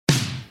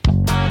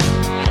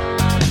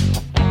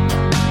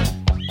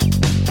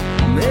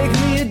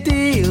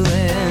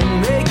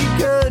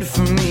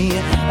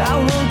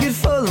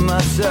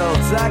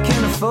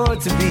for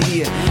it to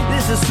be.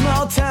 This is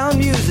small town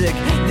music,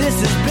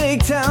 this is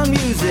big town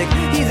music.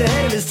 He's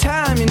ahead of his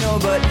time, you know,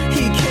 but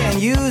he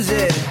can't use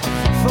it.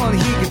 If only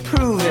he could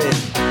prove it.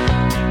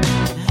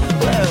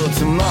 Well,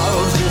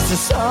 tomorrow's just a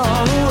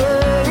song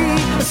away,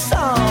 a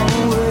song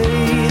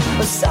away,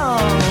 a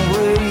song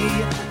away.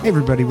 Hey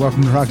everybody,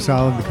 welcome to Rock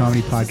Solid, the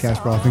comedy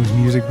podcast for all things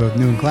music, both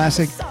new and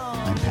classic.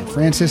 I'm Pat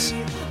Francis.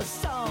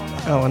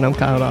 Oh, and I'm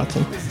Kyle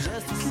Dotson.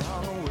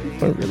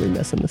 We're really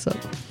messing this up.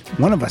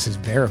 One of us is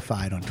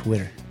verified on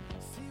Twitter.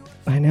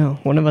 I know.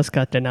 One of us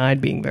got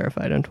denied being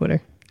verified on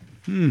Twitter.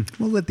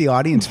 We'll let the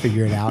audience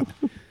figure it out.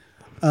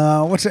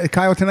 What's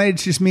Kyle, tonight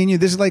it's just me and you.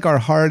 This is like our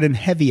hard and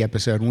heavy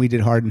episode when we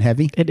did hard and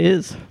heavy. It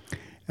is.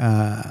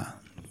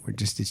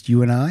 It's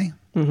you and I.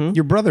 Mm-hmm.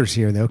 Your brother's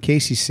here though.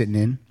 Casey's sitting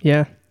in.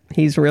 Yeah.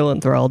 He's real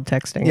enthralled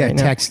texting. Yeah, right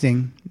now.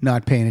 texting,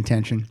 not paying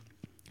attention.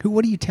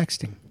 What are you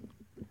texting?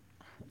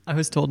 I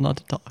was told not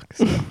to talk.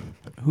 So.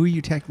 What are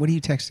you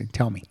texting?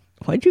 Tell me.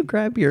 Why'd you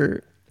grab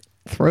your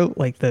throat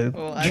like the...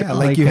 Yeah,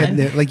 like you had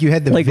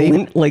the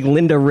like, like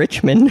Linda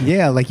Richmond.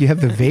 Yeah, like you have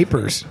the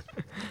vapors.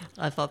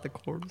 I thought the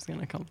cord was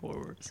going to come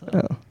forward. So.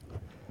 Oh.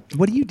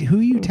 Who are you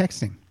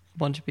texting? A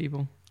bunch of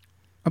people.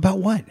 About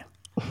what?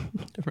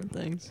 Different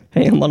things.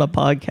 Hey, I'm on a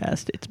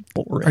podcast. It's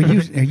boring. Are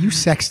you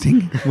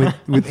sexting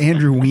with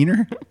Andrew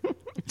Weiner?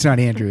 It's not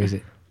Andrew, is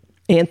it?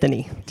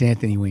 Anthony. It's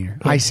Anthony Weiner.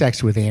 I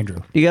sext with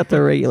Andrew. You got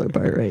the regular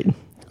part right.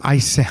 I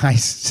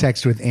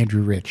sext with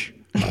Andrew Rich.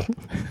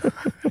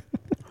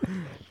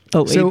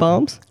 Oh, So-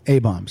 A-bombs?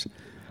 A-bombs.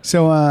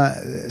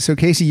 So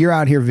Casey, you're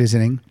out here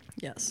visiting.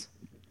 Yes.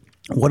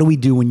 What do we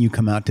do when you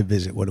come out to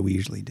visit? What do we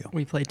usually do?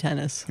 We play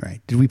tennis.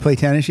 Right. Did we play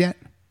tennis yet?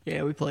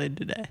 Yeah, we played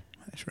today.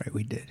 That's right,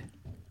 we did.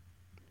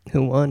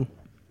 Who won?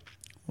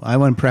 Well, I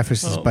want to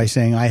preface this Oh. by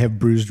saying I have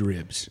bruised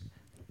ribs.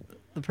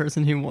 The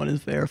person who won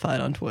is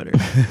verified on Twitter.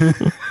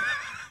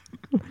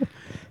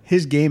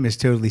 His game has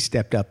totally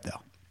stepped up,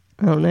 though.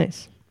 Oh,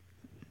 nice.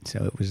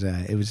 So it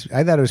was.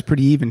 I thought it was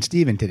pretty even,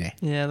 Steven today.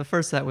 Yeah, the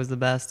first set was the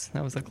best.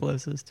 That was the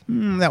closest.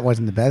 That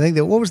wasn't the best. I think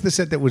what was the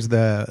set that was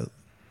the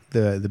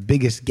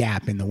biggest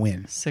gap in the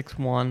win?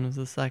 6-1 was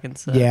the second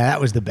set. Yeah, that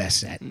was the best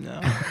set.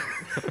 No.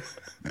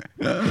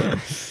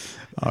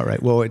 All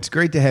right. Well, it's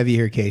great to have you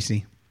here,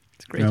 Casey.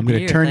 It's great. I'm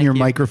going to turn your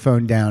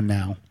microphone down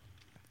now.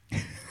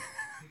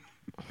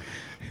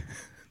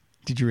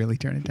 Did you really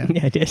turn it down?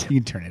 Yeah, I did. You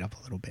can turn it up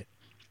a little bit.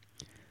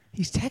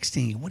 He's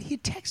texting. What are you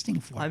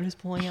texting for? I'm just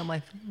pulling out my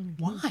phone.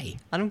 Why?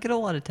 I don't get a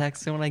lot of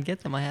texts, and when I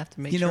get them, I have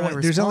to make You sure know I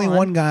what? There's only respond.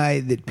 one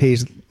guy that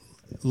pays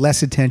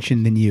less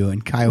attention than you,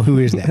 and Kyle, who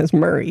is that? That's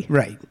Murray.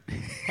 Right.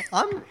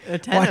 I'm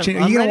attentive. Watching.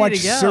 Are I'm you gonna ready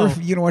watch to go. surf?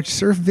 You gonna watch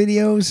surf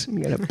videos?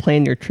 You got to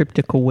plan your trip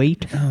to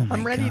Kuwait. Oh my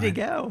I'm ready to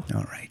God. go.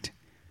 All right.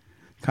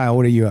 Kyle,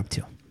 what are you up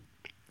to?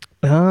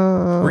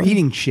 We're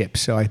eating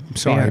chips, so I'm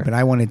sorry, are. but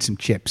I wanted some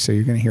chips, so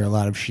you're going to hear a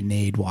lot of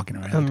Sinead walking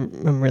around.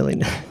 I'm really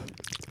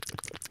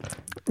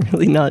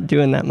not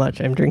doing that much.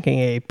 I'm drinking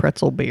a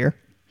pretzel beer.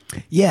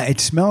 Yeah,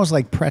 it smells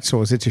like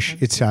pretzels. It's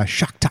a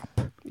shock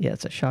top. Yeah,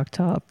 it's a shock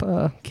top.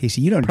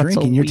 Casey, you don't drink,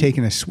 Pretzel and you're wheat.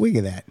 taking a swig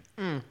of that.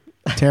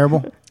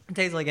 Terrible. It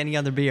tastes like any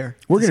other beer.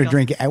 We're gonna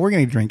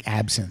Disgusting. drink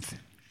absinthe.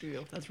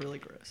 Ew, that's really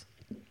gross.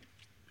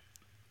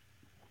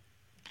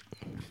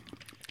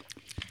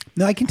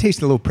 No, I can taste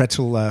a little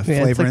pretzel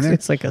flavor in there.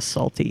 It's like a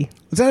salty.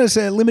 Is that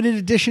a limited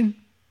edition?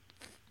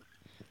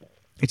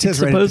 It says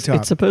right at the top.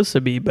 It's supposed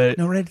to be, but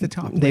No, right at the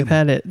top. they've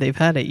Label.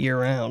 had it year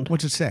round.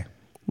 What's it say?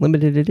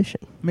 Limited edition.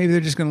 Maybe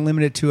they're just going to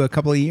limit it to a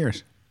couple of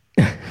years.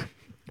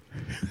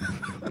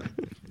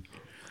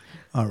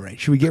 All right.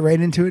 Should we get right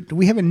into it? Do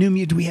we have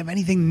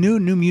anything new?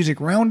 New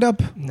music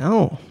roundup?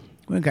 No,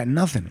 We got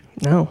nothing.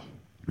 no,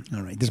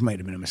 All right. This might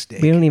have been a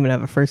mistake. we don't even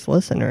have a first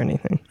listen or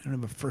anything. I don't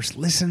have a first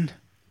listen.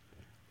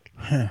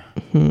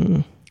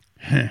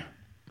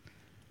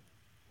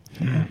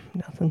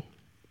 Nothing.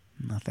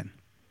 Nothing.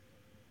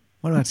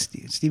 What about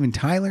Steven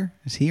Tyler?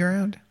 Is he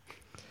around?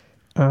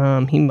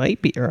 He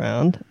might be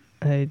around.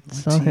 I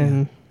saw he,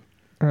 him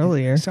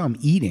earlier. I saw him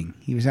eating.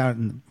 He was out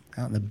on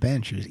the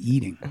bench. He was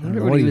eating. I wonder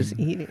don't know what he was I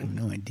have eating.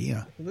 no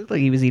idea. It looked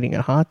like he was eating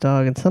a hot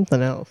dog and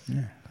something else.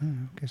 Yeah. I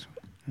don't know. Guess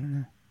I don't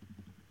know.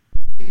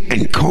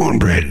 And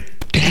cornbread.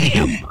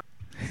 Damn.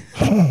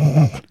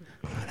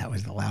 That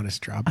was the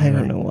loudest drop. I ever.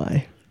 don't know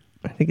why.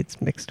 I think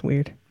it's mixed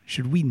weird.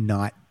 Should we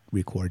not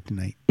record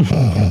tonight?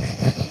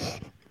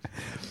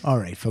 All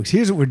right, folks.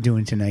 Here's what we're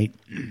doing tonight.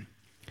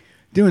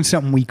 Doing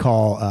something we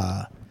call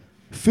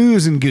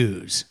Foos and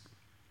Goos.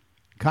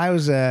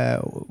 Kyle's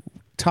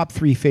top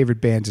 3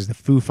 favorite bands is the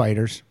Foo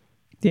Fighters,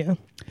 Yeah.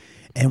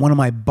 and one of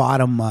my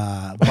bottom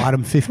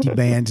 50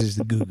 bands is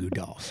the Goo Goo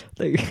Dolls.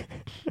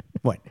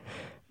 What?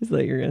 Is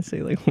that you're gonna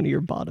say like one of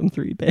your bottom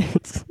 3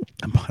 bands?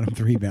 Bottom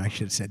 3 band. I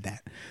should have said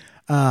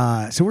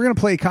that. So we're gonna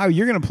play. Kyle,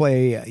 you're gonna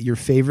play your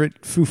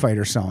favorite Foo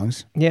Fighter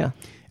songs, Yeah.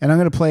 and I'm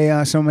gonna play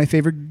some of my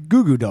favorite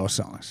Goo Goo Dolls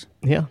songs.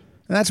 Yeah.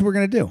 And that's what we're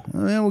going to do.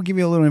 We'll give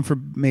you a little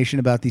information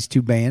about these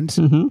two bands,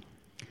 and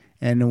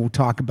then we'll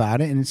talk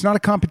about it. And it's not a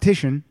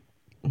competition.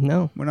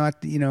 No. We're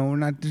not,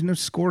 there's no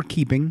score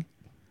keeping.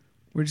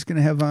 We're just going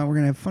to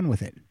have fun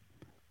with it.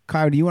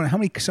 Kyle, do you want? How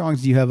many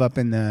songs do you have up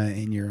in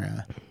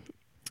your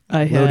I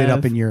have loaded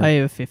up in your- I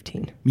have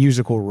 15.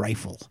 musical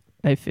rifle?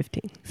 I have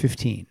 15.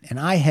 15, and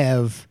I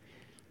have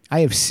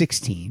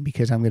 16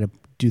 because I'm going to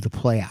do the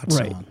play out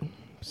Right. song.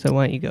 So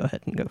why don't you go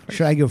ahead and go first?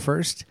 Should I go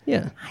first?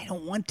 Yeah. I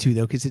don't want to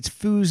though because it's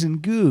Foos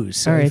and Goos.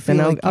 So All I right, then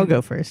feel I'll like I'll you-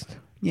 go first.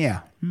 Yeah,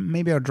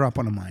 maybe I'll drop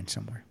one of mine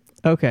somewhere.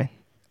 Okay.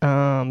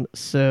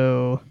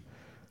 So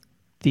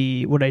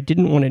what I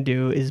didn't want to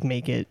do is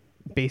make it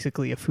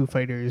basically a Foo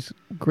Fighters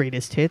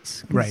greatest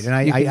hits. 'cause Right,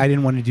 and you can- I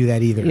didn't want to do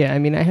that either. Yeah, I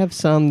mean, I have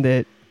some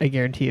that I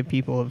guarantee you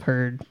people have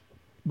heard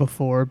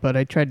before, but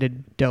I tried to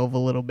delve a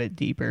little bit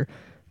deeper.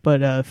 But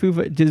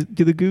do the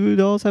Goo Goo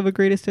Dolls have a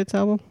greatest hits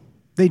album?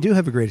 They do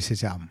have a greatest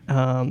hits album.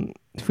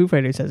 Foo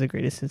Fighters has a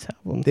greatest hits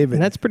album, They've-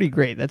 and that's pretty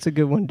great. That's a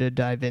good one to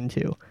dive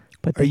into.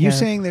 But Are they you have-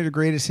 saying their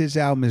greatest hits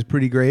album is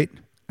pretty great?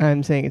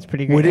 I'm saying it's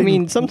pretty Would great. I it-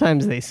 mean,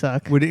 sometimes they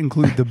suck. Would it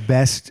include the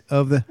best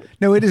of the?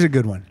 No, it is a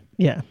good one.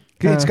 Yeah,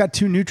 It's got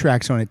 2 new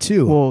tracks on it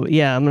too. Well,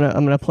 yeah, I'm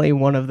gonna play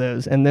one of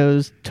those, and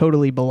those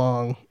totally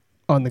belong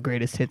on the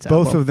greatest hits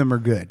album. Both of them are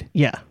good.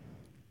 Yeah,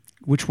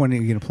 Which one are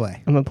you going to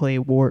play? I'm gonna play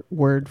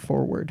Word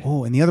Forward.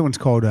 Oh, and the other one's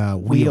called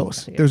Wheels.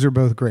 Wheels, yeah. Those are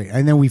both great.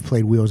 I know we've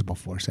played Wheels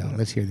before, so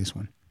let's hear this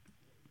one.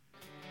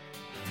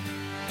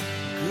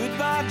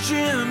 Goodbye,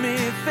 Jimmy,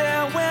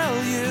 farewell,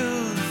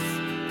 youth.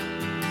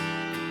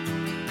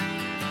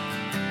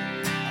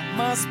 I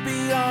must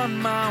be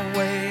on my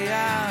way,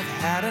 I've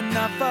had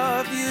enough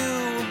of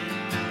you.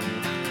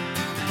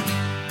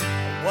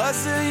 I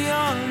was a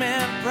young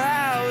man,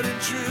 proud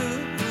and true,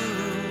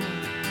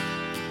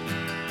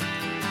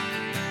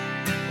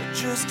 but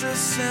just a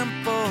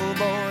simple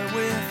boy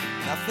with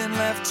nothing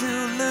left to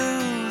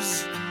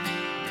lose.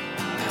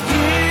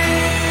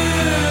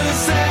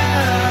 Years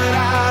that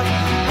I've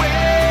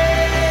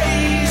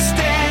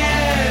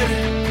wasted,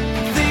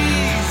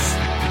 these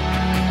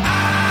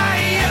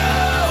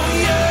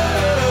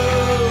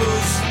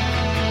IOUs,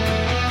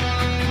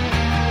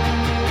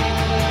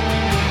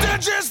 they're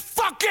just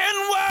fucking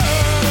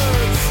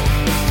words.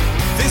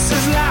 This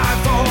is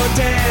life or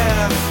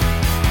death.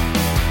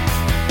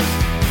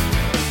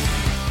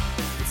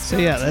 So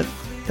yeah,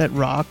 that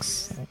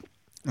rocks.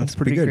 That's a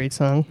pretty good. Great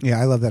song. Yeah,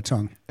 I love that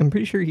song. I'm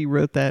pretty sure he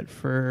wrote that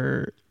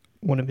for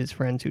one of his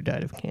friends who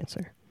died of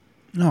cancer.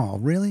 No,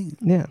 really?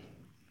 Yeah,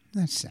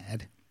 That's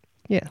sad.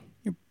 yeah.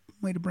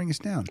 Way to bring us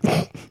down.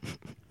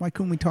 Why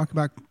couldn't we talk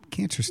about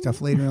cancer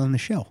stuff later on in the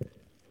show?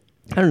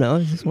 I don't know.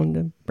 I just wanted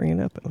to bring it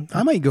up.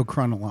 I might go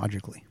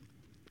chronologically.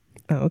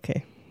 Oh,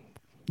 okay.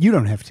 You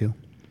don't have to.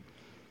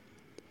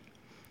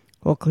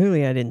 Well,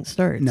 clearly I didn't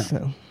start. No.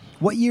 So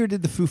What year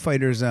did the Foo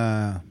Fighters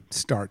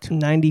start?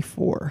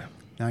 94.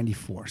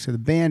 94. So the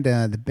band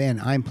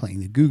I'm playing,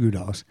 the Goo Goo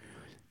Dolls,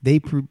 they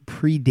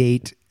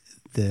predate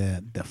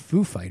the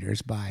Foo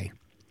Fighters by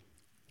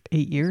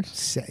 8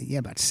 years,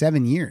 about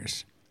 7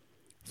 years.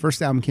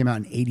 First album came out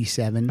in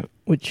 87.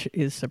 which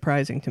is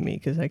surprising to me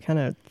because I kind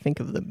of think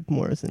of them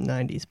more as a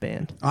 90s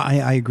band.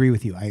 I agree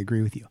with you.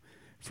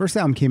 First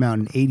album came out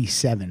in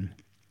 87.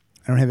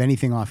 I don't have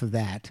anything off of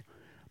that.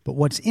 But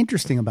what's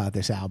interesting about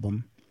this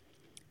album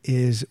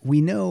is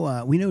we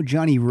know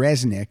Johnny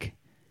Resnick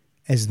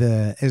as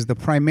the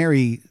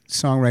primary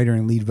songwriter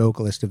and lead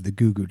vocalist of the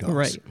Goo Goo Dolls.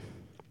 Right.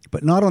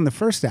 But not on the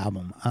first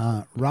album.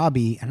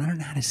 Robbie, and I don't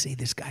know how to say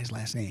this guy's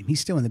last name. He's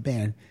still in the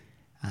band.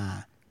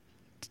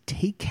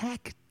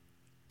 Takak?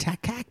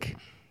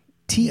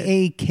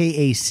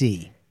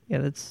 T-A-K-A-C. Yeah,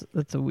 that's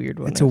a weird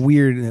one. It's a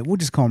weird, we'll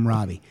just call him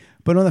Robbie.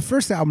 But on the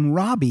first album,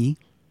 Robbie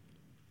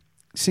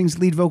sings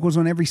lead vocals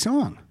on every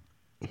song.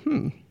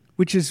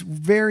 Which is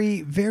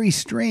very, very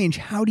strange.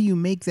 How do you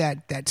make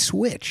that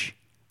switch?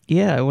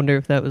 Yeah, I wonder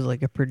if that was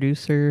like a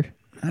producer.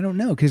 I don't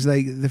know, because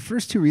like the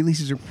first 2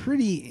 releases are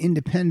pretty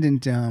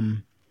independent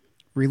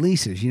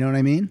releases. You know what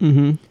I mean?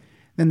 Mm-hmm.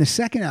 Then the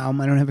second album,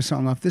 I don't have a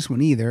song off this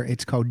one either.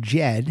 It's called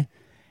Jed,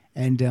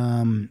 and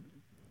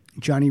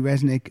Johnny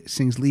Resnick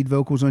sings lead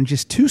vocals on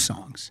just 2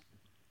 songs.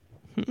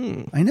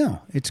 I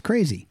know, it's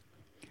crazy.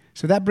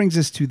 So that brings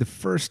us to the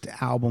first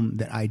album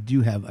that I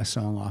do have a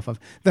song off of.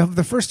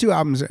 The first 2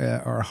 albums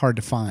are hard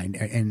to find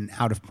and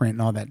out of print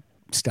and all that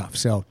stuff.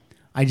 So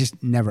I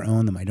just never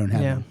own them. I don't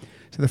have them.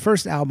 So the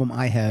first album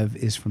I have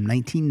is from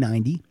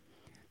 1990.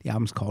 The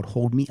album's called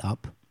Hold Me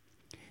Up.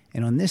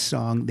 And on this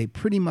song, they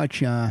pretty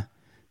much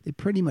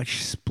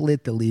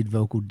split the lead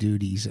vocal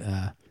duties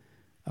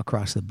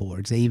across the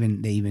boards. They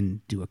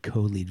even do a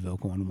co-lead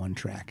vocal on one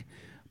track.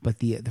 But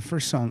the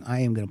first song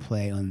I am going to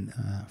play on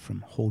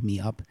from Hold Me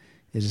Up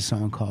is a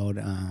song called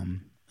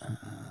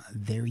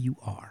There You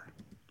Are.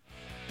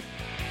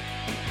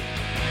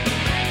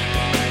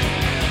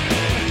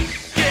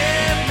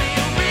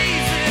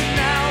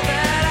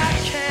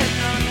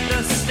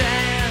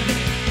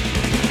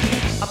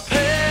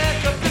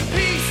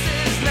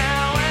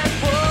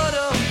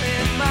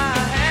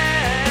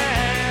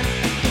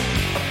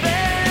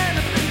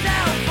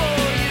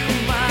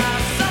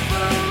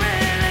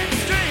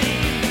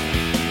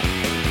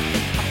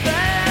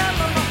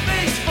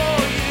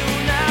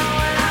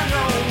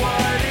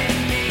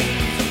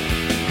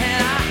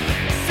 I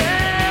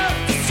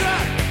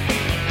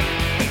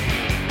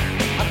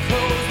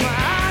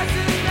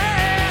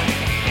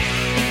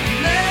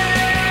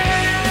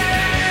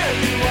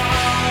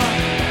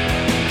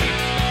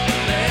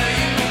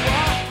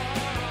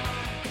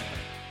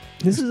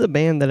This is a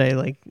band that I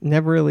like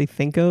never really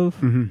think of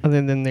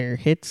other than their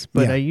hits,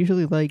 but Yeah. I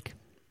usually like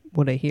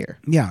what I hear.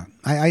 Yeah,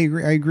 I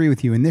agree. I agree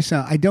with you. And this,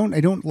 I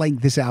don't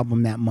like this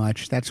album that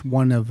much. That's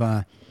one of,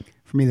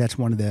 for me, that's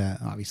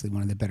obviously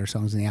one of the better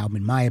songs in the album,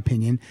 in my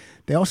opinion.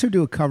 They also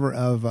do a cover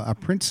of a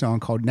Prince song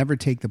called "Never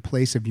Take the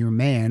Place of Your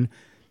Man,"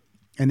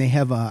 and they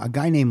have a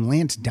guy named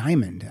Lance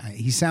Diamond.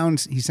 He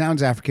sounds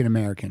African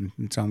American,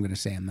 and so I'm going to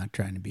say I'm not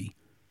trying to be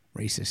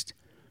racist,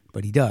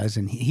 but he does,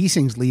 and he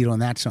sings lead on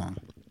that song.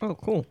 Oh,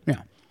 cool.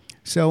 Yeah.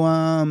 So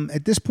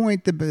at this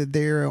point,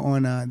 they're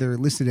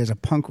listed as a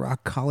punk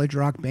rock, college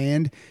rock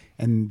band,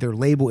 and their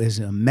label is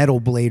Metal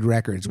Blade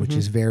Records, which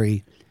is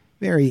very,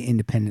 very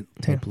independent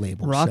type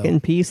label. Rock So- in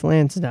peace,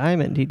 Lance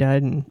Diamond. He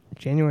died on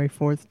January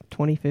 4th,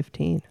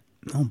 2015.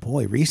 Oh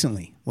boy,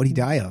 recently. What did he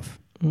die of?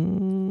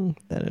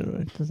 That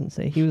it doesn't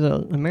say. He was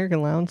an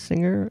American lounge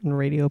singer and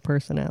radio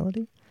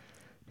personality.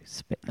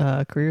 His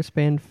career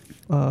spanned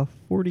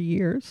 40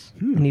 years,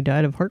 and he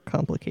died of heart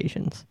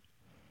complications.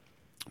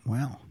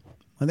 Wow.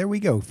 Well, there we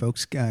go,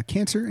 folks.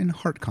 Cancer and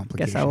heart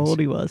complications. Guess how old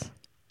he was?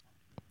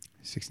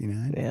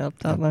 69? Yeah, up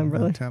top, my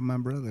brother. Up top, my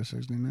brother,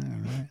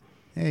 69, right?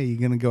 Hey, you're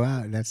going to go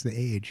out. That's the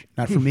age.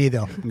 Not for me,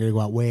 though. I'm going to go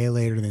out way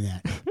later than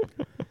that.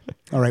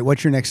 All right,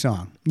 what's your next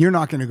song? You're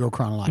not going to go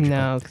chronological.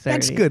 No, 'cause I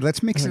that's already- good.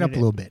 Let's mix it up a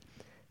little bit.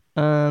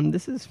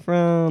 This is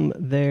from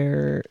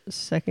their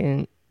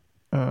second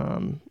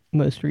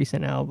most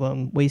recent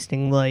album,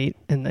 Wasting Light,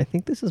 and I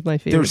think this is my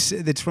favorite.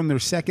 That's from their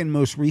second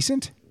most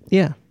recent?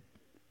 Yeah.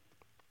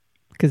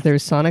 Because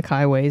there's Sonic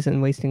Highways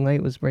and Wasting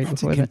Light was right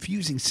That's a before that.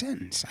 confusing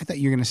sentence. I thought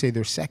you were going to say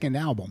their second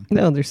album.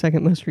 No, their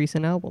second most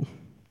recent album.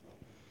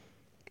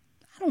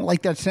 I don't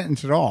like that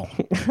sentence at all.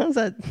 How's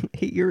that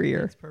hit your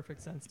ear? Makes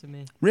perfect sense to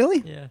me. Really?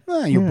 Yeah.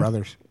 Well, you're Yeah.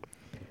 brothers.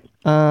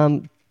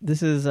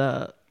 This is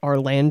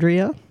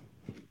Arlandria,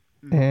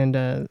 and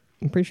I'm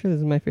pretty sure this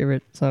is my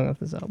favorite song off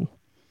this album.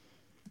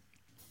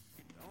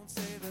 Don't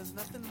say there's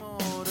nothing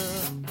more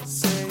to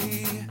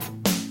say.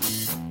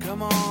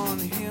 Come on,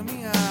 hear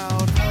me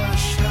out.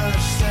 Hush,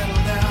 hush, settle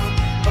down.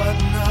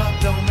 Button up,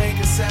 don't make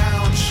a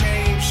sound.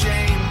 Shame,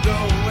 shame, go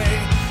away.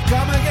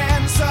 Come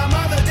again some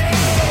other day.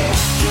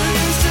 You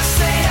used to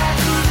say I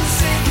couldn't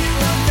save you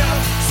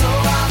enough, so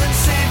I've been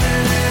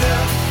saving it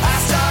up. I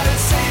started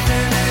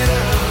saving it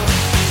up.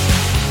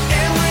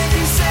 And when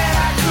you said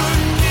I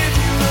couldn't give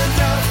you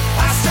enough,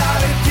 I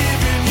started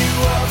giving you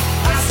up.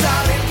 I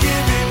started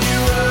giving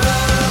you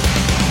up.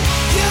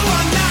 You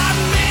are not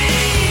me,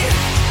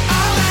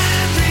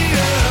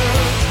 Arlandria,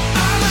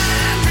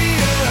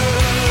 Arlandria.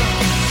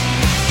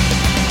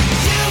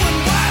 You and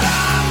what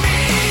are me,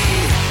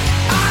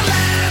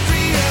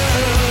 Arlandria,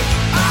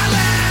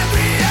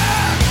 Arlandria.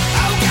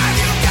 Oh God,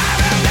 you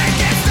gotta make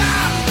it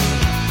stop.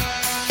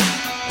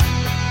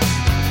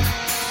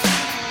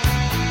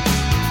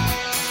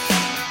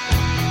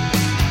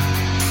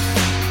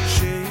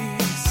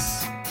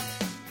 Chase.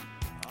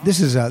 This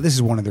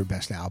is one of their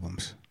best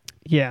albums.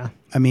 Yeah.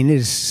 I mean, it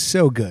is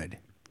so good.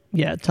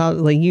 Yeah,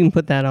 like you can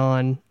put that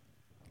on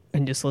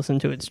and just listen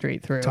to it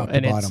straight through. Top to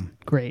and bottom.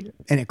 It's great.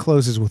 And it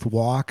closes with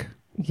Walk,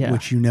 Yeah.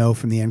 which you know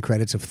from the end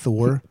credits of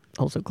Thor.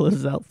 Also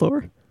closes out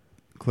Thor.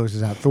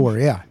 Closes out Thor,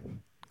 yeah.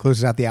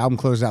 Closes out the album,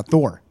 closes out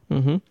Thor.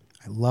 Mm-hmm.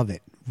 I love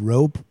it.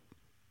 Rope,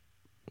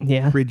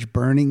 Yeah. Bridge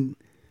Burning.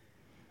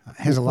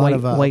 Has a lot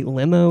of... White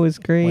Limo is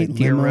great. White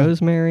Dear Limo.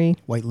 Rosemary.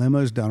 White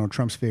Limo's Donald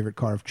Trump's favorite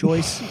car of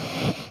choice.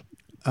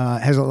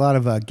 Has a lot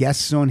of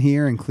guests on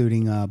here,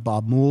 including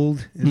Bob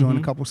Mould is on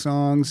a couple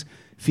songs.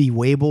 Fee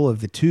Waybill of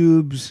the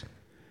Tubes.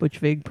 Butch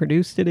Vig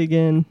produced it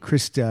again.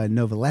 Krista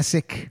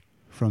Novoselic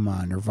from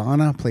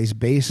Nirvana plays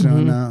bass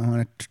on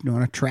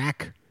a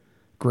track.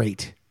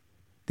 Great.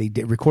 They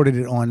recorded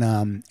it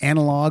on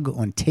analog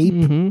on tape.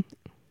 Mm-hmm.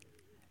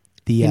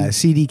 The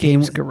CD came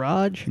Dave's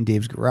Garage. in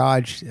Dave's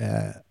garage.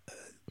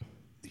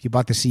 If you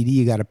bought the CD,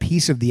 you got a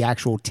piece of the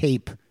actual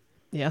tape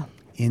Yeah.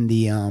 in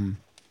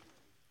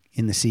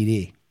the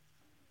CD.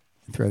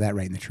 Throw that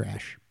right in the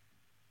trash.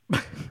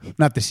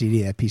 Not the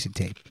CD, that piece of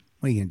tape.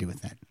 What are you going to do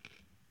with that?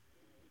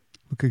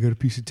 Look, I got a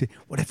piece of tape.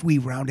 What if we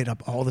rounded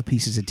up all the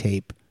pieces of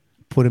tape,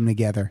 put them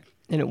together,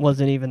 And it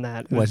wasn't even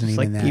that. It Wasn't was just even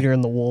like that. Peter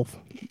and the Wolf.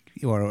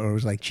 or it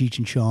was like Cheech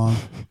and Chong?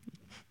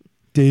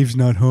 Dave's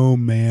not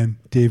home, man.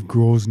 Dave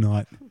Grohl's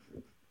not.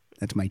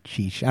 That's my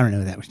Cheech. I don't know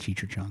if that was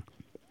Cheech or Chong.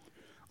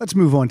 Let's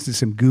move on to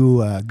some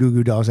Goo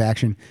Goo Dolls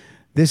action.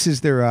 This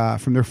is their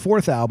from their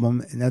fourth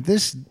album. Now,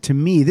 this to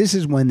me, this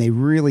is when they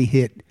really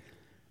hit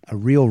a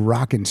real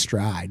rockin'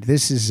 stride.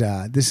 This is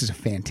a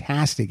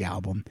fantastic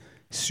album.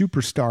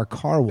 Superstar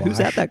Car Wash. Who's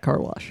at that car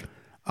wash?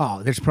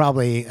 Oh, there's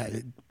probably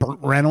Burt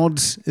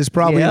Reynolds is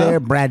probably Yeah. there.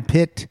 Brad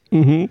Pitt.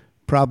 Mm-hmm.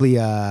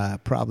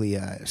 Probably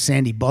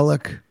Sandy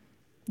Bullock.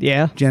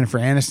 Yeah. Jennifer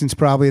Aniston's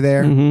probably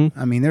there. Mhm.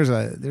 I mean, there's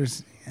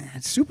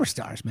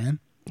superstars, man.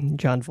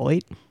 John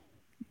Voight.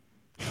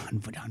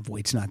 Don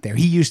Voight's not there.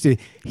 He used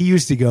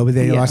to go, but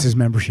then he Yeah. lost his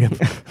membership.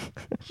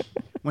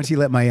 Once he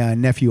let my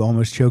nephew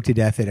almost choke to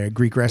death at a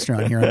Greek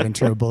restaurant here on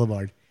Ventura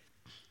Boulevard.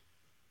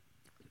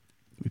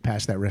 We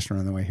passed that restaurant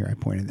on the way here. I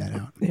pointed that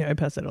out. Yeah, I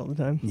pass that all the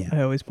time. Yeah.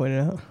 I always point it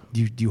out.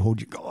 Do you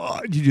hold your?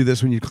 Do you do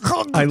this when you?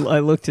 I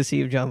look to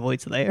see if John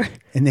Voight's there.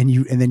 And then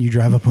you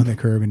drive up on the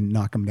curb and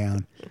knock them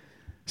down.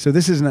 So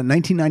this is in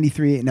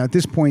 1993. Now at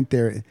this point,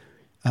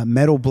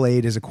 Metal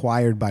Blade is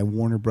acquired by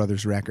Warner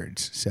Brothers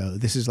Records. So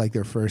this is like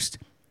their first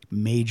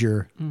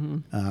major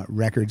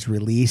records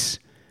release.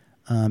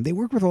 They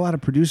work with a lot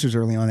of producers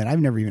early on that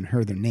I've never even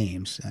heard their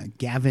names.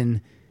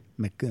 Gavin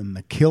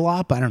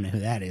McKillop, I don't know who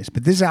that is,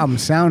 but this album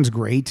sounds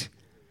great.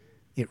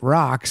 It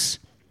rocks.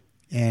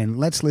 And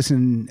let's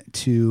listen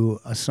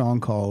to a song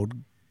called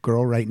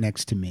Girl Right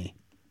Next to Me.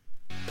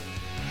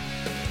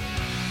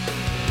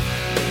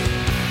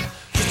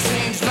 You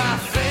changed my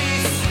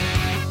face.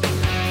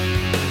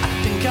 I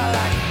think I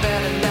like it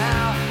better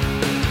now.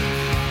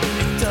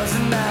 It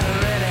doesn't matter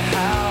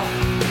anyhow,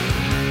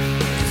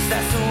 'cause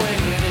that's the way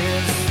it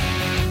is.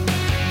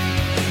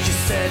 You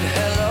said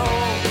hello.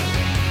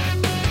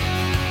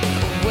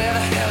 Where the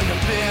hell you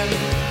been?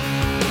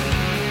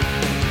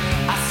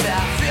 I said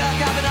I feel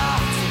like I've been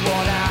off to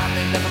one eye,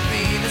 may never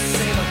be the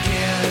same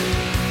again.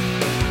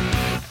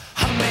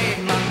 I made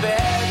my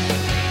bed,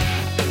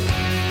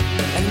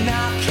 and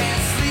now I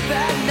can't sleep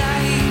at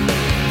night,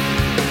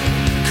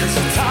 'cause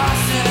you're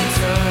tossing and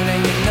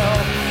turning,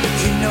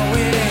 you know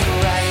it ain't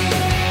right.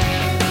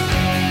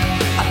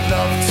 I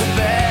love to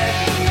beg,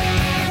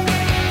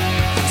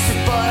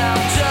 but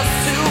I'm just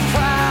too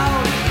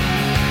proud,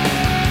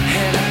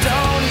 and I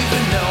don't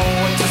even know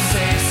what to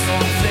say, so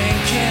I'm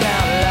thinking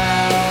out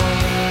loud.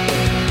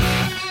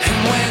 And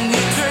when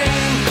you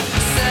dream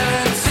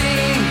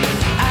 17,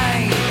 I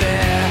ain't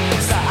there,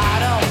 so I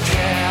don't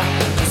care,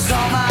 'cause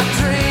all my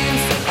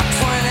dreams are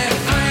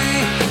 23,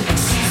 and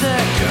she's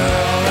that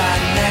girl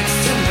right next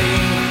to me.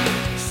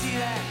 She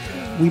that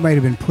girl. We might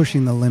have been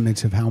pushing the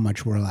limits of how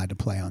much we're allowed to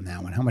play on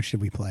that one. How much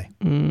did we play?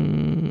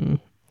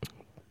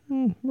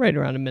 Right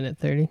around a minute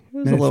 30. It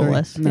was Minute a little 30?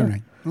 less. No,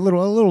 right. A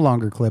little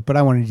longer clip, but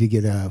I wanted to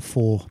get a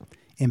full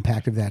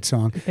impact of that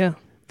song. Yeah.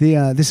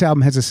 This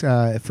album has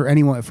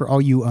for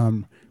all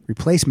you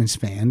Replacements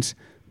fans.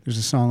 There's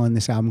a song on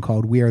this album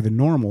called "We Are the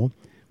Normal,"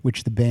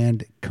 which the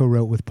band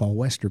co-wrote with Paul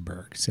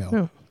Westerberg. So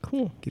Oh,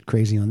 cool. get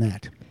crazy on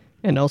that.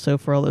 And also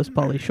for all those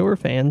Pauly Shore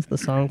fans, the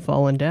song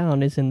 "Fallen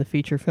Down" is in the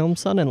feature film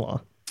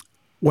 "Son-in-Law."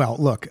 Well,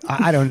 look,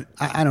 I don't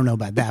know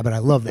about that, but I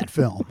love that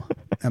film.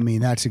 I mean,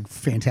 that's a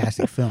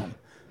fantastic film.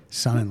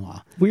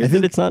 Son-in-Law. Weird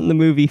that it's not in the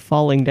movie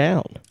 "Falling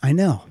Down." I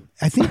know.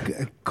 I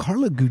think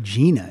Carla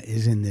Gugino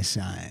is in this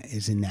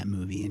is in that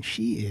movie, and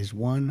she is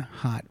one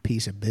hot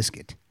piece of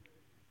biscuit.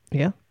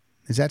 Yeah,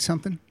 Is that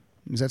something?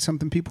 Is that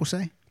something people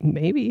say?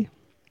 maybe.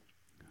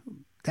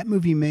 That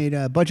movie made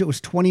budget was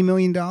 $20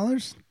 million.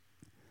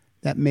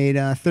 That made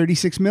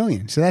 $36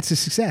 million. So that's a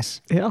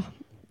success. Yeah.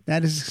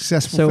 That is a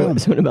successful So, film.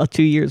 so in about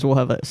 2 years, we'll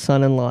have a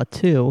Son-in-Law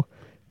 2,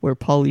 where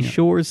Pauly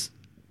Shore's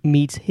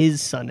meets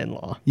his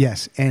son-in-law.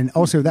 Yes, and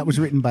also this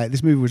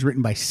movie was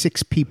written by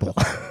 6 people.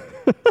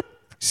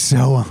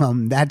 So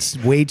that's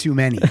way too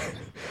many.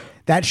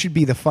 That should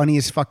be the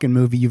funniest fucking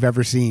movie you've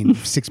ever seen.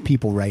 6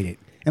 people write it.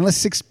 Unless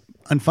 6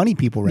 unfunny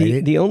people write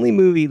it. The only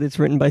movie that's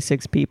written by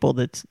 6 people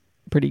that's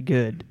pretty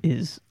good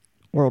is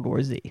World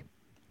War Z.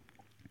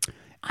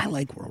 I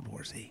like World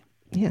War Z.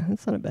 Yeah,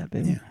 that's not a bad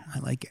movie. Yeah, I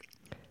like it.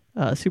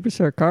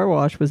 Superstar Car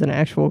Wash was an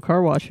actual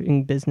car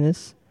washing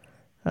business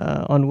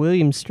on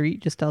William Street,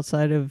 just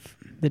outside of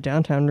the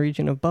downtown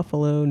region of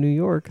Buffalo, New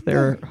York,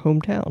 their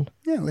hometown.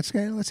 Yeah, let's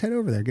head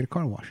over there, get a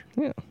car wash.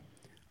 Yeah.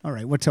 All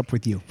right, what's up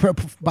with you?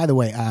 By the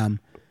way, I'm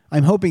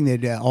hoping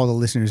that all the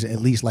listeners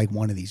at least like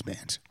one of these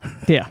bands.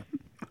 Yeah.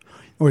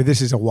 Or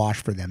this is a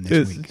wash for them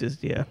this It's week.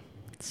 just, yeah.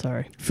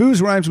 Sorry.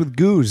 Foos rhymes with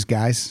goose,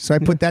 guys. So I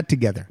put that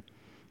together.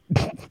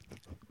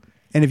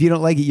 And if you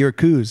don't like it, you're a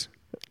coos.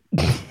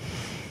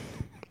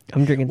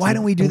 I'm drinking Why some,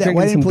 don't we do I'm that?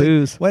 drinking some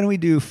booze. Why don't we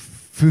do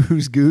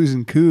foos, goos,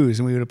 and coos?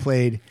 And we would have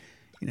played,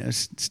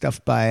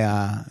 stuff by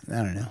I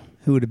don't know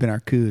who would have been our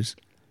coos.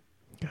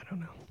 I don't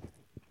know.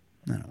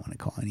 I don't want to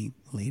call any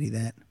lady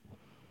that.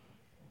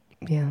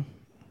 Yeah.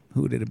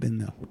 Who would it have been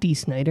though? D.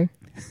 Snyder.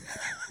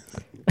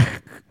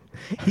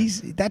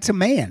 That's a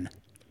man.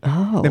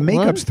 Oh, The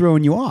makeup's what?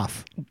 throwing you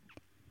off.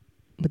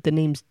 But the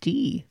name's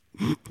D.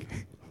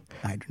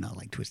 I do not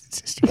like Twisted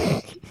Sister.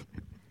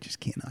 Just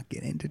cannot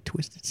get into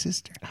Twisted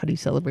Sister. How do you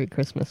celebrate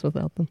Christmas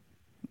without them?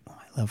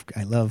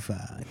 I love.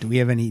 Do you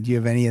have any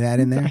of that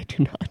in there? I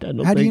do not. I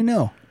don't How do think- you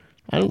know?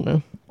 I don't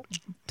know.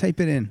 Type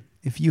it in.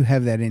 If you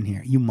have that in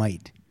here, you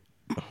might.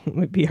 It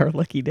might be our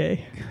lucky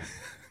day.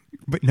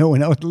 But no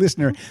one else, the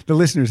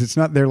listeners, it's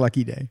not their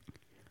lucky day.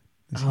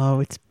 Oh,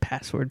 it's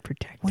password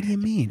protected. What do you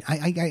mean?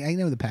 I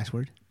know the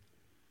password.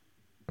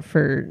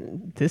 For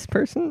this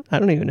person? I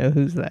don't even know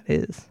whose that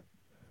is.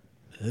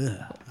 Ugh,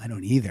 I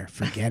don't either.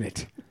 Forget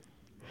it.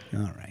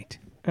 All right.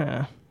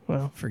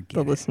 Well, Forget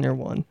the it. listener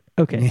won.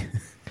 Okay.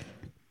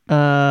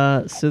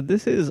 So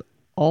this is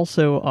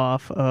also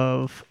off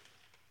of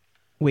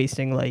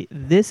Wasting Light.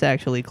 This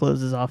actually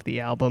closes off the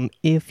album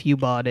if you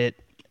bought it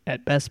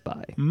at Best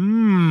Buy.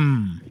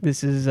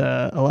 This is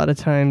a lot of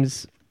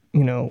times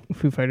you know,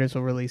 Foo Fighters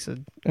will release a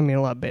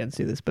lot of bands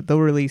do this, but they'll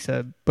release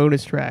a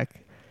bonus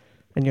track,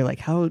 and you're like,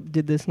 how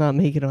did this not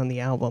make it on the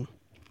album?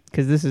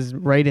 Because this is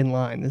right in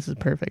line. This is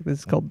perfect. This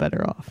is called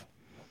Better Off.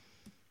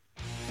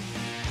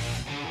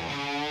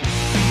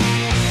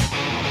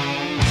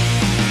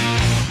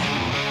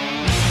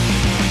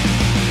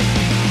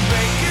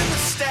 Breaking the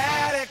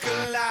static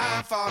of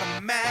life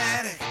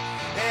automatic.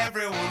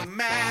 Everyone's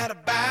mad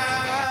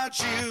about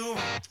you.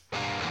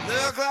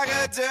 Look like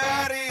a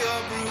dirty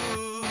or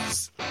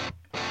bruise.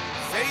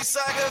 Face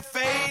like a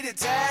faded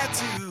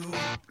tattoo.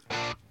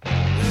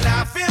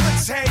 Life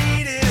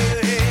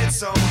imitated, head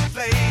so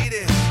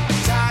inflated.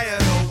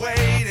 Tired of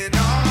waiting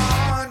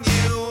on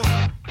you.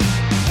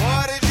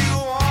 What did you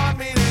want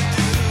me to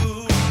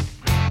do?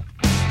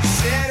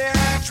 Sit here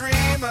and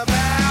dream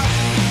about.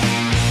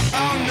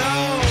 Oh no.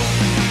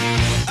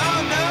 Oh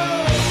no.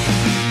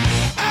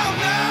 Oh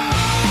no.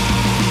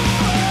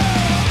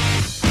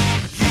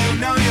 You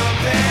know you're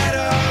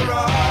better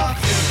off.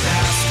 You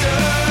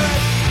bastard.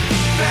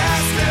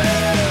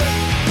 Bastard.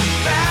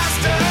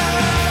 Bastard.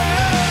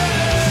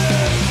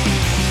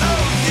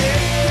 Oh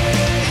yeah,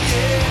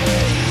 yeah,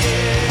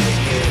 yeah,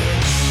 yeah.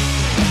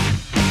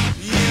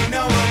 You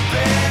know we're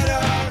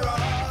better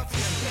off.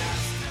 You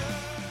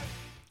bastard.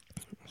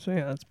 So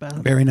yeah, that's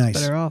bad. Very nice.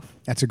 Better Off.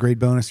 That's a great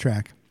bonus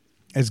track.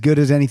 As good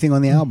as anything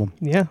on the album.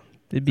 Yeah,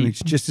 it'd I be. mean,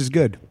 it's just as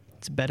good.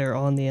 It's better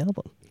on the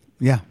album.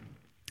 Yeah.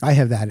 I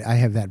have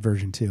that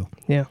version too.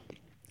 Yeah.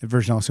 The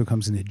version also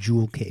comes in a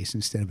jewel case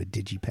instead of a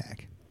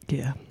digipack.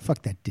 Yeah.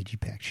 Fuck that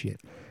digipack shit.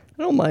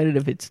 I don't mind it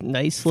if it's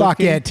nice Fuck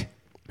looking. it.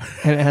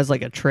 And it has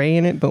like a tray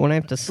in it, but when I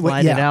have to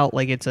slide yeah. it out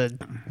like it's a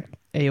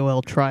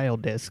AOL trial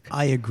disc.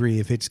 I agree.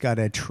 If it's got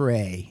a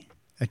tray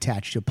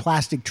attached, a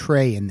plastic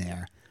tray in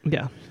there.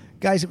 Yeah.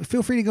 Guys,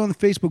 feel free to go on the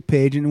Facebook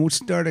page and we'll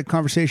start a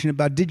conversation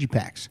about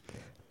digipacks.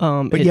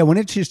 But it- yeah, when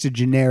it's just a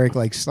generic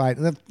like slide,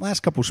 the last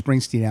couple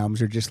Springsteen albums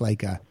are just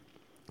like a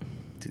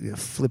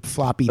flip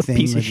floppy a thing.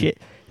 piece of with- shit.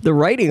 The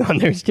writing on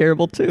there is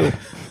terrible too.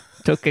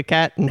 Took a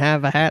cat and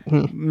have a hat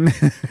and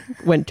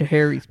went to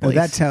Harry's Well,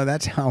 place.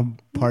 that's how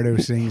Pardo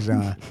sings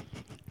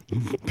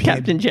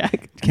Captain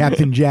Jack.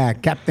 Captain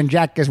Jack. Captain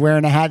Jack is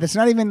wearing a hat. That's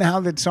not even how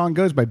the song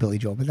goes by Billy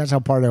Joel, but that's how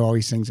Pardo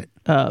always sings it.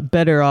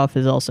 Better Off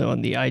is also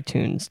on the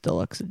iTunes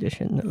Deluxe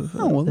Edition. Of,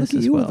 Oh, well, this look at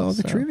as you well, with all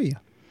the so trivia.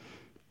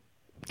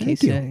 In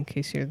Thank you. in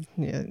case you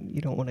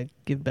don't want to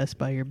give Best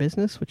Buy your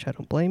business, which I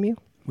don't blame you.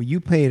 Well,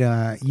 you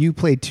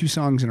played two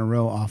songs in a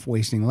row off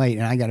Wasting Light,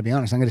 and I got to be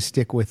honest, I'm going to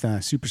stick with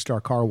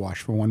Superstar Car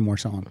Wash for one more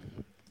song.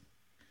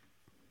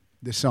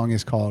 This song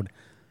is called,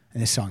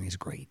 and this song is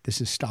great.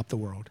 This is Stop the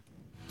World.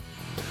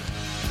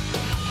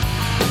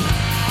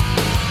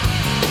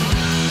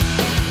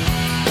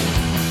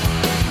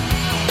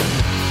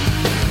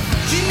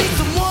 You need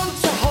someone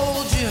to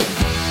hold you.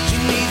 You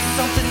need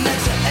something that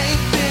you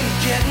ain't been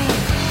getting.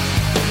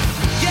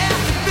 You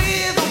have to be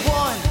the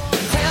one to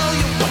tell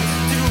you what to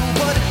do,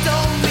 but it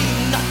don't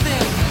mean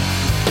nothing.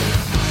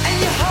 And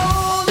you're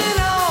holding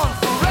on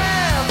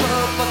forever,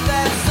 but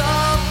that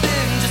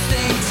something just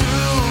ain't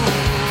true.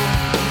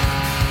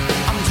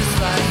 I'm just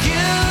like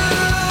you,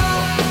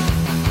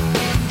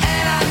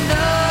 and I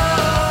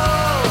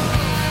know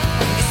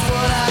it's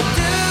what I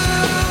do.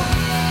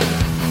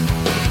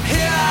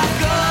 Here I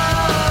go,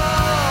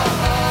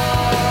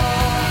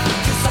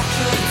 'cause I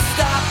couldn't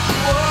stop the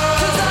world.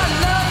 'Cause I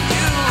love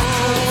you. I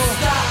couldn't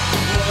stop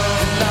the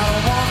world, and I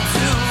want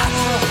to. I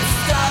couldn't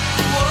stop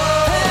the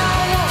world, and I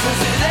want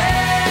 'cause it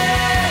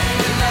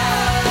ain't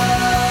enough.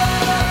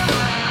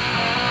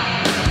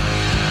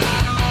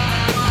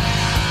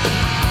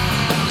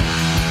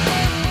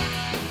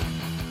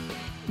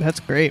 That's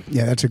great.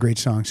 Yeah, that's a great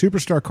song.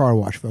 Superstar Car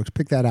Wash, folks.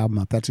 Pick that album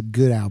up. That's a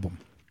good album.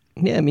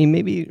 Yeah, I mean,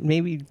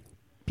 maybe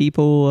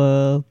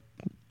people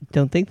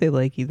don't think they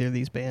like either of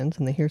these bands,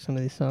 and they hear some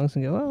of these songs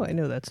and go, "Oh, I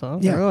know that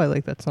song." Yeah. Or, "Oh, I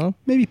like that song."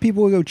 Maybe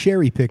people will go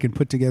cherry pick and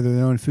put together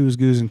their own Foos,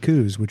 Goos, and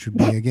Coos, which would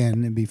be,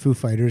 again, it'd be Foo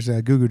Fighters,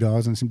 Goo Goo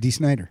Dolls, and some Dee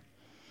Snider.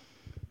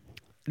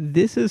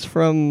 This is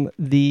from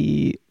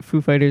the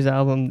Foo Fighters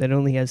album that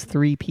only has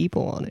 3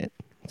 people on it.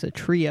 It's a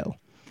trio.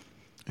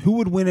 Who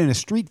would win in a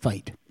street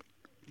fight?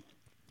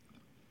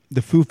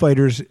 The Foo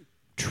Fighters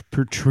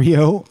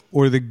trio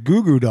or the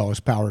Goo Goo Dolls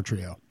power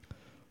trio?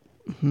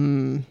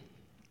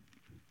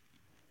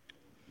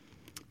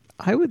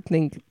 I would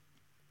think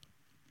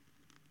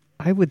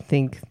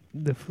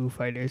the Foo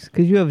Fighters,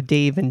 because you have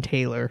Dave and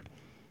Taylor.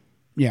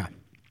 Yeah.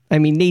 I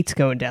mean, Nate's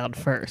going down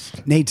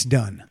first. Nate's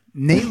done.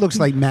 Nate looks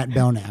like Matt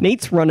Belknap.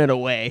 Nate's running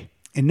away.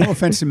 And no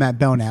offense to Matt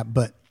Belknap,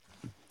 but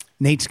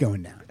Nate's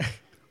going down.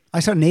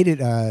 I saw Nate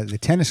at the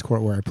tennis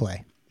court where I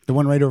play. The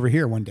one right over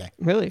here one day.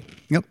 Really?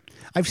 Yep.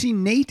 I've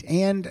seen Nate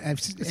and...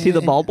 Is he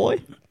the ball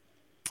boy?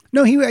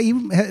 No, he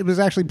was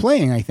actually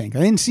playing, I think. I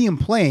didn't see him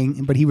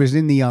playing, but he was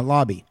in the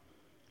lobby.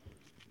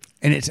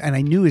 And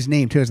I knew his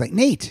name, too. I was like,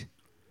 Nate.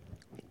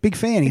 Big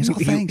fan. He goes, oh,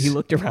 thanks. He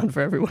looked around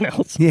for everyone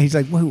else. Yeah, he's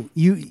like, whoa,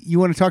 you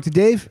want to talk to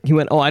Dave? He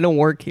went, "Oh, I don't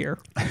work here."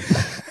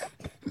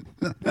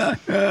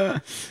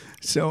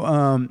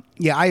 So,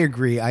 yeah, I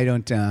agree. I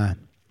don't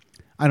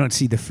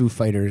see the Foo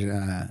Fighters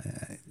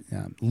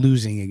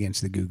losing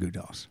against the Goo Goo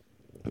Dolls.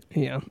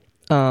 Yeah.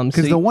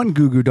 Because the one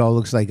Goo Goo Doll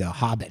looks like a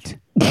hobbit.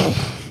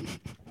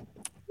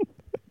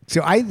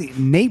 So I think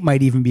Nate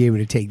might even be able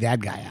to take that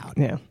guy out.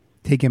 Yeah.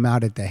 Take him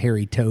out at the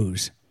hairy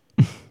toes.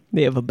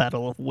 They have a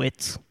battle of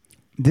wits.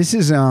 This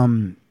is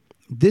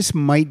this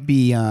might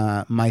be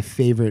my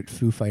favorite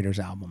Foo Fighters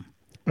album.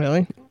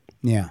 Really?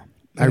 Yeah.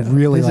 I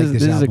really like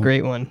this album. This is a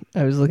great one.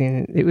 I was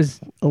looking. It was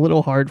a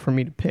little hard for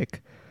me to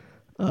pick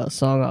a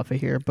song off of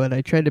here, but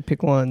I tried to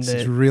pick one It's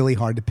that really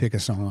hard to pick a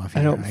song off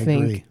here. I don't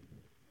think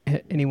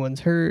agree.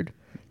 anyone's heard.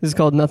 This is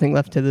called Nothing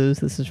Left to Lose.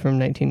 This is from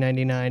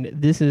 1999.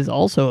 This is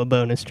also a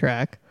bonus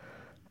track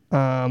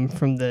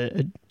from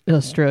the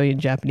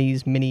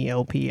Australian-Japanese mini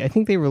LP. I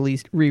think they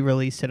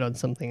re-released it on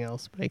something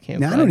else, but I can't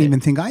Now, I find don't it. even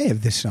think I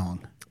have this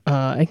song.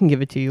 I can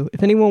give it to you.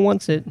 If anyone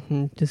wants it,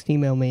 just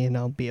email me and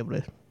I'll be able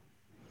to.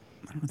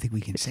 I don't think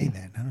we can say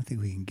that. I don't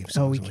think we can give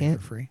songs we away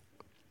can't? for free.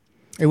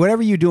 Hey,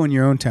 whatever you do in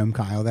your own time,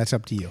 Kyle, that's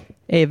up to you.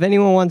 Hey, if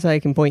anyone wants it, I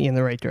can point you in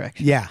the right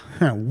direction. Yeah.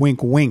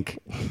 Wink, wink.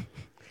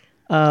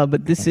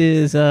 But this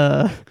is,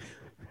 I'll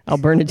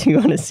burn it to you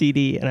on a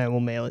CD and I will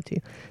mail it to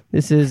you.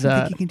 This is,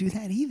 I don't think you can do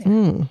that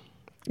either.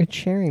 it's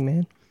sharing,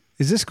 man.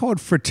 Is this called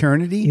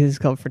Fraternity? This is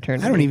called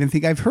Fraternity. I don't even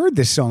think I've heard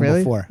this song really?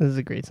 before. This is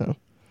a great song.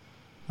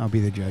 I'll be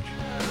the judge.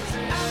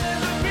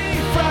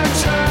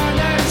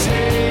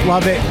 Fraternity.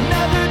 Love it.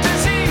 Another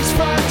disease,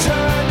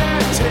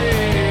 fraternity.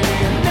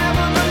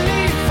 Never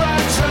believe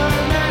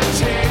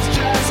fraternity. It's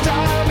just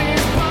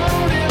armies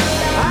voting.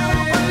 I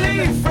don't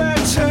believe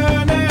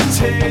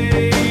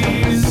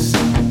fraternities.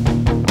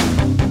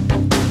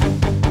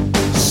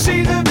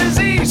 See the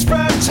disease,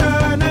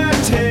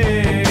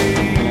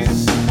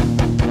 fraternities.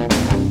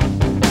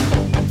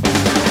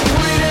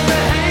 Reading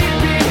the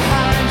hate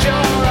behind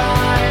your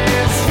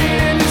eyes.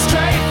 Feeding you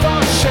straight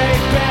for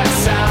shape and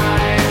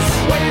size.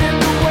 Waiting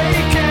to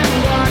wake and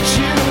watch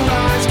you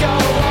rise. Go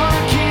on,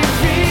 keep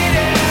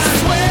feeding.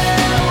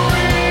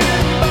 Swearing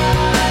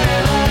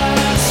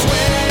violence.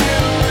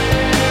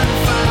 Swearing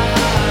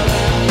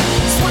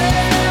violence.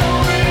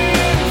 Swearing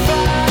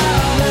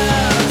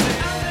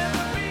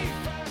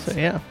violence. So,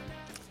 yeah.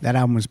 That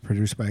album was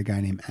produced by a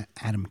guy named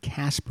Adam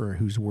Casper,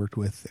 who's worked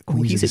with the Oh,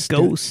 Queens, he's of a the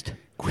ghost.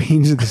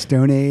 Queens of the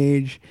Stone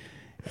Age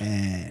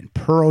and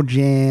Pearl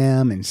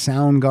Jam and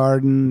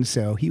Soundgarden.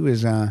 So he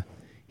was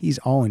he's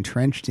all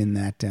entrenched in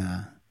that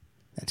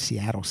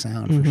Seattle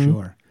sound for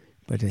sure.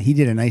 But he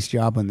did a nice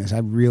job on this. I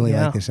really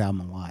Yeah. like this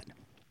album a lot.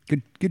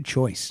 Good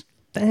choice.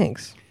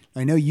 Thanks.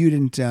 I know you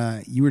didn't.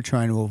 You were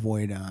trying to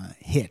avoid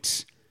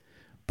hits,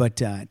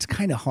 but it's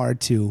kind of hard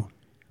to.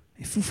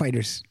 Foo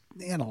Fighters,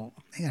 they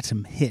got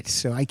some hits,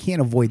 so I can't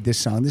avoid this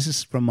song. This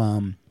is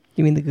from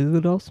You mean the Goo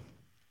Goo Dolls?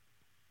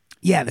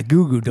 the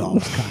Goo Goo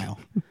Dolls, Kyle.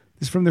 This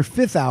is from their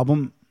 5th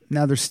album.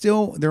 Now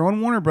they're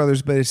on Warner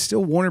Brothers, but it's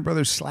still Warner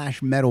Brothers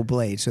 / Metal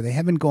Blade, so they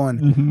haven't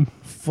gone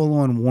full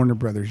on Warner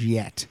Brothers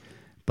yet.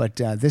 But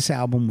this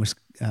album was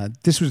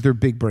this was their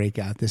big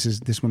breakout.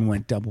 This one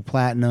went double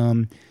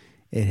platinum.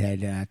 It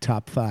had a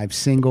top 5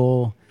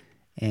 single,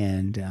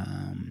 and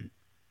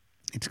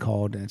it's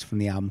from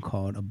the album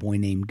called A Boy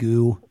Named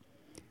Goo.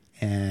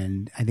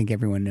 And I think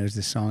everyone knows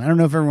this song. I don't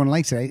know if everyone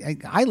likes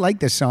it. I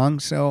like this song,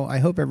 so I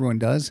hope everyone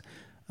does.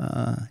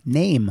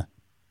 Name.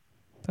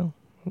 Oh,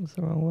 that was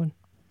the wrong one.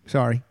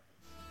 Sorry.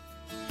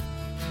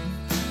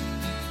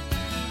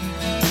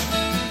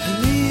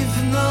 And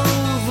even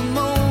though the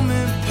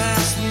moment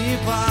passed me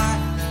by,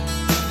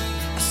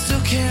 I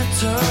still can't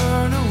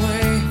turn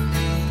away.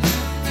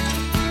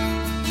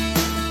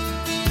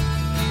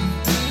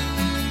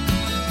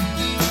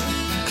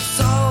 'Cause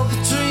all the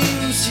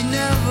dreams you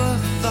never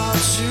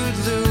thought you'd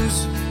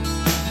lose,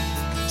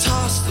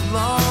 tossed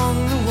along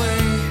the way.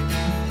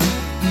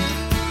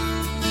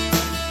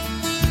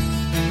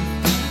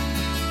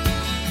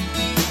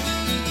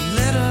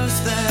 Letters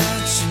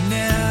that you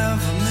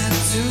never meant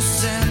to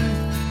send,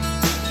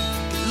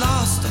 get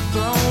lost or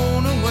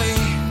thrown away.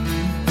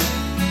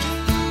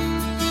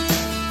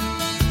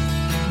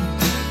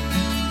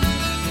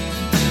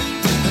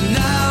 But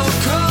now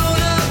we're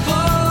grown up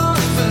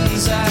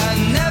orphans, I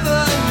never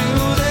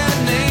knew their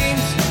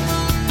names.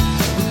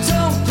 We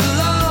don't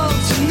belong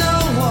to no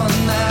one,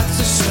 that's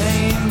a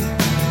shame.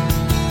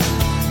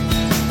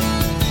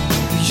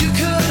 You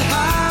could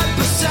hide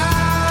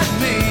beside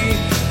me,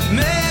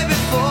 maybe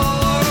for a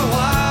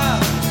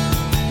while,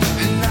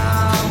 and I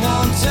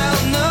won't tell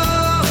no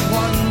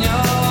one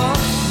your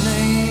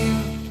name.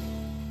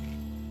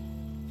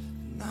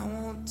 And I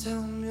won't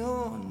tell them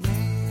your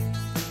name.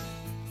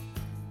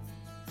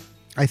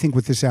 I think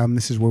with this album,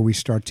 this is where we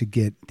start to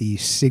get the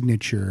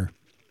signature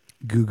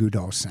Goo Goo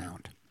Doll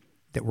sound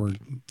that will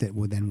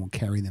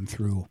carry them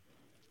through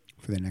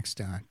for the next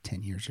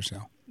 10 years or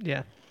so.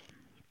 Yeah.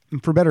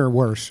 And for better or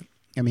worse,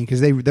 I mean,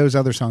 because those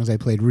other songs I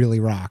played really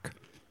rock,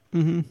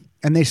 and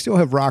they still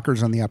have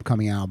rockers on the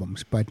upcoming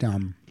albums. But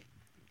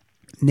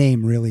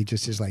Name really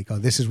just is like,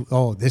 this is it.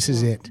 Well, This it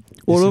is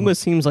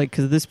almost seems like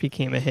because this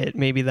became a hit,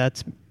 maybe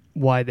that's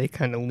why they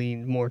kind of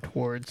leaned more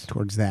towards.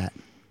 towards that.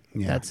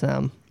 Yeah, That's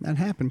that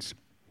happens.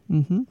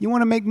 You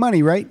want to make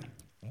money, right?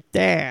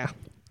 yeah.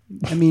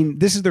 I mean,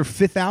 this is their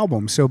 5th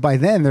album, so by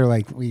then they're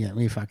like,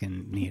 we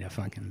fucking need a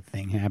fucking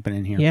thing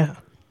happening here. Yeah.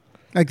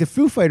 Like the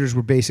Foo Fighters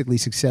were basically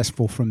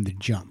successful from the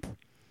jump.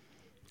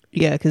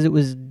 Yeah, because it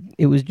was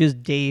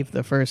just Dave,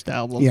 the first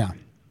album. Yeah.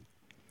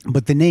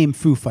 But the name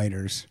Foo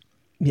Fighters,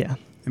 Yeah.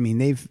 I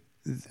mean,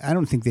 I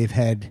don't think they've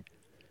had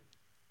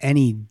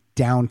any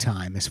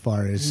downtime as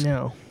far as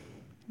No.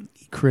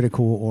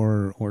 critical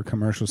or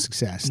commercial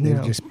success. They've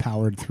No. just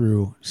powered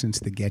through since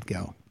the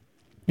get-go.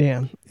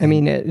 Yeah. I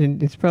mean,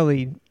 it's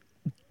probably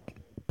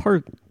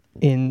part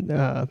in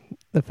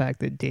the fact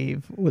that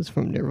Dave was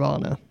from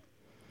Nirvana.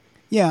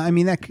 Yeah, I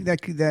mean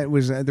that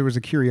was there was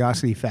a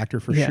curiosity factor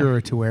for Yeah. sure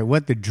to where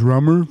the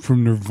drummer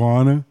from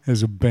Nirvana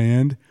has a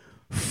band.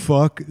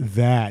 Fuck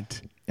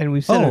that. And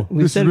we've said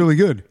This is really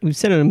good. We've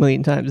said it a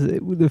million times.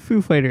 The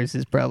Foo Fighters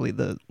is probably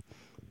the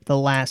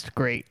last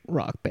great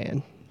rock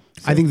band.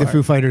 I think so the far.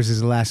 Foo Fighters is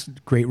the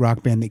last great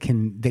rock band that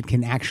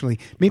can actually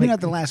maybe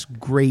not the last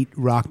great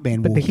rock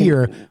band we'll they can-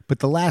 hear, but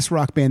the last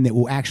rock band that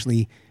will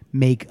actually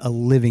make a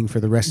living for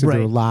the rest of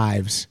their Right.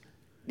 lives.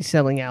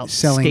 selling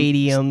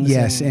stadiums.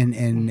 Yes,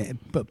 and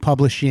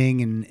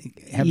publishing and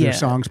have Yeah. their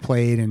songs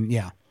played and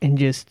and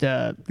just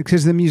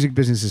because the music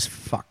business is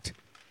fucked.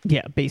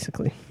 yeah,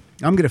 basically.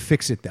 I'm gonna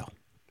fix it though.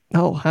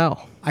 Oh,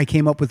 how? I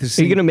came up with this.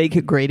 Are you gonna make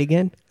it great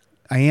again?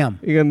 I am.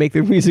 You're gonna make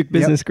the music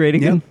business great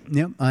again?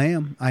 Yep, I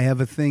am. I have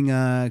a thing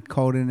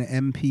called an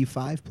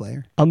MP5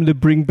 player. I'm gonna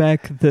bring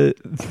back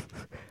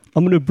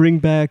I'm gonna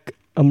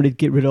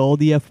get rid of all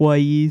the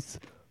FYEs,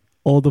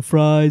 all the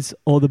Fries,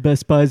 all the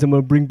Best Buys. I'm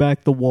gonna bring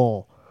back the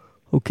wall.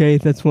 Okay,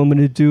 that's what I'm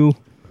gonna do.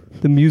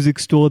 The music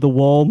store, the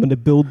wall. I'm gonna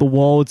build the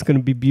wall. It's gonna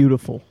be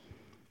beautiful.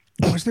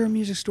 Was there a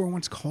music store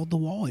once called The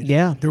Wall?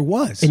 Yeah. There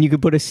was. And you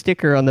could put a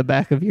sticker on the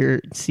back of your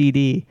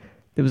CD.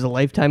 There was a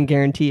lifetime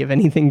guarantee. If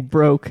anything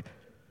broke,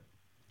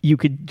 you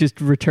could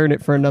just return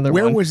it for another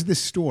Where one. was this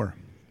store?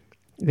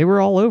 They were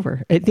all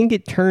over. I think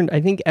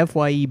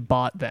FYE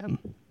bought them.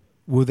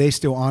 Will they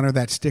still honor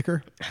that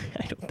sticker?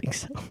 I don't think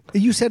so.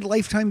 You said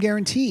lifetime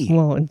guarantee.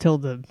 Well, until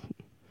the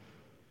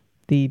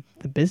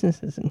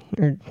business isn't,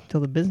 or until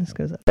the business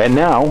goes up. And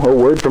now, a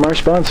word from our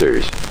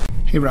sponsors.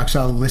 Hey, Rock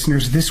Solid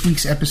listeners. This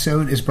week's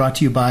episode is brought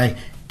to you by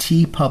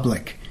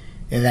TeePublic.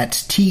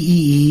 That's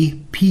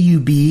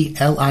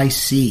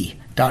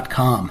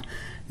TeePublic.com.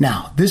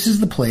 Now, this is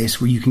the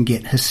place where you can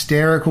get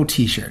hysterical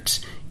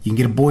t-shirts. You can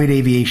get a Boyd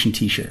Aviation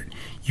t-shirt.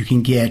 You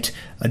can get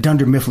a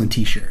Dunder Mifflin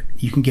t-shirt.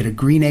 You can get a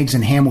Green Eggs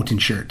and Hamilton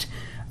shirt.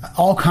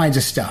 All kinds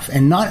of stuff.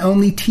 And not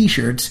only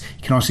t-shirts,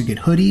 you can also get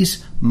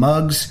hoodies,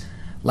 mugs,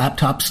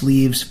 laptop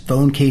sleeves,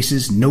 phone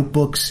cases,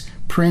 notebooks,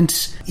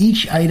 prints.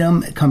 Each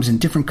item comes in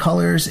different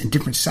colors and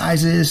different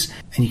sizes,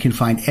 and you can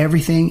find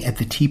everything at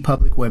the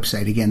TeePublic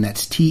website. Again,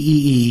 that's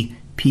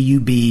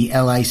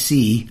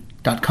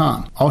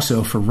TeePublic.com.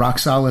 Also, for Rock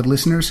Solid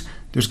listeners,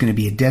 there's going to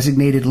be a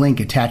designated link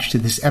attached to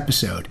this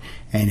episode,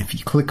 and if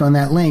you click on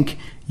that link,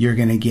 you're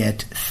going to get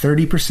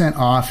 30%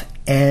 off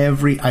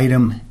every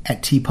item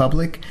at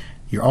TeePublic.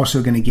 You're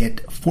also going to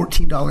get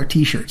 $14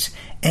 t-shirts.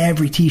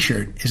 Every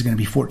t-shirt is going to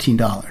be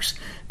 $14.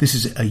 This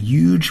is a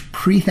huge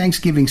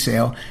pre-Thanksgiving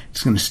sale.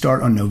 It's going to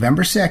start on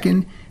November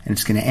 2nd, and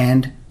it's going to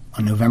end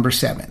on November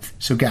 7th.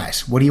 So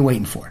guys, what are you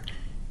waiting for?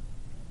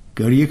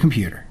 Go to your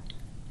computer,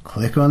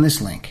 click on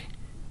this link,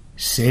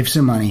 save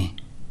some money,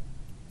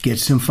 get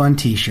some fun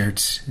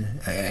t-shirts,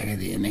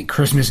 and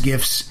Christmas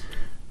gifts.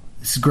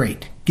 This is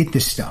great. Get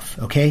this stuff,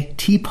 okay?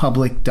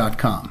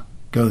 TeePublic.com.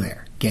 Go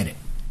there. Get it.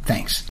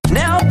 Thanks.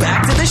 Now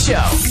back to the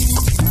show.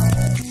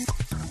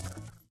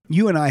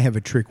 You and I have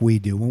a trick we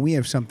do. When we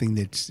have something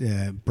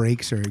that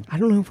breaks or... I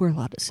don't know if we're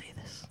allowed to say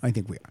this. I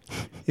think we are.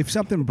 If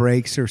something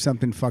breaks or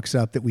something fucks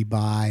up that we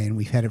buy and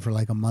we've had it for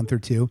like a month or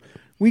two,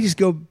 we just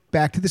go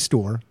back to the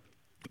store.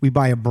 We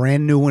buy a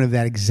brand new one of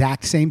that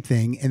exact same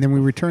thing, and then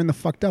we return the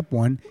fucked up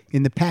one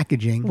in the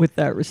packaging. With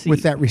that receipt.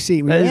 With that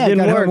receipt. That I didn't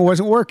got home, work. it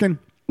wasn't working.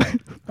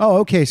 Oh,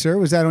 okay, sir.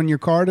 Was that on your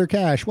card or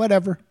cash?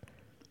 Whatever.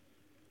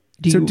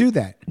 Do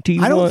that.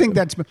 I don't think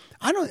that's...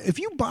 If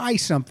you buy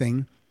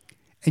something...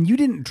 And you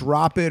didn't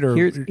drop it, or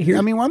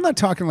I mean, I'm not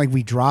talking like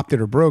we dropped it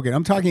or broke it.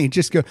 I'm talking it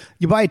just go.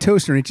 You buy a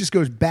toaster and it just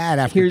goes bad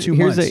after 2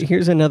 months.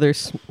 Here's another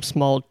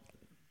small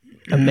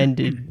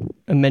amendment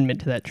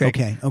to that trick.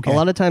 Okay. A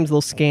lot of times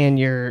they'll scan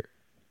your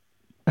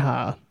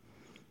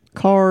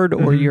card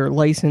or your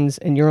license,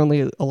 and you're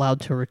only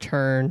allowed to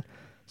return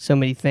so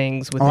many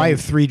things. Within, I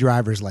have 3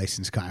 driver's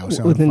license, Kyle.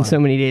 So within so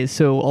many days.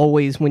 So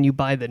always, when you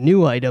buy the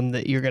new item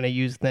that you're going to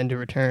use then to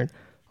return,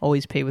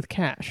 always pay with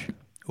cash.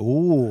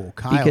 Oh,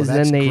 Kyle, Because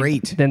that's then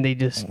great. Then they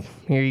just,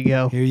 here you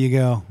go. Here you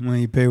go. When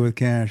you pay with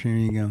cash, here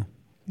you go.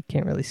 You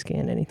can't really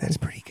scan anything. That's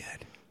pretty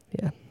good.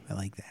 Yeah. I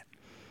like that.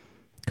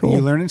 Cool. Are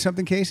you learning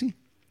something, Casey?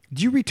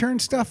 Do you return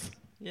stuff?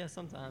 Yeah,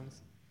 sometimes.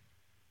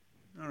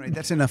 All right,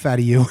 that's enough out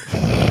of you.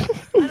 I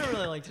don't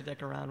really like to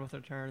dick around with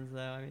returns,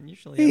 though. I mean,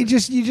 usually you would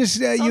just be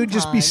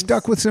Sometimes.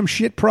 stuck with some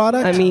shit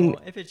product. I mean,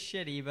 if it's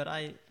shitty, but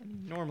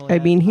normally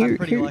I'm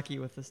pretty lucky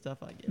with the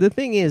stuff I get. The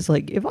thing is,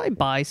 like, if I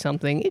buy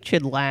something, it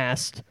should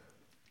last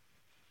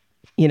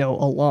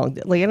along.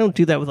 Like I don't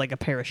do that with like a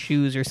pair of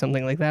shoes or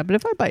something like that. But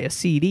if I buy a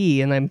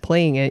CD and I'm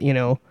playing it,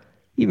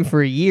 even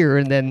for a year,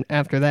 and then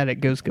after that it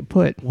goes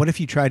kaput. What if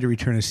you tried to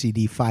return a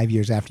CD 5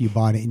 years after you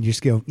bought it and you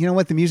just go, you know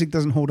what, the music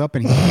doesn't hold up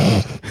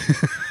anymore.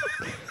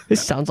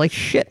 This sounds like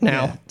shit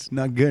now. Yeah, it's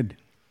not good.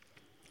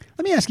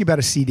 Let me ask you about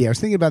a CD. I was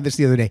thinking about this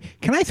the other day.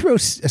 Can I throw a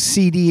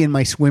CD in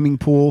my swimming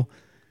pool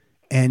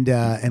and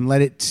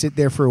let it sit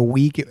there for a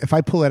week? If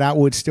I pull it out,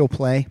 will it still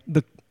play?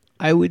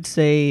 I would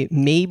say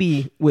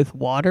maybe with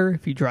water,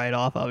 if you dry it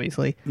off,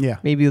 obviously. Yeah.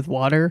 Maybe with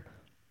water.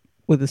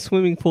 With a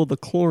swimming pool, the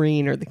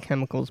chlorine or the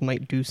chemicals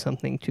might do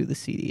something to the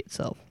CD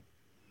itself.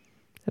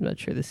 I'm not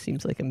sure. This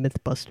seems like a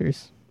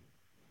Mythbusters.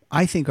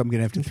 I think I'm going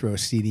to have to throw a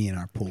CD in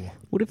our pool.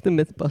 What if the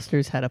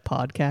Mythbusters had a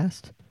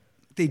podcast?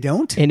 They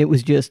don't? And it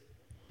was just,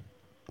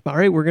 all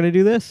right, we're going to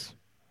do this.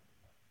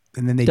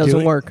 And then they Doesn't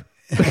do it? work.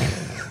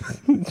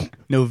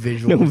 No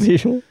visual. No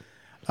visual.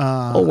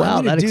 Oh,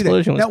 wow, that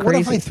explosion was now, crazy. What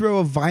if I throw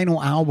a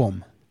vinyl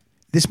album?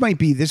 This might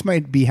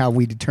be how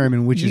we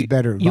determine which is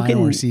better,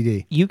 vinyl or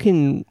CD. You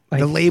can...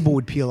 The label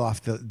would peel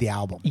off the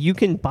album. You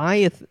can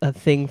buy a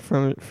thing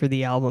for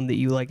the album that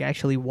you like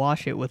actually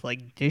wash it with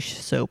like dish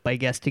soap, I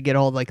guess, to get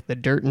all like the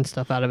dirt and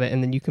stuff out of it,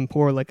 and then you can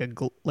pour like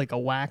a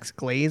wax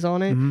glaze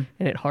on it, and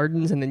it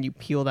hardens, and then you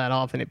peel that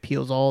off, and it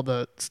peels all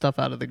the stuff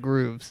out of the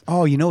grooves.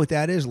 Oh, you know what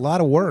that is? A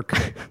lot of work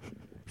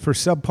for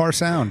subpar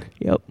sound.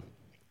 Yep.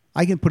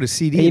 I can put a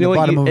CD in the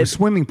bottom of a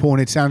swimming pool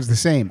and it sounds the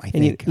same. I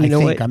think.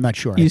 I'm not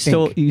sure. You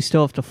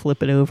still have to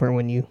flip it over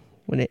when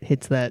it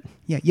hits that.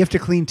 Yeah, you have to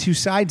clean two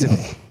sides of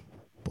it.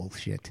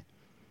 Bullshit.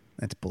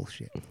 That's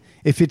bullshit.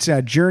 If it's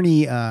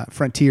Journey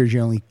Frontiers, you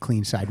only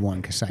clean side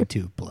one because side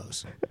two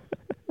blows.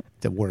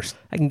 The worst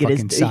I can get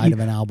fucking side of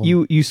an album.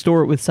 You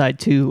store it with side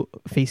two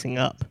facing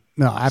up.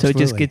 No, absolutely. So it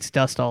just gets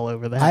dust all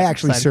over that. I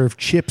actually serve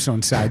chips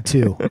on side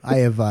two. I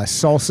have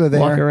salsa there.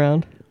 Walk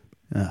around.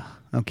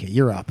 Okay,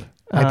 you're up.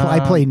 I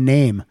played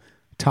Name,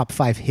 top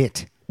 5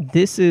 hit.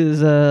 This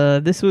is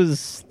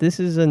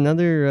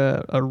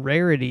another a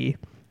rarity.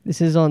 This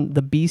is on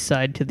the B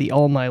side to the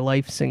All My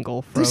Life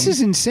single. This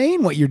is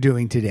insane what you're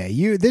doing today.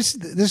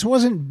 This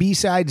wasn't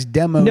B-sides,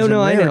 demos. No, and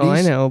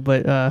I know,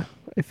 but I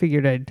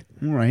figured I'd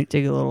all right.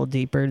 dig a little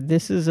deeper.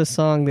 This is a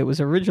song that was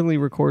originally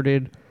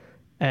recorded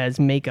as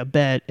Make a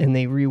Bet, and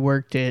they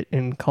reworked it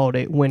and called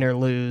it Win or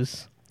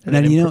Lose.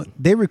 And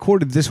they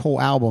recorded this whole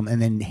album and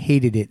then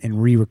hated it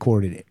and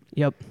re-recorded it.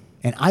 Yep.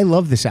 And I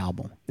love this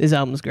album. This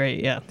album's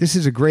great, yeah. This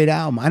is a great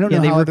album. I don't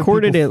know how they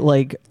recorded it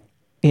like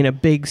in a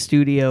big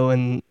studio,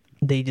 and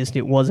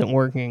it wasn't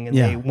working, and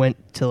they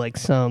went to like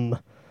some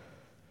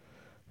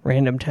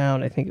random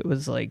town. I think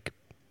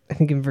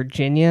in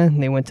Virginia,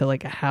 and they went to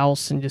like a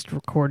house and just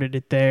recorded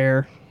it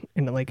there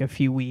in like a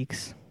few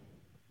weeks.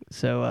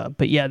 So,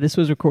 but yeah, this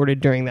was recorded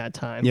during that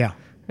time. Yeah.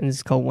 And this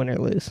is called Win or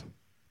Lose.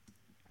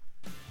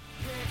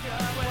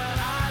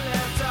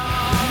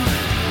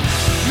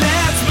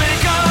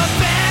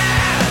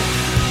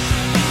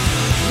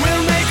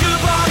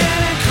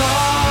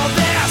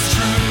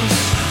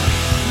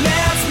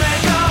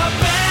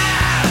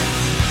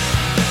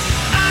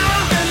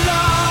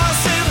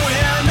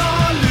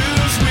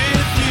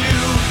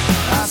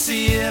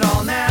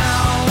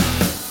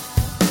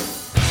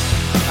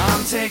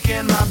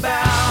 Taking my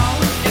bow,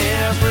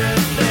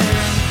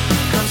 everything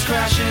comes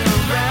crashing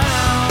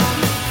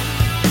around.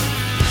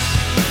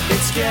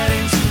 It's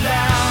getting too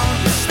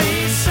loud, the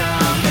space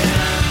I'm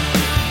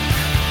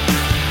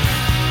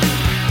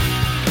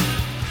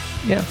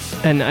in. Yeah,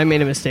 and I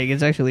made a mistake.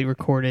 It's actually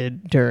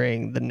recorded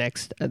during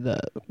the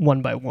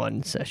one by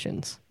one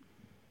sessions.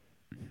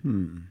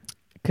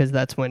 Because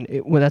that's when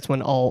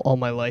all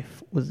my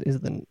life is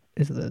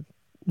the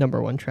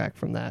number one track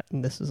from that,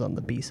 and this is on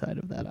the B side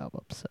of that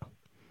album. So.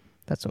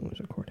 That's when it was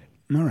recorded.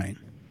 All right.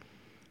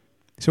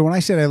 So when I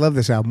said I love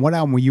this album, what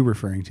album were you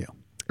referring to?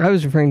 I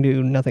was referring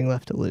to Nothing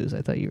Left to Lose.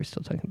 I thought you were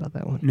still talking about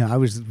that one. No, I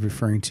was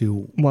referring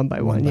to One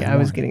by One. I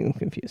was getting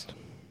confused.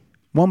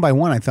 One by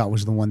One I thought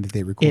was the one that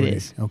they recorded. It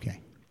is. Okay.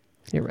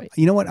 You're right.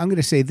 You know what? I'm going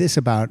to say this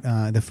about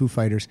the Foo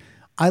Fighters.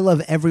 I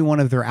love every one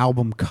of their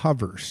album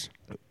covers.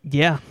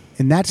 Yeah.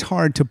 And that's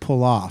hard to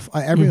pull off.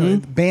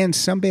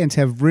 Some bands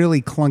have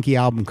really clunky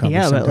album covers.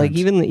 Yeah, sometimes. but like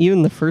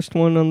even the first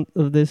one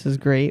of this is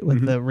great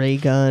with the ray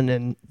gun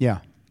and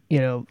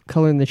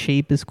Color in the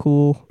Shape is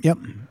cool. Yep.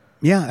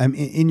 Yeah,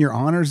 In Your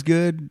Honor's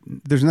good.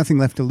 There's Nothing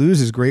Left to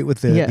Lose is great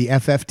with the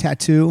FF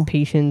tattoo.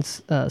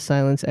 Patience,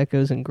 Silence,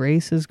 Echoes, and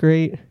Grace is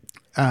great.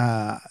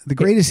 The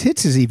Greatest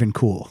Hits is even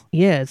cool.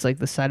 Yeah, it's like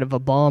the side of a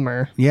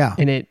bomber. Yeah,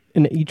 and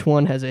each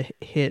one has a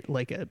hit,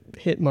 like a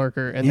hit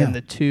marker, and then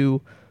the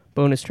two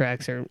bonus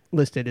tracks are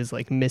listed as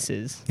like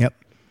misses. Yep,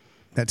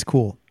 that's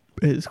cool.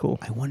 It is cool.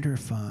 I wonder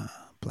if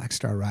Black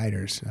Star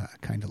Riders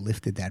kind of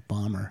lifted that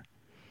bomber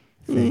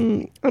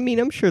thing. I mean,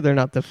 I'm sure they're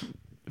not the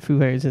Foo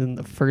Fighters isn't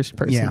the first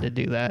person to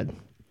do that.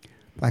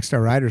 Black Star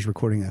Riders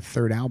recording a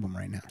third album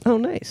right now. Oh,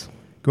 nice.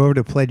 Go over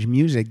to Pledge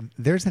Music.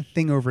 There's a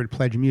thing over at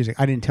Pledge Music.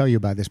 I didn't tell you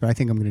about this, but I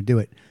think I'm going to do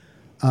it.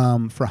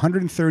 For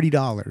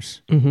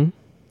 $130,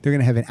 they're going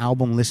to have an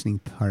album listening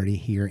party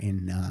here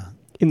in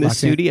In the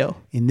Los An- studio.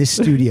 in this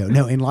studio.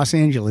 No, in Los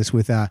Angeles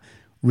with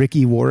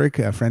Ricky Warwick,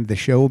 a friend of the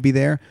show, will be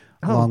there,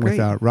 along with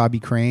great. Robbie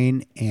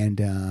Crane and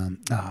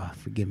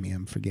forgive me,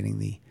 I'm forgetting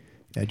the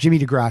Jimmy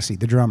DeGrassi,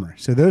 the drummer.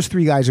 So those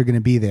three guys are going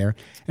to be there,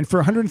 and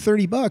for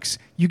 $130,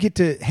 you get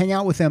to hang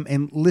out with them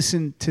and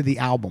listen to the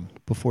album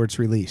before it's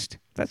released.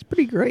 That's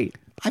pretty great.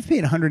 I've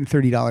paid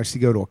 $130 to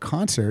go to a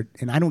concert,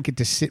 and I don't get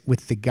to sit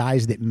with the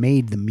guys that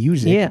made the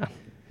music. Yeah.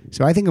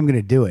 So I think I'm going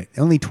to do it.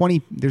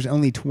 There's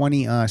only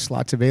 20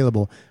 slots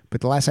available, but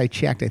the last I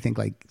checked, I think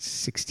like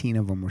 16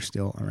 of them were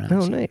still around.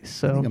 Oh, So nice. I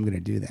So, think I'm going to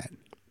do that.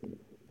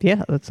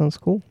 yeah, that sounds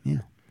cool. Yeah.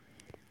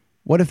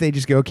 What if they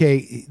just go,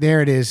 okay,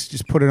 there it is,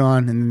 just put it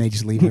on, and then they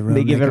just leave the room?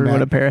 They give come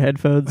everyone a back? pair of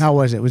headphones. How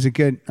was it? Was it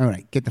good? All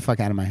right, get the fuck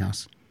out of my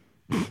house.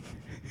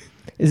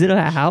 Is it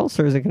a house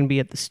or is it going to be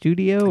at the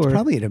studio? It's Or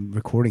probably at a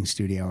recording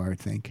studio, I would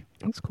think.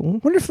 That's cool.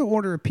 Wonder if they'll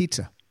order a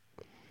pizza.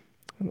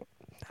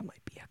 That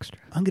might be extra.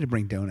 I'm going to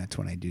bring donuts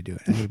when I do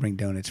it. I'm going to bring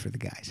donuts for the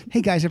guys.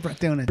 Hey, guys, I brought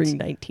donuts. Bring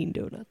 19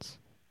 donuts.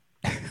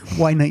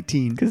 Why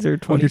 19? 'Cause there are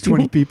 20 There's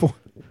 20 people.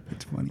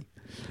 That's funny.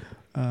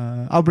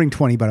 I'll bring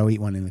 20, but I'll eat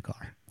one in the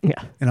car. Yeah.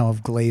 And I'll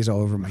have glaze all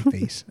over my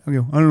face. I'll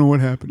go, I don't know what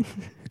happened.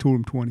 I told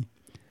him 20.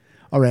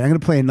 All right, I'm going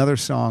to play another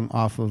song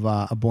off of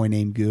A Boy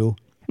Named Goo.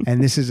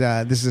 And this is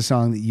a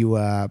song that you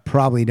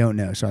probably don't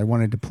know. So I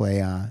wanted to play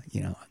a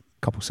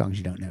couple songs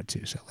you don't know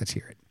too. So let's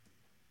hear it.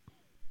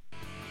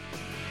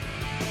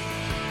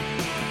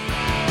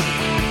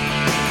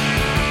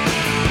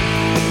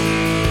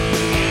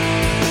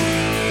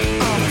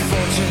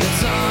 Unfortunate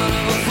son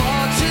of a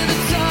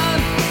fortunate son,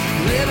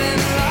 living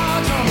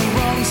large on the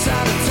wrong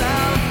side of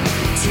town.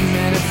 Too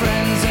many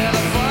friends and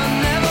the fun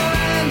never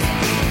ends,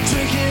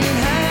 drinking and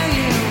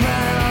hanging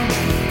around.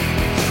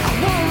 I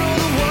won't rule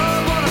the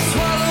world, but I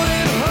swallow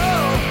it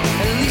whole.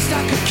 At least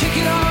I could kick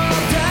it all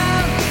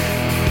down.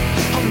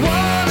 I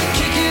wanna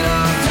kick it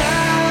all down.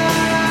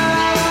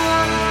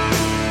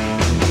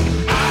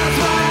 Eyes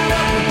wide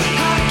open,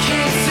 I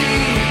can't see.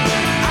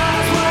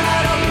 Eyes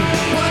wide open,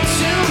 what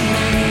you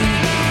mean?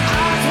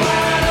 Eyes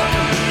wide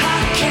open, I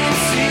can't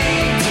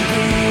seem to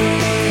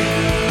breathe.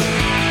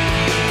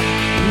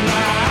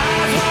 My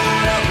eyes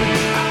wide open,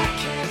 I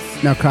can't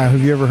see. Now, Kyle,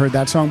 have you ever heard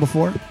that song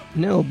before?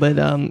 No, but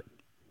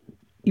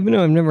even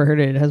though I've never heard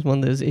it, it has one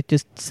of those. It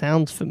just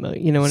sounds familiar.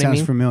 You know what I Sounds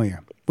mean?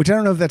 familiar. Which I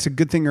don't know if that's a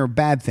good thing or a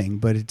bad thing,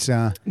 but it's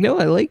No,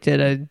 I liked it.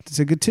 it's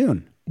a good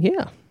tune.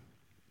 Yeah.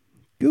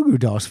 Goo Goo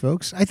Dolls,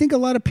 folks. I think a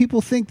lot of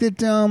people think that,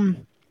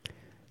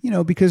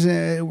 because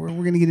we're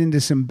going to get into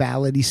some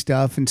ballady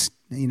stuff, and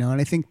and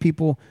I think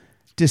people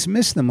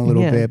dismiss them a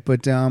little Yeah. bit.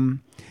 But and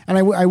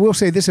I will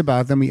say this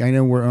about them. I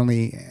know we're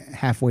only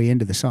halfway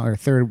into the song, or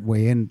third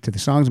way into the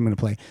songs I'm going to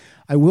play.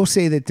 I will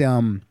say that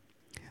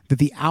that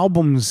the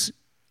albums,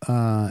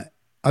 other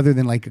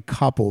than like a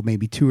couple,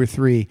 maybe two or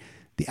three,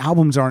 the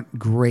albums aren't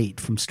great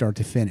from start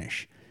to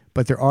finish.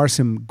 But there are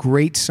some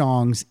great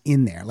songs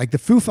in there. Like the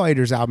Foo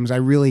Fighters albums,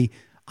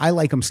 I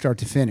like them start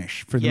to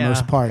finish for the Yeah.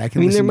 most part. I can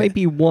mean, listen there to- might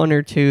be one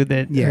or two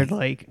that Yeah. are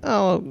like,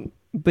 oh,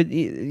 but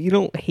you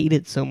don't hate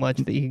it so much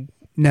that you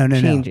no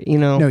change it, you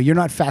know? No, you're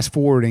not fast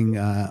forwarding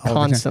all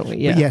Constantly,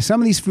 the time. But yeah. yeah,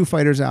 some of these Foo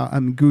Fighters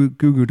Goo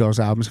Goo Dolls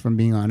albums, if I'm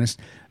being honest,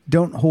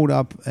 don't hold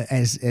up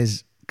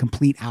as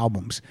complete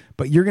albums.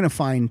 But you're gonna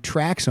find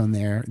tracks on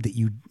there that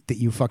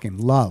you fucking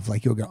love.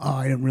 Like you'll go, oh,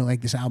 I didn't really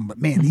like this album, but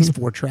man, these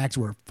 4 tracks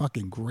were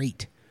fucking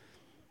great.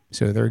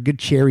 So they're a good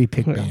cherry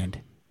pick band.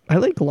 I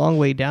like Long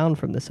Way Down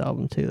from this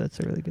album, too. That's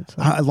a really good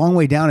song. A Long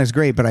Way Down is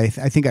great, but I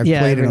think I've Yeah,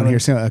 played it on everyone-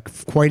 here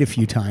quite a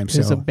few times.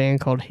 There's So a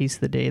band called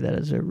Haste the Day that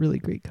has a really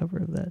great cover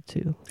of that,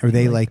 too. are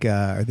they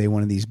are they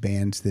one of these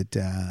bands that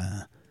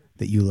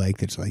you like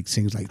that's like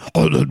sings like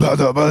Yeah, is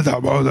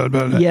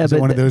but it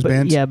one of those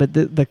bands? Yeah, but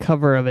the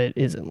cover of it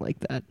isn't like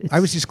that. It's, I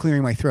was just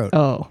clearing my throat.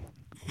 Oh.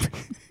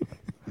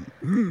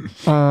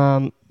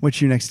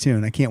 What's your next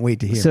tune? I can't wait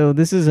to hear. So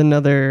this is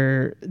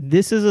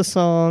a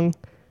song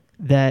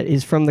that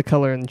is from The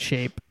Color and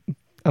Shape.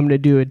 I'm going to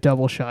do a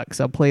double shot because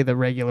I'll play the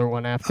regular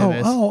one after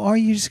this. are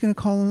you just going to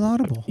call an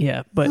audible?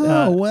 Yeah, but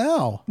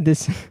Wow.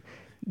 this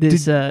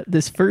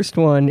first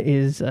one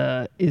is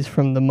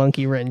from the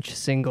Monkey Wrench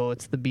single.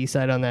 It's the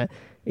B-side on that.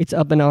 It's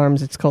Up in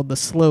Arms. It's called the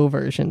slow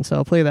version. So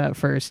I'll play that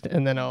first,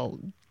 and then I'll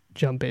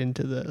jump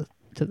into the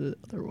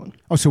other one.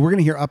 Oh, so we're going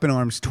to hear Up in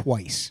Arms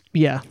twice.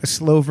 Yeah, A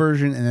slow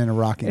version and then a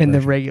rocking and the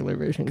version. regular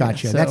version.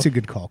 Gotcha. Yeah. That's So- a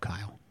good call,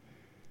 Kyle.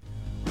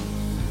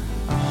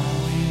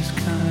 Always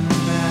coming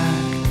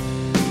back.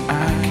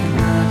 I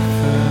cannot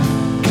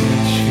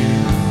forget you,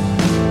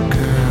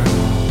 girl.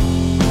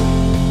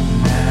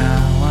 Now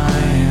I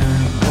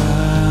am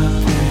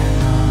up in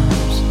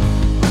arms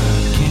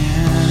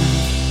again.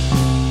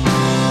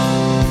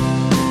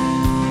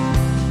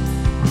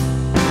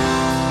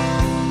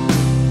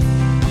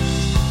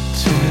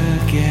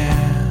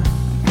 Together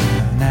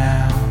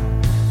now.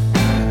 I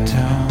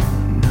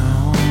don't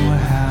know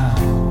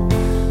how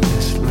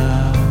this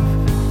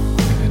love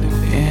could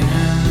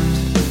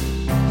end.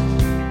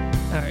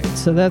 All right,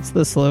 so that's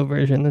the slow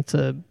version.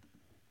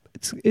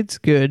 It's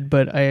good,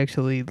 but I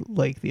actually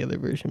like the other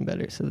version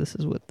better. So this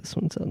is what this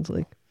one sounds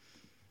like.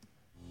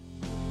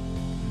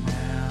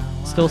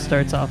 still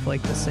starts off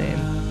like the same.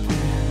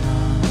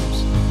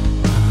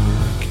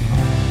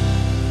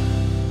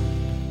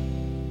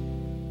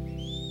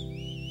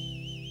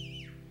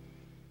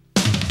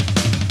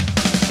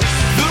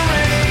 The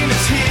rain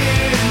is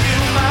here, and you,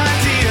 my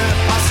dear,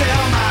 I'll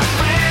tell my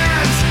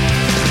friends.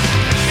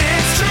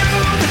 It's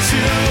true, the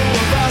two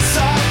of us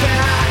are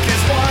back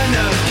as one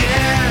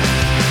again.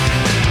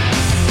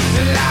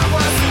 And I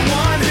was the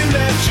one who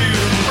left you,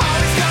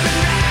 always coming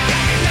back, I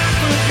cannot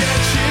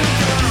forget you,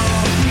 girl.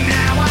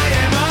 Now I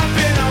am up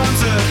in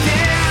arms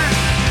again.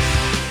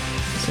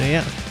 So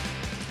yeah,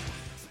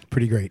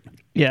 Pretty great.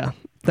 yeah,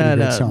 Pretty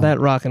great song. that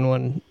rockin'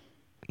 one,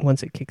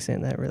 once it kicks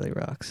in, that really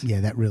rocks. Yeah,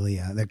 that really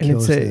that And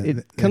kills.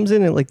 it comes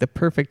in at like the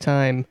perfect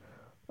time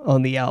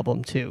on the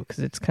album too, because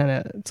it's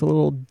a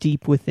little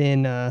deep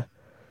within the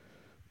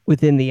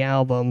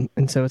album,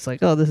 and so it's like,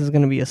 oh, this is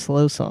going to be a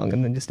slow song,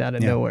 and then just out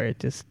of Yeah. nowhere, it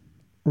just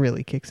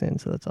really kicks in.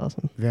 So that's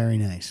awesome. Very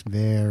nice.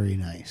 Very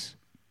nice.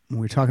 When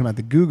we were talking about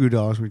the Goo Goo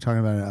Dolls, we were talking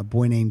about a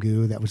boy named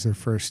Goo. That was their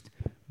first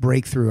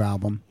breakthrough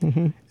album.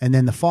 Mm-hmm. And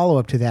then the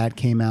follow-up to that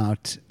came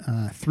out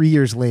 3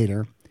 years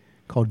later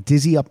called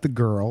Dizzy Up the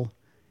Girl.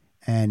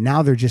 And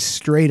now they're just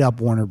straight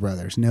up Warner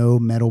Brothers. No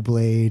Metal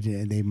Blade.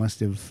 They must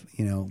have,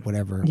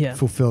 whatever, Yeah.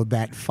 fulfilled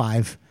that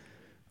 5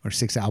 or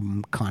 6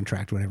 album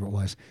contract, whatever it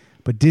was.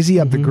 But Dizzy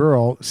Up the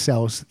Girl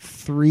sells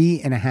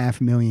 3.5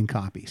 million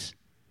copies,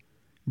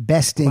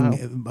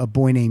 besting A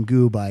Boy Named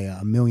Goo by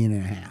 1.5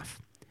 million.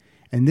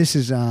 And this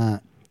is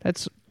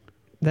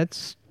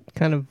That's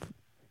kind of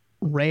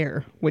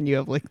rare when you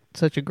have like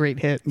such a great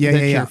hit. Yeah,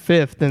 that's yeah, your yeah.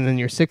 fifth, and then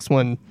your sixth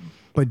one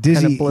but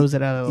Dizzy kind of blows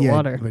it out of the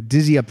water. But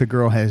Dizzy Up the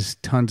Girl has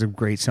tons of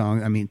great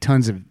songs. I mean,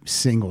 tons of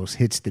singles,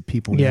 hits that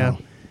people Yeah. know.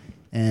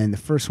 And the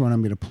first one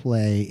I'm going to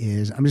play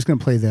is I'm just going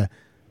to play the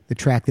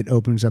track that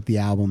opens up the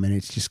album, and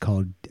it's just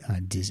called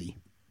Dizzy.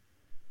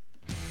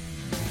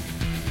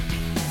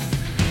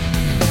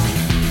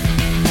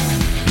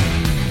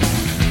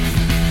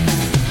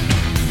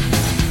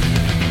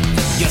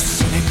 You're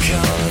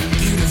cynical and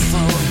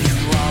beautiful, you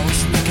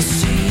always make a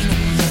scene.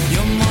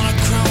 You're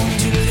monochrome,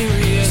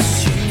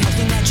 delirious, you're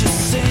nothing that you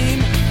seem.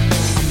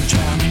 I'm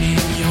drowning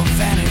in your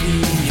vanity,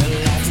 your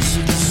life is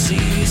a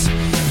disease.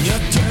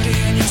 You're dirty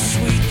and you're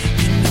sweet,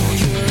 you know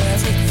you're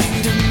everything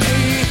to me.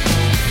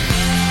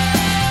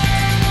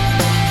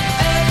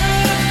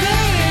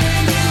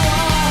 Everything you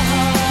are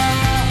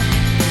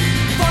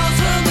falls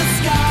from the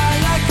sky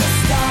like a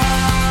star.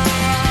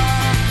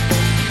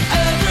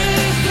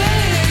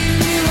 Everything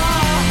you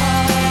are,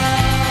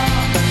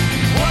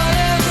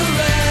 whatever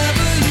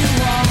you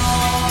are.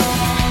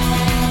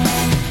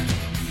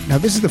 Now,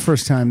 this is the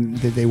first time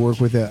that they work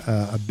with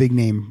a big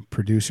name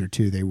producer,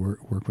 too. They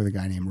work with a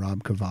guy named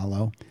Rob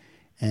Cavallo.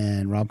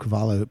 And Rob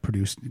Cavallo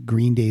produced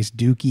Green Day's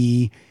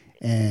Dookie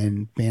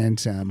and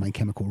bands My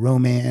Chemical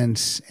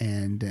Romance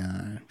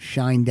and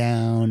Shine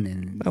Down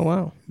and Oh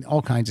wow,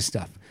 all kinds of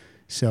stuff.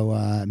 So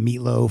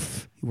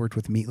Meatloaf, he worked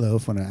with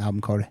Meatloaf on an album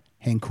called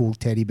Hang Cool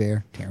Teddy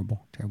Bear. Terrible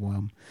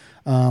album.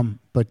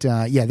 But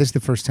yeah, this is the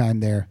first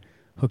time they're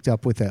hooked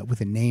up with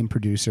a name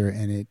producer,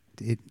 and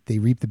they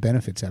reap the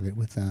benefits of it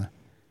with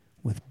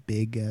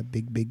big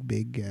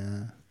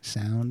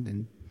sound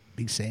and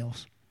big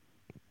sales.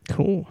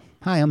 cool.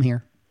 Hi, I'm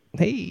here.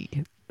 Hey,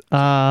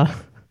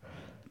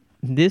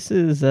 this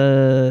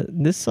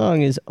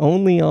song is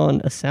only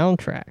on a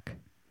soundtrack.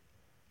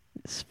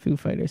 This Foo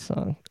Fighters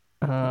song.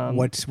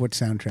 What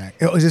soundtrack?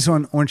 Oh, is this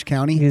on Orange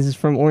County? This is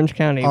from Orange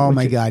County. Oh which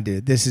my is- God,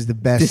 dude! This is the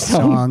best This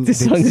song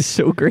that's- is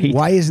so great.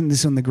 Why isn't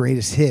this on the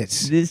greatest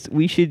hits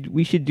We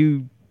should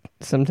do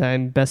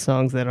sometime best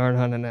songs that aren't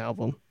on an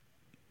album.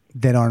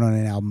 that aren't on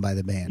an album by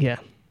the band? Yeah.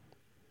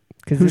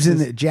 'Cause Who's this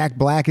in is it? Jack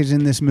Black is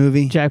in this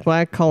movie. Jack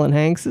Black, Colin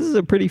Hanks. This is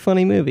a pretty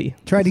funny movie.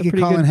 Tried to It's a get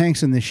pretty Colin good-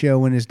 Hanks on the show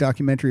when his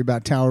documentary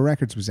about Tower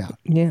Records was out.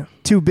 Yeah.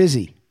 Too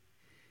busy.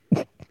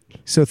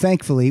 So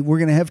thankfully, we're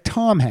going to have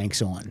Tom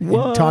Hanks on and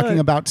What? talking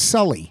about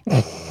Sully.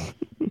 and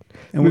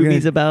we're Movies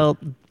gonna, about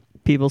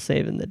people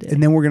saving the day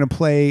and then we're going to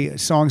play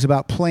songs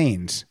about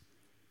planes.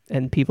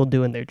 and people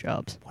doing their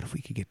jobs. What if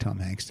we could get Tom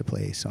Hanks to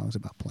play songs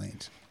about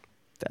planes?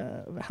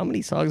 How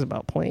many songs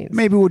about planes?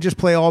 Maybe we'll just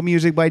play all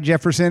music by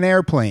Jefferson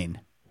Airplane.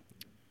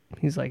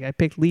 He's like, I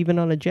picked Leaving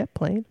on a Jet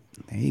Plane.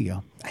 There you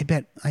go.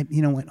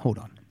 You know what? Hold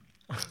on.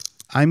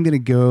 I'm going to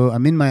go.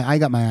 I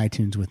got my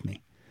iTunes with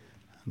me.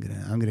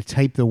 I'm gonna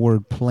type the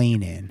word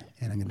plane in,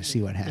 and I'm gonna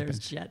see what There's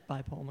happens. Jet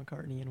by Paul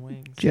McCartney and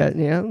Wings. Jet,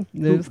 yeah.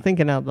 They're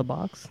thinking out of the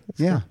box.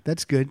 Yeah,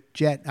 that's good.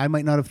 Jet. I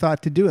might not have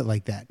thought to do it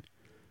like that.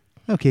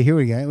 Okay, here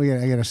we go.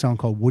 I got a song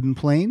called Wooden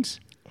Planes.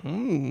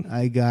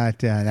 I got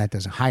that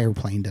doesn't. Higher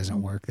Plane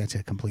doesn't work. That's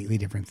a completely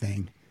different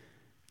thing.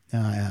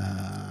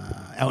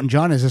 Elton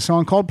John has a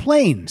song called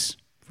Planes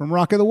from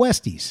Rock of the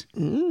Westies.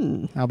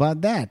 How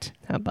about that?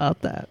 How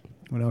about that?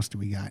 What else do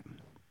we got?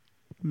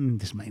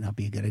 This might not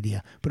be a good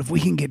idea, but if we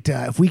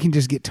can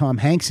just get Tom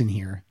Hanks in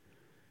here,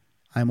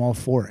 I'm all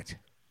for it.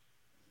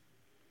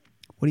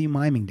 What are you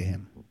miming to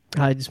him?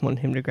 I just want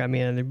him to grab me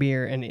another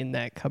beer, and in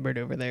that cupboard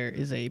over there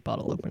is a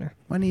bottle opener.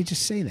 Why don't you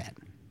just say that?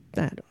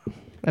 That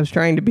I was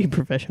trying to be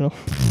professional.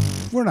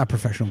 We're not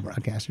professional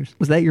broadcasters.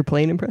 Was that your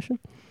plane impression?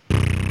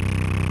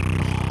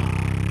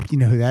 You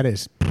know who that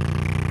is?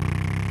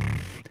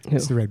 Who?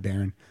 It's the Red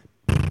Baron.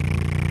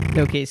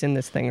 Okay, it's in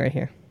this thing right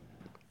here.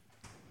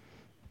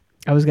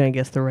 I was gonna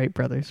guess the Wright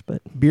brothers,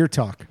 but Beer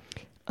talk.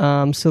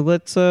 so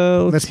let's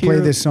Let's play hear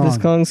this song. This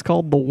song's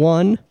called "The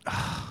One."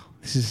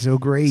 This is so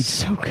great.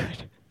 So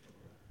good.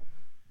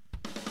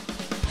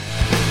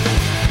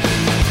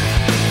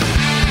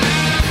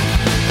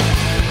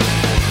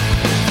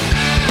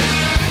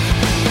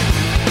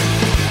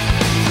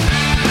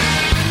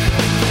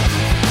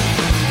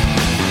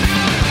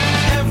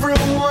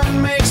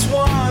 Everyone makes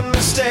one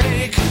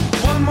mistake.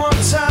 One more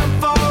time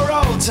for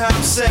old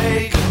time's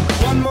sake.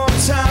 One more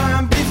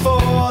time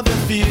before the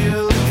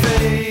feeling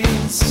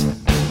fades.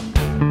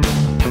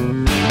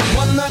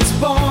 One that's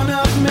born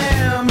of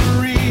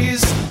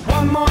memories.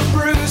 One more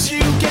bruise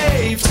you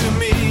gave to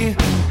me.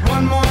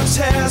 One more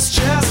test,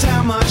 just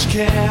how much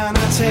can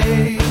I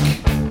take?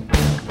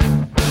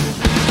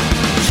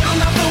 You're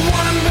not the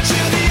one, but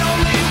you're the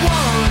only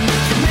one.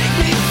 You make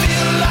me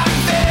feel like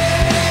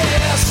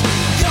this.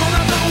 You're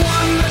not the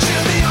one, but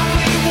you're the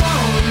only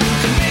one.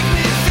 You make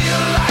me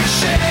feel like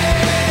shit.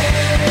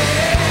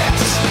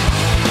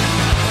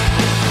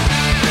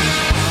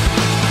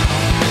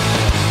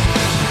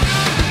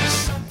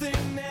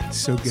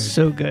 So good.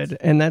 So good.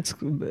 And that's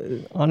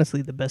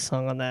honestly the best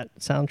song on that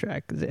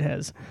soundtrack because it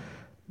has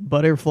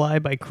Butterfly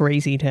by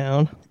Crazy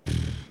Town.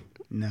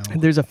 No.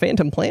 There's a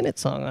Phantom Planet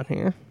song on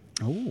here.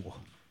 Oh.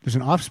 There's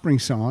an Offspring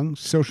song,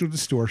 Social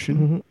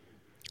Distortion.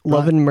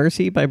 Love and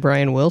Mercy by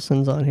Brian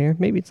Wilson's on here.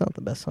 Maybe it's not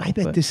the best song. I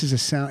bet but this is a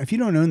sound. If you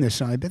don't own this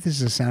song, I bet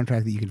this is a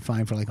soundtrack that you can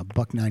find for like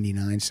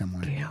 $1.99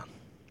 somewhere. Yeah.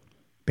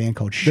 Band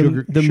called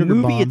Sugar. The Sugar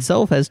movie Bomb.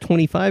 itself has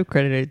 25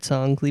 credited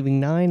songs, leaving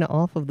 9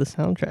 off of the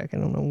soundtrack. I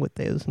don't know what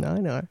those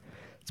 9 are.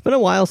 It's been a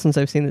while since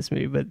I've seen this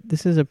movie, but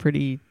this is a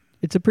pretty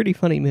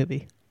funny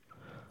movie.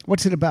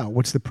 What's it about?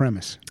 What's the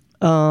premise?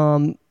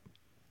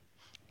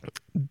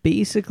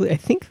 Basically, I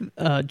think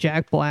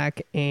Jack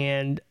Black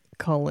and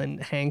Colin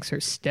Hanks are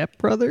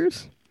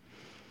stepbrothers,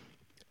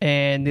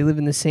 and they live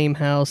in the same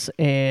house.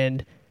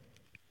 And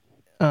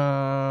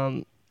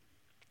Colin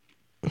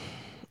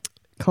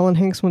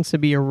Hanks wants to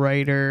be a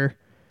writer,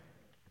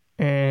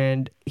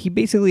 and he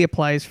basically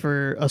applies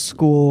for a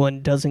school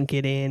and doesn't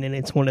get in. And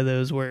it's one of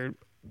those where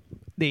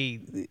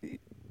he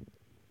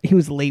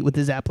was late with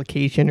his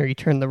application, or he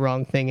turned the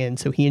wrong thing in.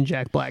 So he and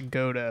Jack Black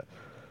go to,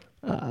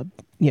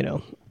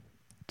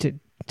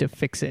 to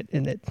fix it,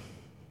 and it,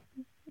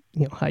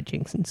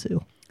 hijinks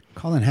ensue.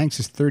 Colin Hanks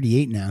is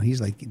 38 now. He's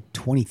like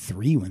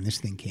 23 when this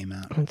thing came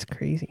out. That's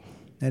crazy.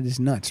 That is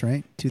nuts,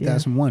 right?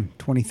 2001,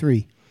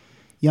 23.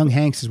 Young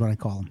Hanks is what I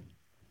call him.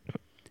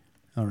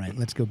 All right,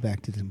 let's go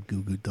back to some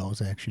Goo Goo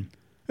Dolls action.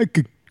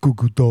 Goo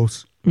Goo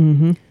Dolls.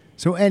 Mm-hmm.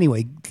 So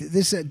anyway,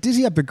 this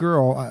Dizzy Up the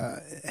Girl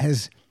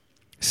has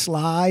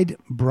Slide,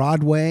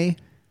 Broadway,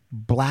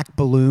 Black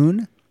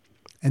Balloon,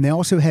 and they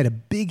also had a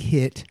big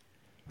hit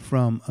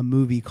from a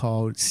movie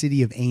called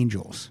City of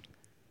Angels.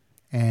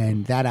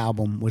 And that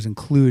album was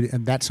included,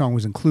 and that song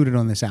was included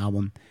on this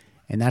album,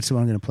 and that's the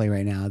one I'm going to play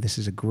right now. This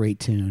is a great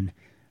tune.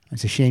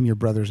 It's a shame your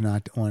brother's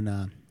not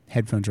on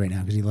headphones right now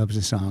because he loves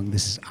the song.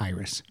 This is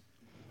Iris.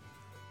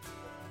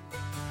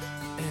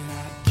 And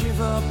I'd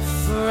give up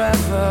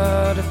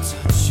forever to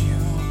touch you,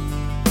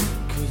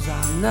 'cause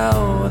I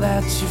know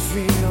that you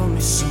feel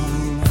me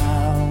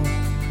somehow.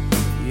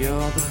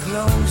 You're the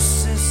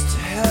closest to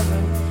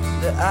heaven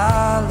that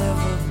I'll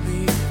ever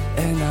be,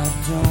 and I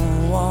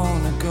don't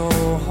wanna go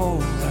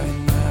home right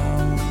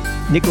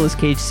now. Nicolas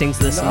Cage sings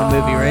this in the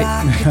movie, right?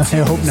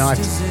 I hope not.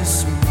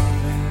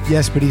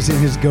 Yes, but he's in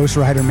his Ghost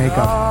Rider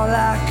makeup. All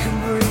I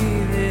can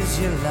breathe is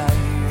your life.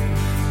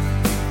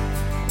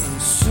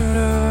 And sooner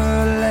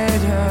or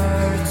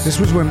later, it's This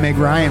was when Meg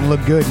Ryan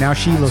looked good. Now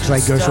she looks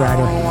like Ghost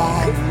Rider. don't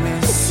want to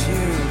miss you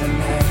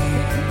tonight.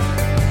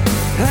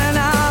 And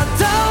I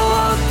don't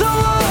want the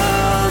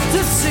world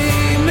to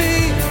see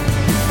me.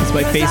 That's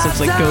my face looks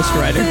like Ghost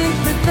Rider. I don't think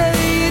that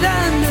they'd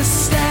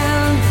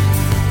understand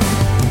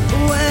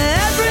when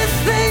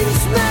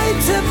everything's made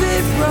to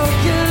be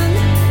broken.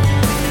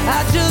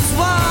 I just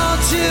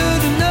want you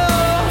to know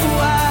who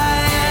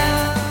I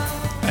am.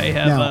 I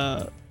have.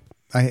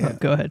 Now,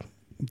 Go ahead.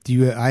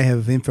 I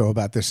have info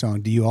about this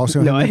song. Do you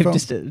also No, have I info? have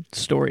just a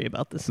story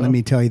about this song. Let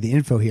me tell you the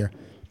info here.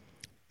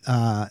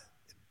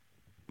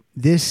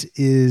 This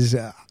is,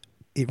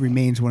 it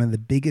remains one of the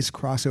biggest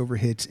crossover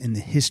hits in the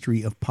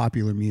history of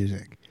popular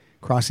music,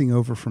 crossing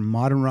over from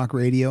modern rock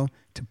radio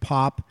to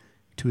pop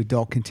to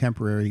adult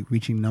contemporary,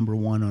 reaching number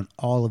 1 on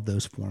all of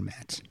those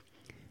formats.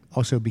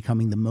 Also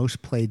becoming the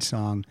most played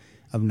song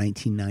of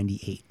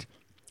 1998.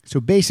 So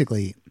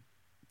basically,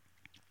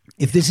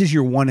 if this is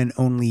your one and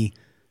only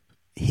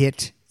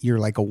hit, you're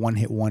like a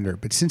one-hit wonder.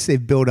 But since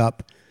they've built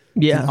up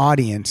an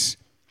audience,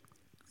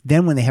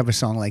 then when they have a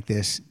song like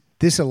this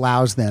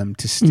allows them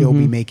to still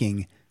be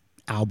making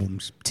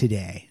albums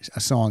today. A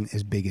song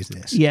as big as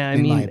this. Yeah, I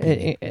in my mean,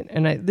 opinion.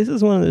 and this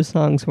is one of those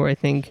songs where I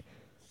think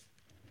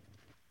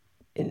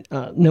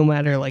no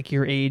matter like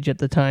your age at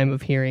the time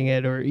of hearing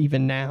it or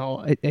even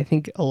now, I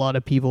think a lot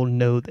of people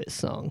know this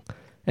song,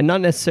 and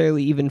not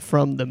necessarily even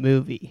from the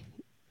movie.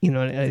 You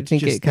know, I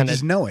think it kind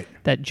of know it.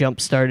 That jump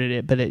started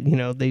it, but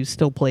they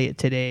still play it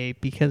today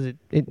because it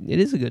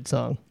is a good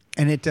song.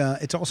 And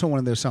it's also one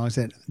of those songs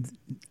that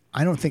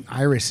I don't think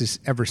Iris has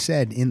ever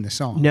said in the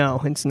song. No,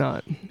 it's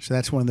not. So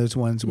that's one of those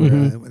ones where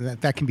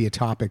that can be a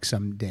topic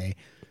someday.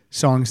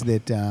 Songs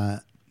that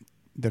are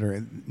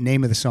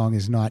name of the song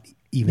is not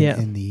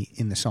even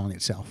in the song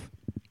itself.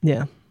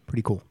 Yeah,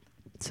 pretty cool.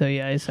 So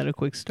yeah, I just had a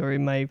quick story.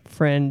 My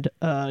friend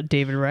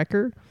David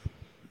Recker.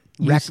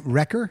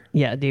 Recker?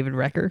 Yeah, David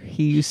Recker.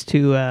 He used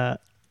to. How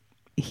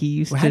do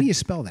you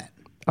spell that?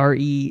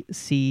 Reckerer.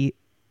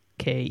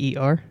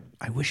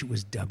 I wish it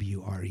was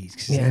WRE,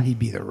 because then he'd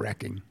be the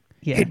wrecking.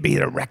 Yeah. He'd be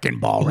the wrecking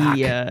ball rock.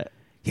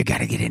 You got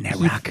to get in that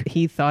rock.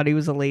 He thought he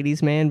was a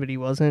ladies' man, but he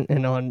wasn't.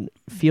 And on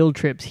field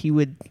trips, he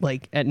would,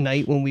 like, at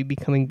night when we'd be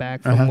coming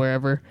back from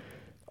wherever,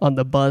 on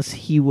the bus,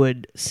 he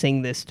would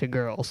sing this to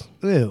girls.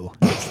 Ew.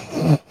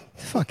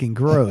 Fucking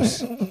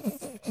gross.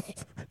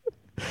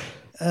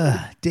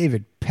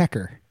 David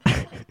Pecker.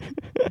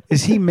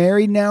 Is he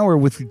married now or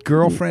with a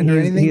girlfriend or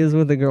anything? He is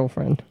with a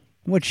girlfriend.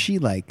 What's she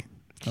like?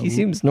 She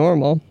seems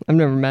normal. I've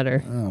never met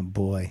her. Oh,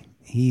 boy.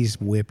 He's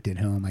whipped at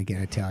home, I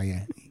gotta tell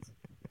you.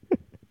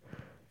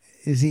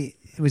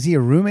 Was he a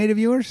roommate of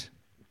yours?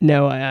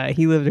 No,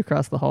 he lived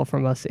across the hall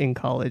from us in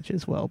college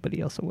as well, but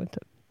he also went to...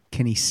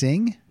 Can he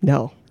sing?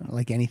 No. I don't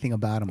like anything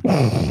about him.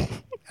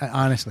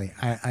 Honestly,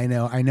 I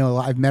know.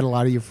 I've met a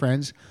lot of your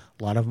friends.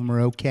 A lot of them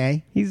are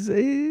okay. He's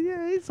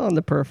on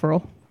the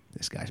peripheral.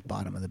 This guy's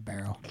bottom of the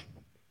barrel.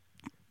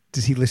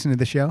 Does he listen to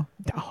the show?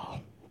 No.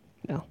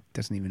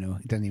 Doesn't even know.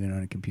 He doesn't even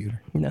own a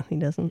computer. No, he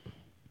doesn't.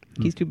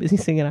 He's too busy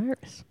singing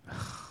Iris.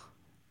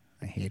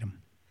 I hate him.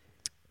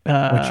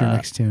 What's your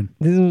next tune?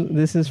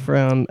 This is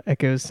from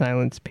Echoes,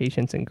 Silence,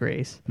 Patience, and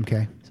Grace.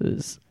 Okay. So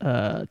this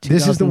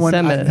is the one.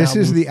 This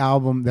is album. the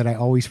album that I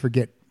always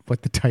forget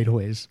what the title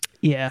is.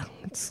 Yeah,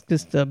 it's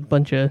just a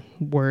bunch of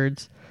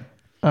words.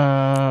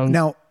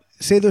 Now,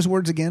 say those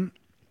words again.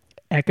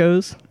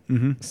 Echoes,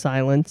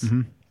 Silence,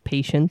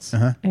 Patience,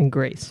 and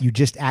Grace. You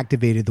just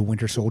activated the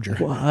Winter Soldier.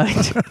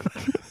 What?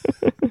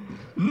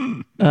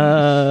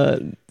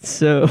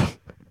 So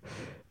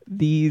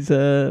these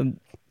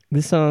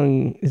this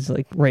song is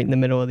like right in the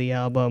middle of the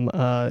album.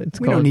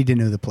 We don't need to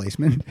know the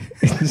placement.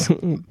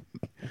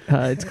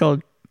 It's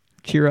called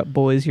 "Cheer Up,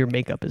 Boys, Your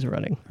Makeup Is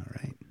Running." All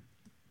right.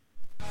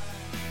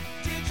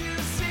 Did you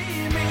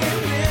see me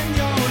when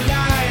your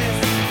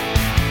life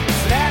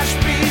flashed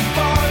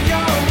before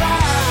your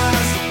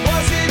eyes?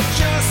 Was it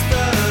just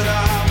that I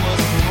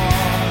wasn't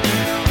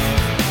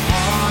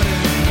hard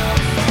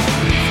enough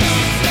for you?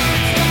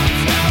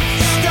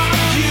 Stop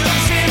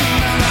using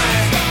my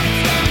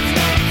confusion.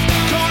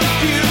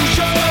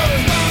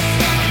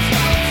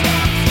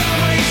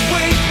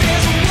 Wait,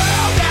 there's a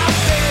world out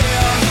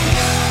there.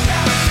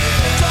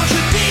 Don't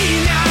you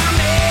deny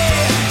me.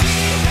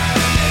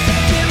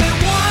 Give it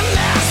one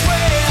last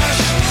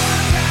wish.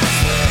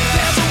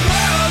 There's a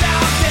world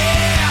out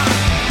there.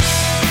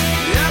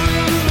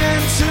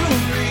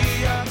 Elementary.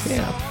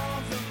 Yeah.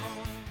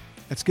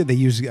 That's good. They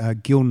use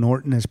Gil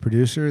Norton as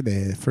producer.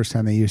 The first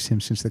time they used him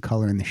since The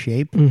Color and the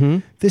Shape. Mm-hmm.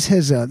 This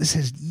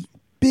has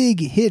big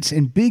hits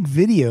and big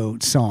video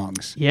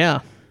songs.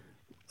 Yeah.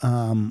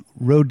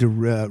 Road to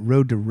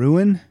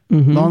Ruin,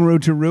 Long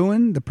Road to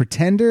Ruin, The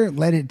Pretender,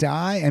 Let It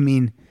Die. I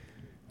mean,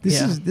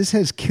 this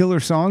has killer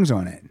songs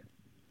on it.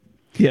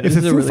 Yeah, this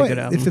is a really good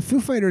album. If the Foo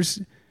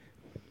Fighters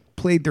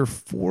played their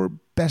 4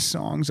 best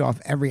songs off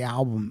every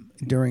album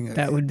during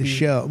That would the be-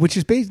 show, which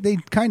is they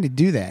kind of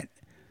do that,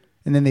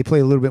 and then they play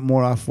a little bit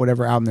more off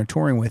whatever album they're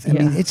touring with. I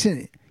mean,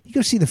 you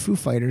go see the Foo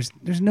Fighters.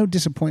 There's no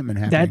disappointment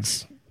happening.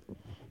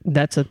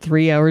 That's a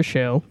 3-hour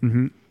show.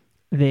 Mm-hmm.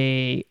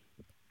 They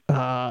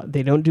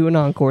don't do an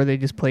encore. They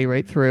just play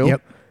right through.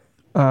 Yep.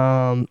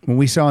 When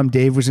we saw him,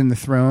 Dave was in the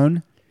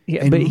throne.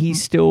 Yeah, And but he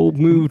still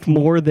moved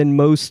more than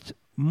most.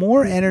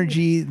 More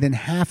energy than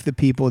half the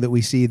people that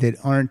we see that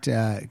aren't,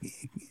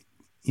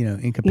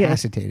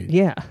 incapacitated.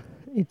 Yeah,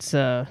 it's.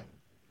 I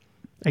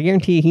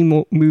guarantee he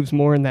moves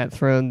more in that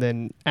throne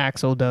than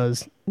Axl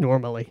does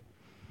normally.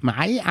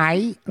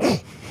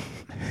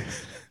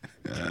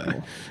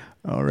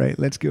 All right,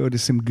 let's go to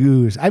some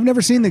Goos. I've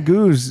never seen the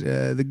Goos,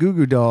 the Goo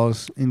Goo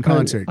Dolls in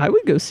concert. I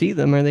would go see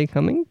them. Are they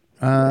coming?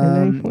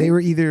 They're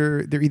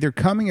either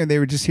coming or they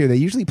were just here. They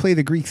usually play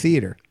the Greek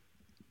Theater.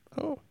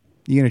 Oh,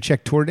 You gonna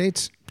check tour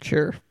dates?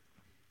 sure.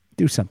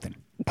 Do something.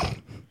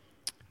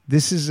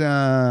 This is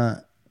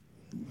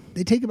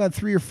they take about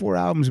 3 or 4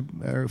 albums,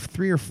 or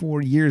 3 or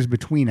 4 years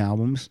between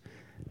albums.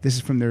 This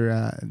is from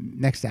their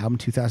next album,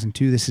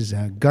 2002. This is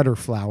Gutter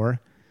Flower.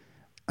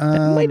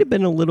 That might have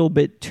been a little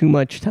bit too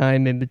much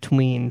time in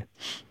between.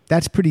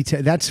 That's pretty.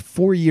 That's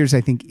 4 years.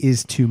 I think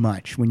is too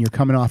much when you're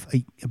coming off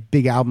a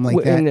big album like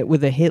that. And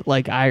with a hit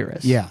like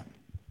Iris. Yeah.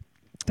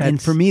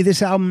 And for me,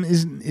 this album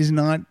is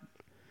not.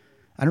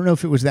 I don't know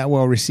if it was that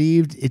well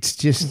received. It's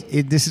just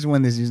this is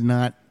one that is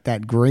not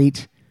that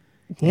great.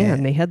 Yeah,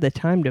 and they had the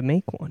time to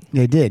make one.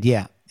 They did,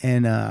 yeah.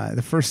 And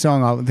the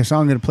song I'm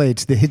going to play,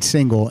 it's the hit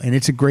single, and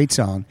it's a great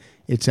song.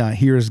 It's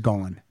Here Is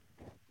Gone.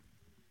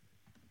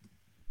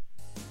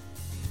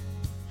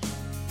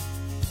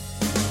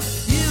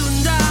 You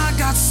and I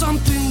got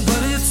something,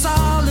 but it's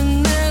all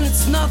and then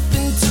it's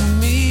nothing to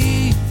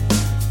me.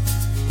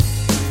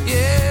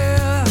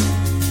 Yeah.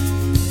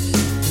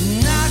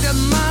 And I got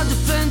my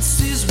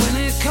defenses when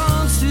it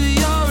comes to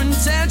your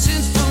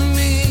intentions for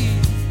me.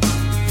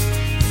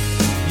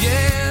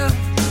 Yeah.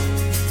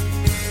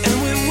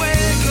 And we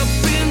wake up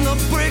in the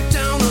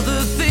breakdown of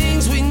the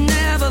things we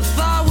never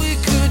thought we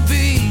could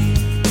be.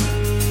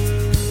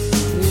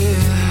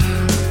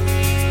 Yeah.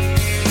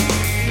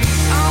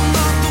 I'm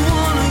not the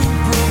one who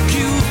broke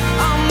you.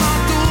 I'm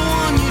not the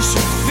one you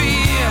should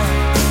fear.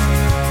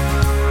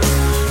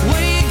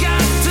 When you got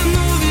to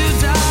move you,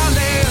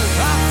 darling,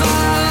 I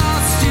thought I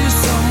lost you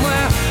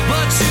somewhere,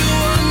 but you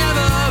were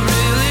never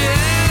really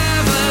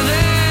ever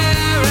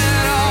there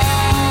at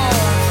all.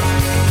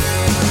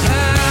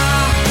 And I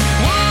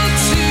want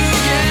to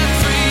get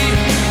free.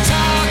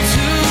 Talk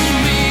to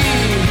me.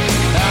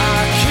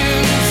 I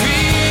can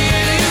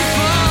feel you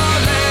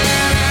falling.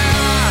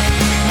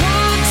 I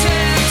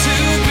wanted to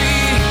be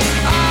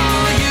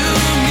all you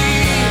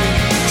need.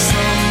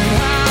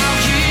 Somehow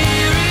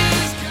here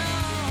is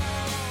gone.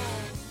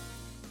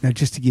 Now,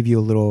 just to give you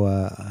a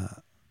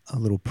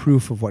little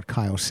proof of what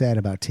Kyle said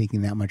about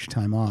taking that much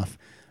time off,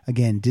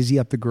 again, Dizzy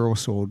Up the Girl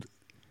sold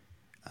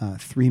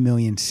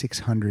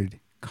 3,600,000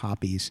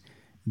 copies.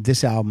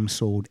 This album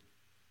sold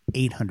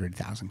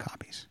 800,000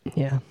 copies.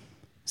 Yeah.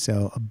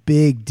 So a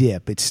big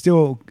dip. It's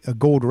still a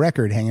gold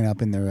record hanging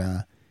up in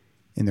their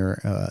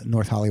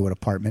North Hollywood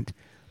apartment,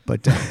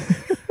 but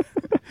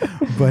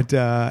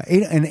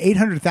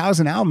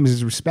 800,000 albums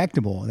is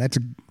respectable.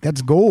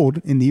 That's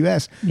gold in the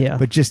U.S. Yeah.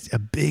 But just a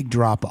big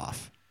drop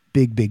off,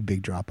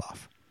 big drop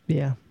off.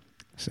 Yeah.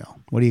 So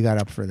what do you got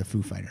up for the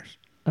Foo Fighters?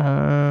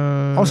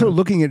 Also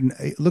looking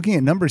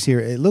at numbers here,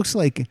 it looks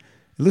like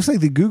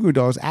the Goo Goo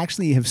Dolls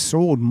actually have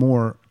sold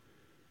more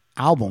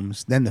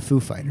albums than the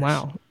Foo Fighters.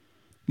 Wow.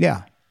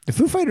 Yeah. The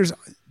Foo Fighters,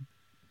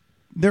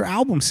 their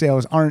album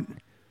sales aren't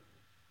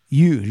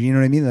huge. You know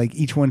what I mean? Like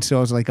each one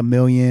sells like 1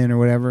 million or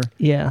whatever.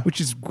 Yeah. Which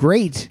is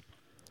great.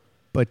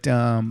 But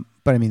I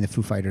mean, the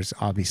Foo Fighters,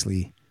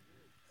 obviously,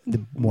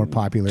 the more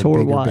popular, Tour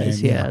bigger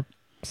wise, band. yeah.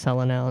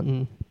 Selling out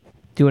and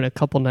doing a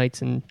couple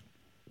nights in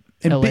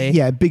And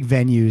LA. big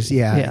venues.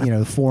 Yeah. Yeah. You know,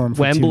 the Forum for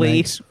 2 Wembley.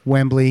 nights.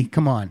 Wembley.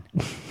 Come on.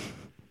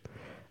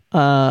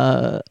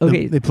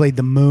 Okay. They played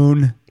The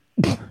Moon.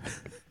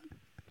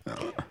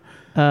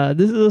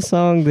 This is a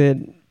song that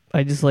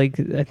I just like.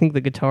 I think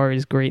the guitar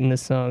is great in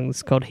this song.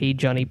 It's called Hey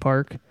Johnny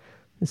Park.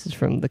 This is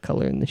from The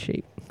Color and the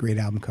Shape. Great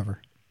album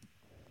cover.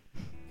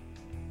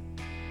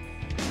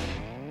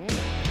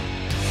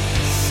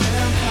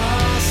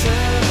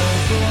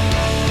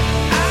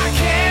 I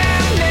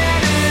can't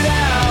let it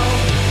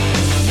out.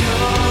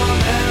 You'll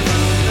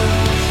never know.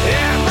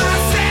 Am I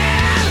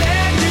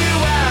selling you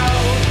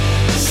out?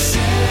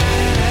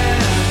 Sad and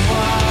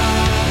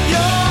wild.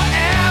 Your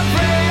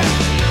every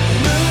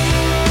move.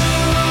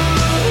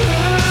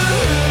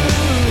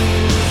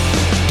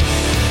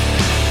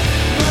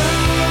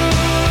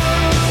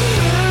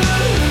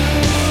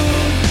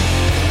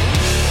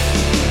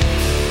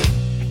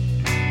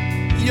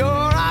 Your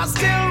eyes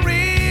still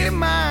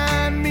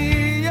remind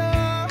me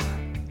of.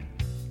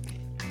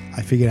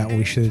 I figured out what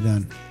we should have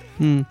done.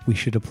 We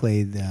should have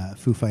played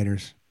Foo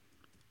Fighters,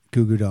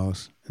 Goo Goo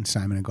Dolls, and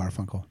Simon and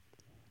Garfunkel.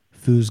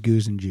 Foos,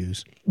 Goos, and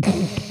Jews.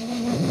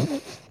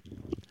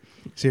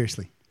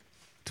 Seriously.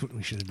 That's what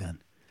we should have done.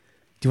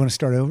 Do you want to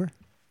start over?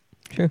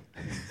 Sure.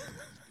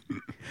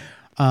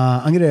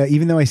 I'm going to,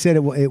 even though I said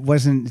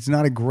it's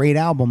not a great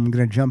album, I'm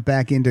going to jump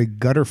back into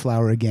Gutter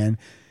Flower again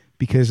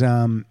because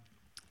Johnny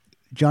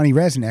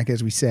Resnick,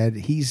 as we said,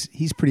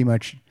 he's pretty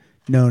much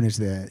known as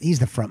he's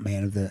the front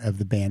man of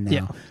the band now.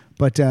 Yeah.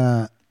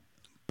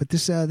 But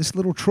this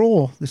little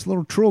troll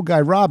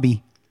guy,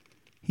 Robbie,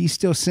 he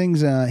still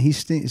sings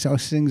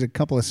sings a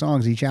couple of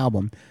songs each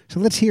album. So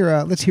let's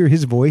hear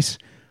his voice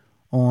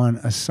on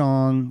a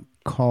song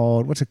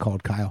called, what's it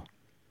called, Kyle?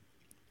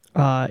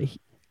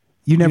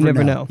 You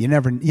never know. You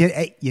never know.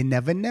 You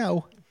never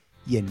know.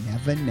 You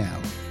never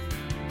know.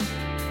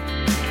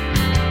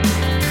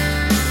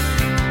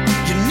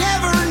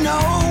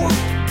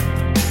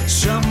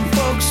 Some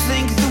folks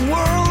think the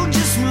world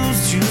just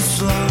moves too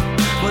slow.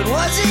 But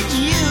was it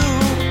you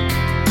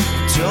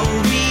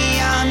told me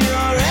I'm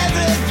your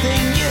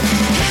everything? You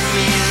hit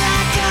me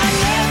like I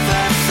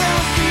never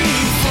felt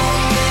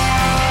before.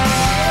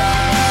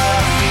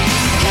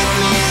 Hit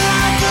me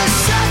like a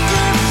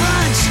sucker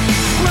punch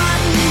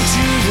right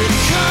into the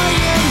core.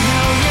 You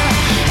know you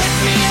hit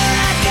me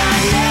like I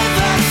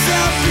never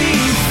felt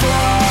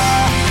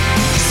before.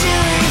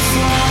 Silly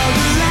for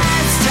the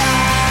last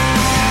time.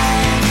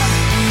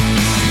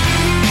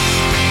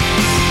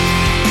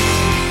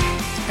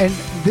 And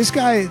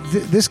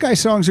this guy's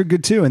songs are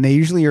good too, and they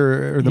usually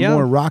are the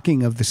more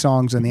rocking of the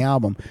songs on the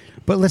album.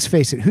 But let's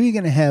face it, who are you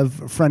going to have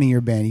fronting your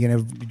band? You going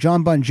to have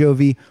John Bon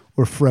Jovi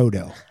or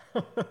Frodo.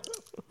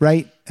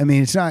 Right? I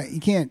mean, it's not. He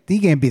can't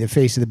be the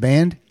face of the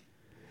band.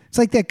 It's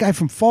like that guy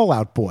from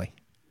Fallout Boy.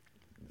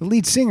 The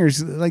lead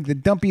singer's like the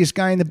dumpiest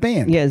guy in the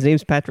band. Yeah, his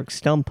name's Patrick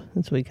Stump.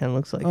 That's what he kind of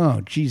looks like.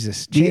 Oh,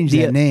 Jesus. Change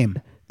that name.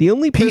 The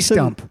only Pea person,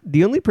 Stump.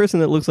 the only person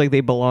that looks like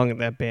they belong in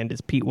that band is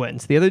Pete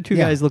Wentz. The other two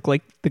Yeah. guys look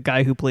like the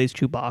guy who plays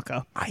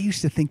Chewbacca. I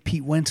used to think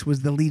Pete Wentz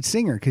was the lead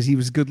singer because he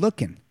was good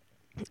looking.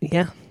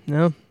 Yeah,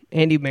 no.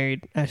 Andy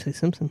married Ashley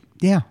Simpson.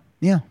 Yeah,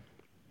 yeah.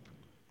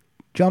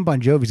 John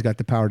Bon Jovi's got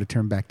the power to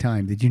turn back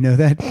time. Did you know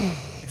that?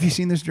 Have you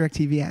seen those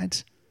DirecTV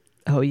ads?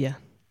 Oh, yeah.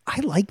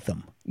 I like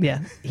them.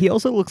 Yeah. He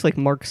also looks like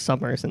Mark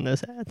Summers in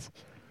those ads.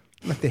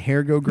 Let the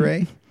hair go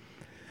gray.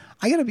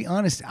 I got to be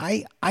honest.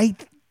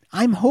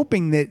 I'm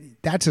hoping that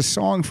that's a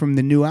song from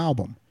the new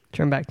album,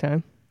 Turn Back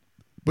Time.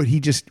 but he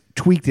just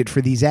tweaked it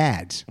for these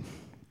ads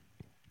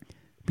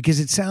because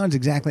it sounds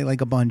exactly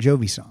like a Bon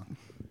Jovi song.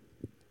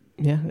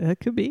 Yeah, that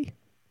could be.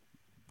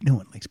 No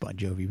one likes Bon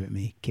Jovi but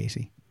me,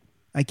 Casey.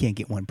 I can't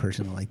get one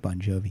person to like Bon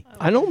Jovi.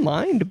 I don't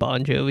mind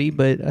Bon Jovi,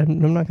 but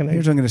I'm not going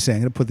Here's to. what I'm going to say. I'm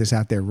going to put this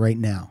out there right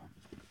now.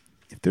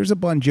 If there's a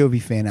Bon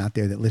Jovi fan out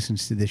there that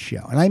listens to this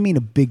show, and I mean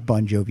a big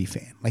Bon Jovi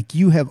fan, like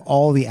you have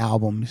all the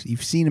albums,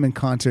 you've seen him in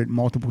concert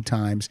multiple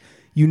times,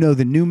 you know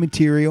the new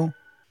material.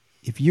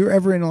 If you're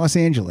ever in Los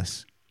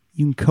Angeles,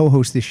 you can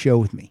co-host this show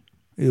with me,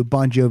 a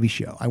Bon Jovi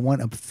show. I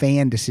want a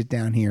fan to sit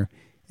down here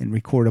and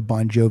record a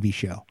Bon Jovi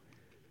show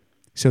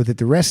so that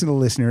the rest of the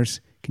listeners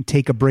can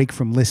take a break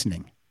from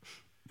listening.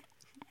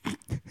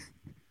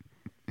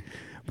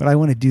 But I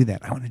want to do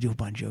that. I want to do a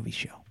Bon Jovi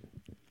show.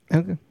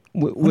 Okay.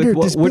 Wonder if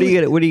this What do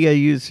Billy- you got to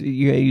use?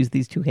 You got to use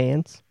these two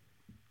hands?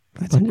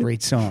 That's a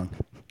great song.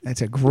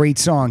 That's a great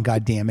song,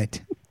 God damn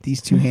it.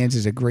 These Two Hands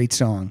is a great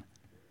song.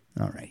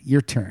 All right, your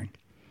turn.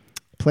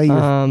 Play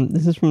your...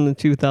 This is from the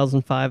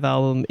 2005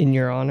 album In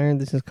Your Honor.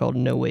 This is called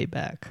No Way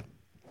Back.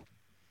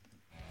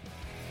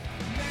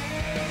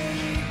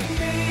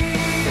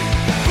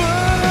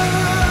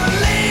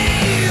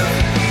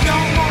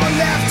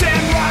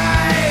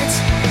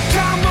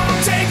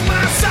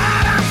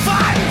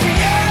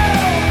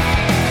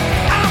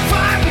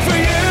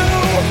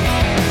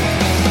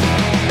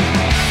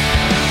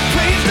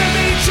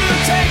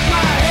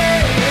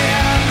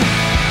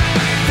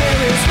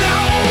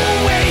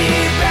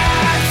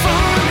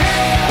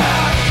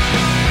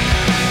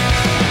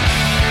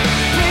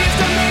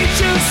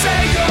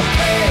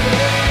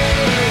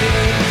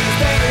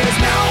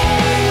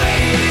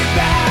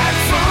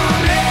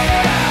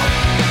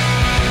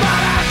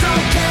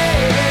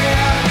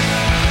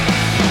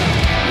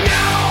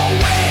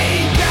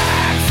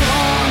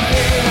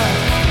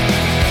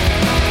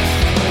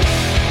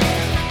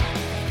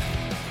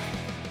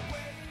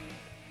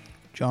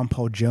 John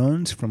Paul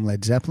Jones from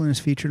Led Zeppelin is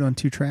featured on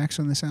 2 tracks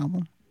on this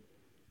album.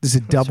 This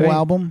is a double right.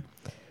 album.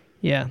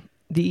 Yeah.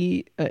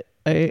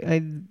 I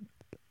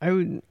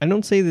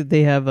don't say that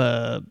they have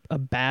a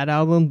bad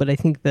album, but I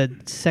think the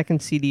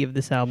second CD of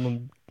this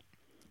album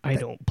I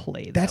don't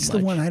play that That's much.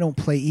 the one I don't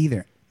play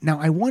either. Now,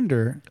 I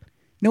wonder,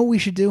 know what we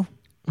should do?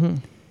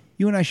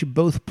 You and I should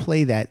both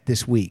play that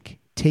this week.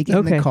 Take it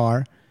in the Okay.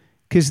 car,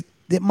 because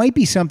it might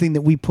be something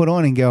that we put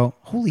on and go,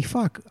 holy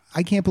fuck,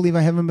 I can't believe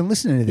I haven't been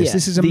listening to this. Yeah,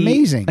 This is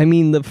amazing. I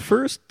mean, the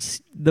first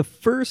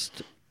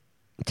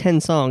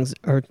 10 songs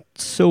are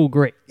so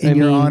great. In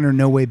Your Honor,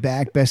 No Way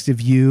Back, Best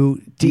of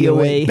You,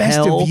 DOA, Best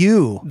Hell, of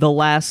You. The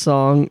last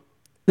song,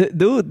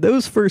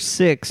 those first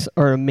 6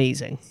 are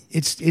amazing.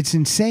 It's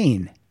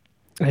insane.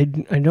 I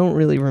don't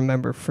really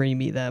remember Free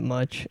Me that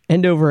much.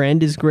 End Over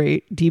End is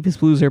great. Deepest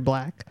Blues Are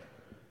Black.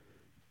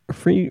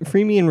 Free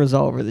Me and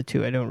Resolve are the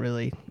two I don't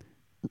really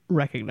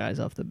recognize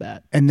off the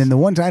bat. And then the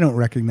ones I don't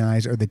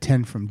recognize are the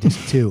 10 from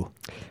Disc 2.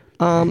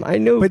 I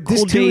know But this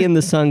Cool two- J in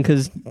the Sun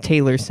because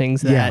Taylor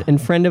sings that, Yeah. and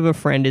Friend of a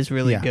Friend is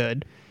really Yeah.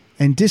 good.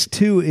 And Disc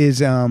 2 is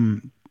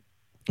an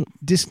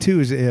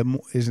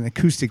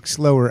acoustic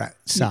slower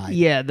side.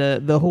 Yeah,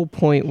 the whole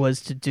point was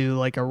to do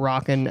like a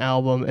rockin'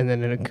 album and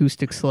then an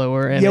acoustic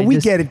slower. And Yeah, I we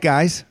just- get it,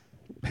 guys.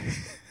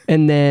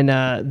 And then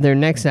their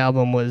next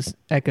album was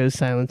Echoes,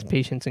 Silence,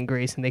 Patience, and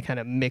Grace, and they kind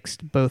of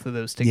mixed both of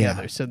those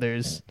together. Yeah. So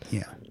there's,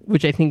 Yeah.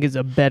 which I think is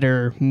a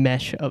better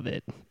mesh of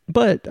it.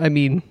 But I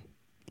mean,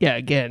 yeah,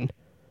 again,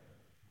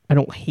 I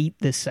don't hate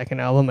this second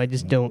album. I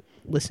just don't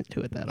listen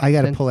to it that often. I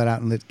got to pull it out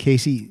and let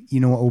Casey, you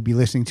know what we'll be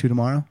listening to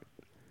tomorrow?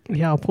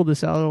 Yeah, I'll pull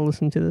this out. I'll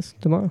listen to this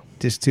tomorrow.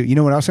 Disc 2. You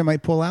know what else I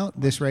might pull out?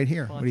 This right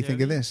here. What do you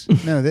think of this?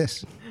 No,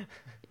 this.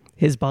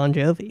 His Bon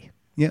Jovi.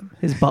 Yep.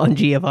 His Bon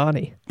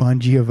Giovanni. Bon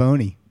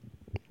Giovanni.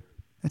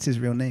 That's his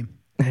real name.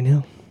 I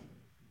know.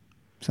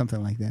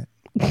 Something like that.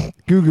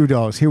 Goo Goo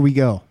Dolls. Here we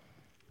go.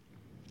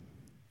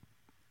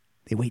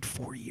 They wait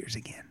 4 years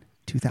again.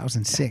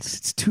 2006.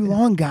 It's too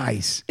long,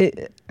 guys.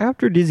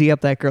 After Dizzy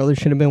Up That Girl, there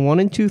should have been one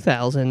in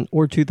 2000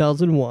 or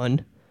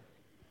 2001,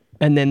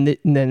 and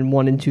then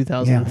one in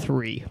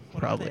 2003, probably.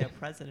 Probably a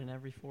president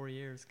every 4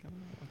 years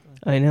coming up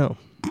with I know.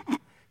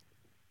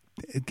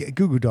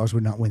 Goo Goo Dolls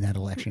would not win that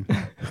election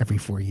every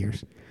 4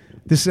 years.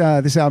 This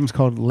album's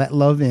called Let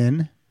Love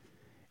In.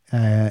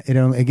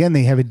 Again,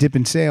 they have a dip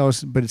in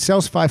sales, but it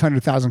sells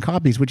 500,000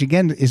 copies, which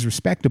again is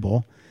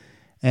respectable.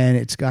 And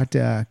it's got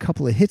a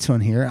couple of hits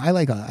on here. I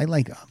like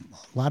a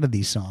lot of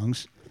these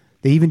songs.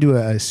 They even do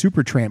a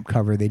Supertramp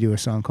cover. They do a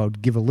song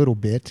called "Give a Little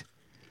Bit."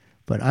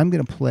 But I'm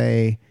going to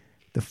play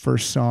the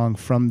first song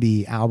from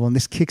the album.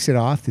 This kicks it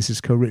off. This is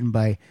co-written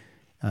by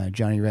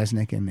Johnny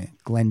Resnick and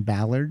Glenn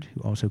Ballard,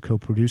 who also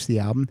co-produced the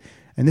album.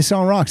 And this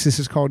song rocks. This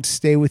is called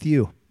 "Stay With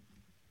You."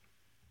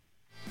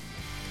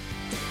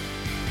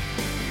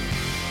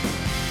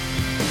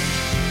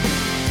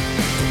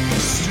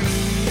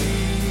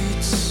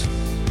 Streets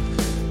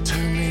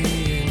turn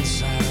me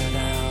inside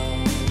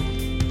out.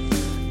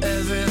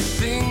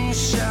 Everything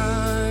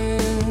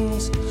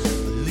shines, but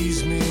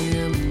leaves me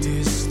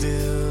empty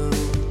still.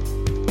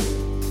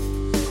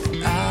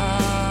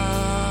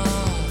 I'll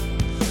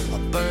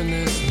burn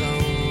this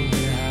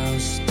lonely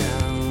house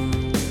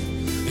down.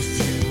 If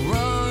you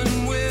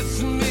run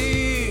with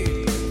me,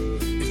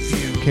 if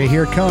you Okay,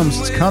 here it comes.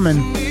 It's coming.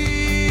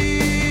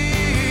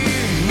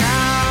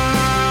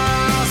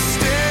 now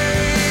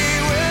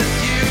stay with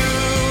you.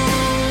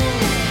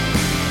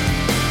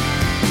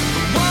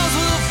 The walls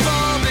will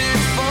fall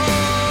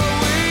before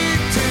we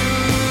do.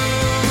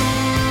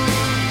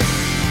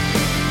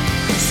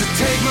 So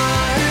take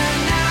my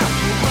hand now,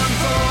 we'll run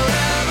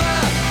forever.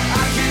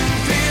 I can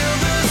feel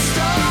the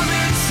storm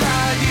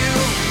inside you.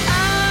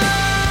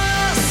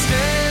 I'll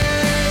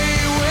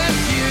stay with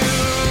you.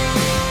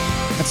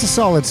 That's a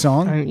solid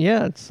song.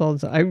 Yeah, it's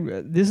solid.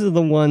 This is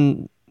the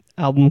one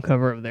album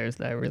cover of theirs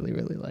that I really,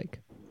 really like.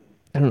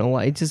 I don't know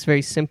why. It's just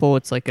very simple.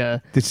 It's like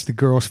a It's the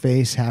girl's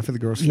face, half of the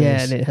girl's yeah,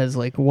 face. and it has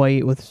like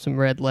white with some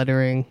red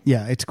lettering.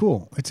 Yeah, it's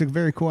cool. It's a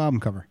very cool album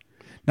cover.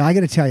 Now I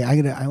got to tell you,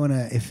 I want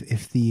to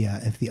if the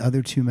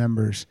other two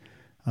members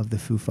of the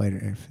Foo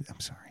Fighters, I'm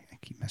sorry, I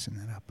keep messing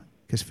that up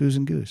because Foos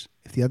and Goos.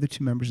 If the other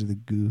two members of the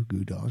Goo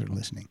Goo Dolls are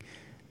listening,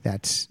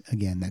 that's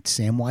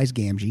Samwise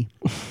Gamgee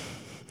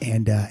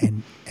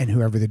and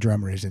whoever the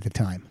drummer is at the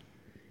time.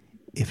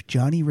 If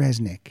Johnny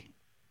Resnick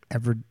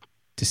ever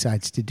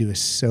decides to do a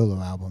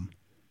solo album,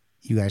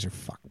 you guys are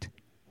fucked.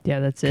 Yeah,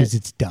 that's Because it.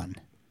 it's done.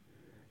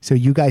 So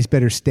you guys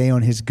better stay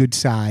on his good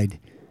side.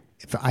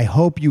 I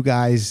hope you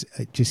guys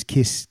just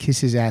kiss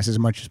his ass as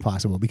much as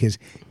possible because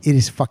it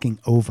is fucking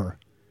over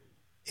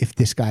if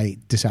this guy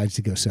decides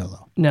to go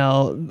solo.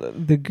 Now,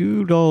 the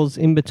Goo Dolls,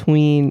 in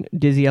between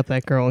Dizzy Up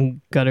That Girl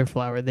and Gutter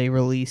Flower, they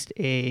released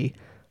a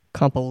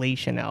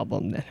compilation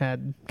album that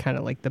had kind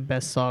of like the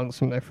best songs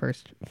from their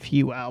first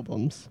few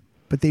albums.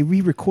 But they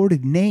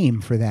re-recorded Name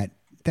for that.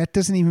 That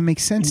doesn't even make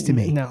sense to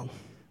me. No.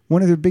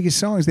 One of their biggest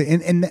songs.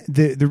 And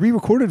the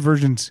re-recorded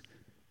versions,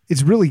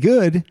 it's really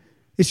good.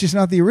 It's just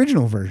not the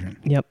original version.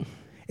 Yep.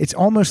 It's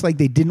almost like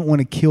they didn't want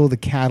to kill the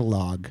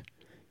catalog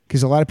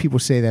because a lot of people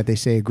say that. They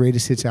say a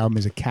greatest hits album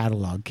is a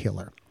catalog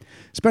killer,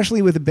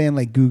 especially with a band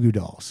like Goo Goo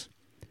Dolls.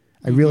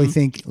 I really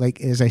think,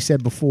 like as I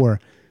said before,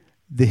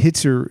 the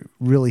hits are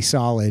really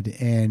solid.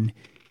 And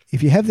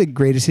if you have the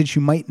greatest hits,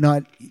 you might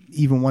not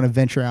even want to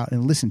venture out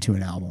and listen to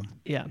an album.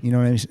 Yeah. You know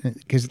what I mean?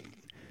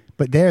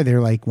 But they're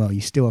like, well,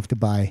 you still have to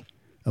buy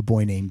A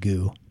Boy Named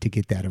Goo to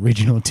get that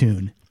original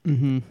tune.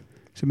 Mm-hmm.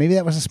 So maybe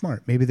that was a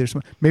smart. Maybe there's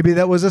maybe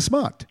that was a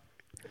smart.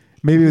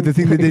 Maybe the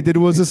thing that they did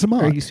was a Are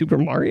smart. you Super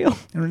Mario? I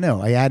don't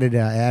know. I added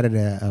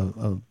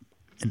an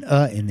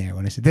in there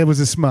when I said that was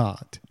a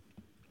smart.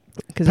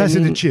 Because Pass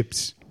it the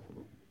chips.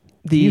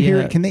 the You hear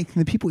it? Can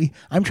the people?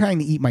 I'm trying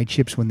to eat my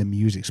chips when the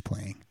music's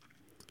playing,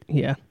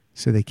 yeah.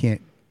 so they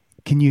can't.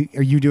 Can you?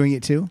 Are you doing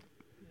it too?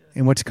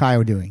 And what's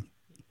Kyle doing?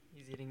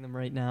 He's eating them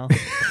right now.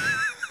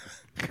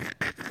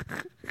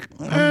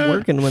 I'm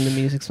working when the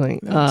music's playing.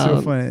 That's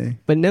so funny.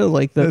 But no,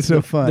 like That's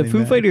so funny, the Foo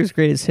man. Fighters'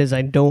 greatest hits,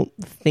 I don't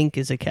think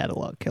is a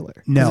catalog killer.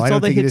 'Cause No, it's I all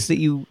don't the think it hits is. that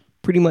you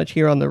pretty much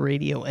hear on the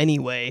radio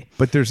anyway.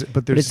 But there's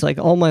But it's like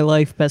All My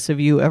Life, Best of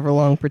You,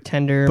 Everlong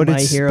Pretender, but My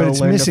it's Hero, but it's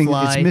Learn missing to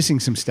Fly. it's missing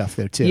some stuff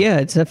there too. Yeah,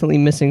 it's definitely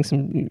missing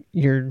some.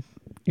 You're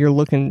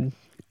looking.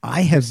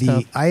 I have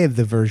stuff. I have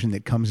the version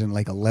that comes in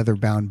like a leather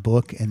bound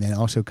book and then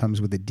also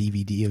comes with a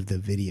DVD of the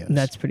videos.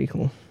 That's pretty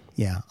cool.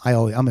 yeah.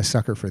 I'm a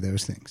sucker for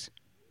those things.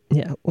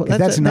 Yeah, well, 'Cause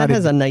that's that not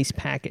has a- a nice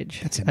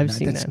package. I've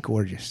seen that's that.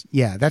 gorgeous.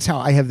 Yeah, that's how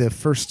I have the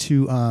first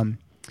two.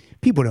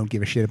 People don't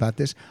give a shit about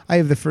this. I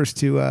have the first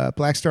two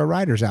Black Star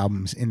Riders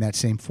albums in that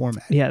same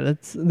format. Yeah,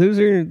 those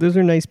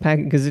are nice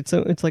package because it's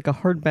like a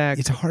hardback.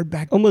 It's a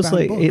hardback, almost bound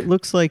like book. it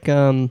looks like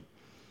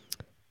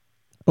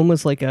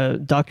almost like a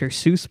Dr.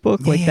 Seuss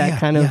book, like that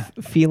kind of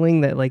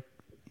feeling that like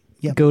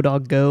Yep. Go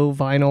Dog Go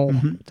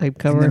vinyl type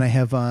cover. And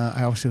then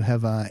I also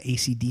have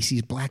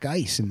AC/DC's Black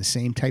Ice in the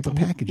same type of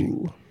packaging.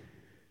 Ooh.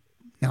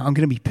 Now I'm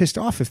going to be pissed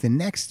off if the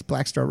next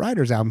Black Star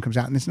Riders album comes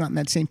out and it's not in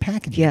that same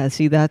packaging. Yeah,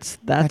 see that's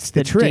That's the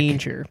the trick.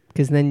 danger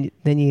because then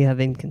you have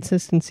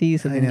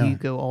inconsistencies and I then know. you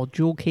go all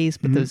jewel case,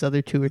 but those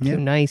other two are Yep. too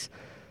nice.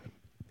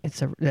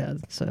 It's a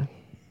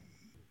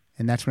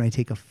And that's when I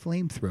take a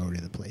flamethrower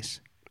to the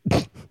place.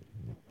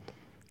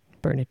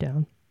 burn it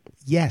down.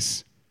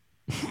 Yes.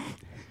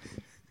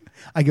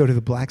 I go to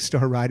the Black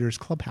Star Riders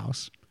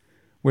Clubhouse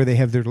where they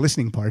have their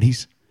listening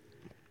parties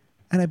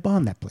and I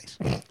bomb that place.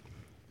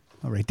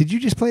 All right. Did you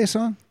just play a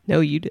song?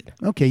 No, you did.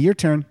 Okay, your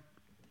turn.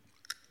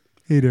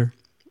 Hey there.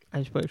 I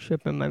just put a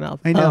ship in my mouth.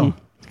 I know.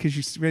 Because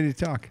you're ready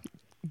to talk.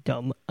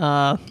 Dumb.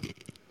 Glug,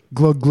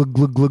 glug,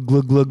 glug, glug,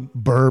 glug, glug.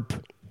 Burp.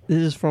 This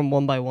is from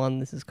 1x1.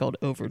 This is called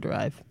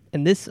Overdrive.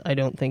 And this, I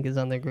don't think, is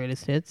on their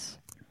greatest hits.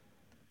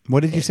 What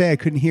did you say? I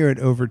couldn't hear it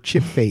over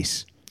Chip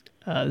Face.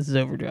 This is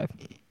Overdrive.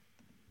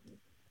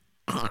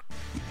 Coming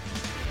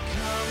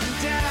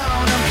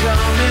down, I'm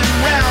coming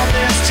round.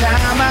 This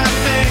time I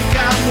think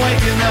I'm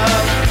waking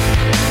up.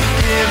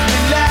 If we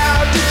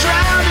loud to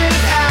drown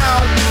it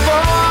out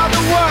before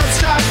the world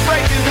starts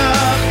breaking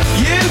up.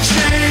 You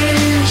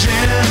change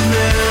and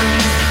then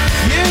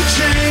you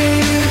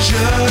change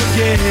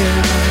again.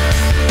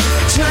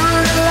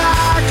 Turn it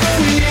like a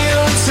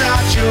wheel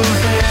inside your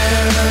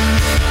head.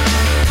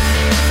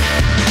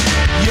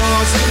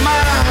 Yours and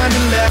mine,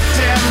 and left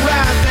and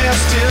right.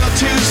 There's still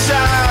two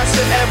sides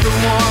to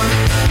everyone.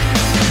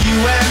 You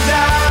and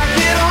I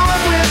get on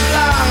with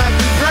life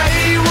and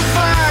pray we'll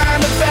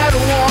find a better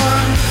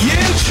one. You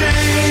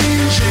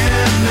change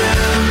and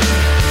then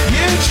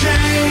you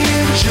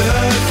change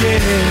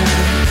again.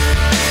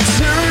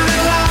 Turn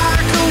it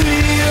like a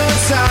wheel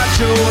inside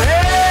your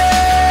head.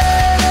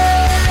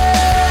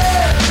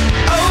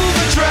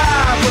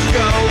 Overdrive, we're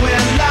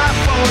going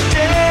life or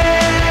death.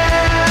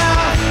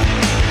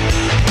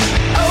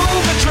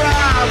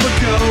 Overdrive, we're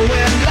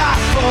going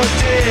life or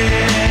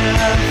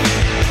death.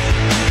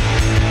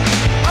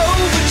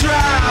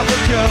 Overdrive,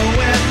 we're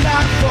going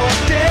life or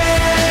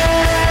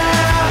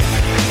death.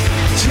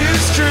 Two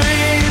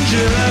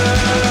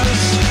strangers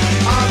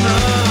on the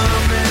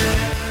mend.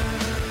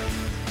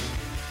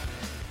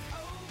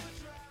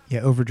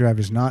 Yeah, Overdrive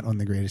is not on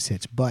the greatest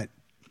hits, but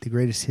the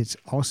greatest hits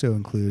also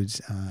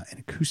includes an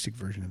acoustic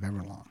version of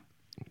Everlong.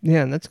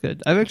 Yeah, and that's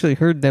good. I've actually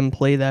heard them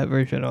play that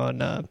version on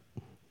the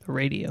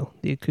radio,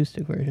 the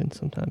acoustic version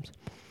sometimes.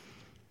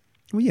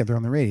 Well, yeah, they're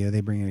on the radio. They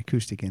bring an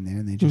acoustic in there,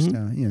 and they just,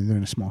 they're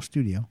in a small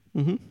studio.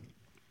 Mm-hmm.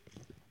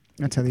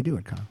 That's how they do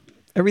it, Kyle.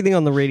 Everything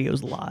on the radio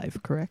is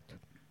live, correct?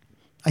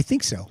 I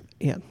think so.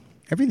 Yeah.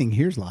 Everything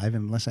here's live,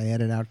 unless I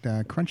edit out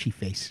Crunchy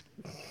Face.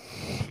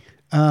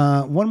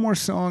 One more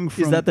song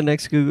from... Is that the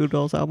next Goo Goo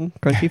Dolls album,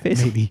 Crunchy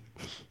Face? Maybe.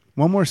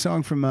 One more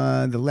song from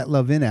the Let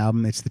Love In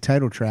album. It's the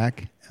title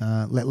track,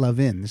 Let Love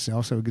In. This is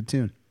also a good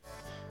tune.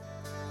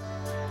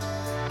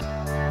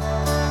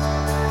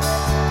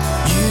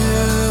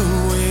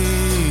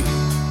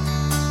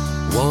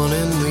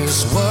 Wanting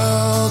this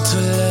world to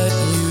let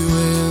you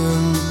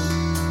in,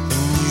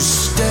 and you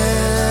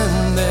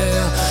stand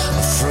there,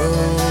 a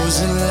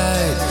frozen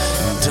light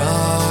in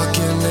dark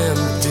and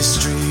empty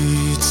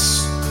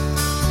streets,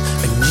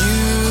 and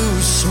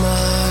you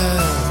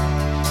smile,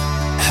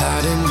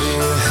 hiding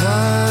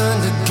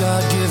behind a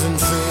God-given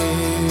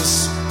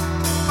face,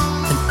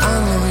 and I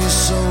know you're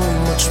so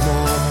much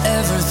more.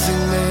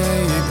 Everything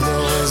they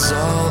ignore is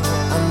all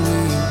I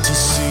need to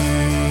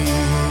see,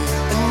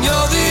 and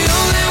you're the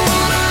only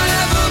one I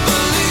ever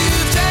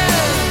believed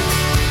in,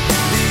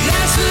 the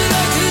answer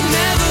that could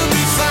never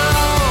be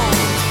found.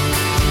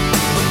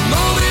 The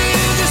moment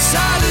you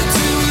decided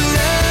to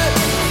let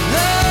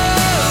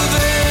love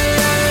in,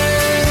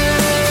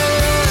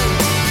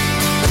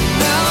 and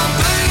now I'm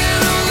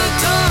banging on the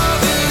door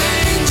of an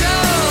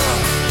angel.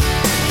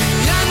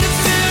 Beyond the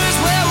fear is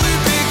where we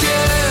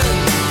begin.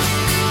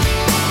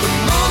 The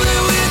moment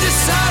we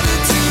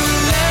decided to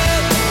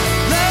let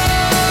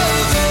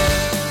love in.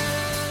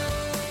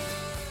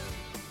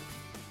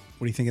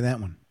 What do you think of that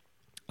one?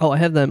 Oh, I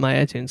have that in my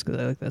iTunes because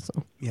I like that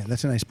song. Yeah,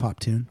 that's a nice pop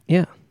tune.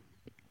 Yeah.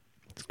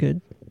 It's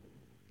good.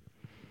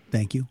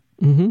 Thank you.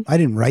 Mm-hmm. I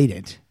didn't write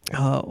it.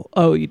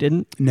 Oh, you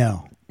didn't?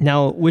 No.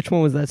 Now, which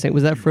one was that singing?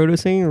 Was that Frodo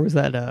singing or was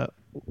that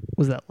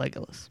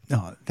Legolas?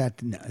 No,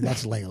 that's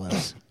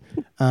Legolas.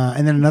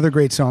 And then another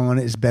great song on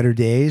it is Better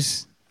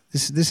Days.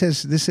 This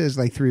has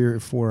like 3 or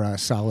 4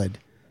 solid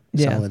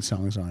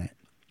songs on it.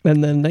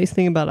 And the nice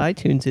thing about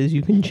iTunes is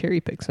you can cherry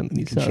pick some of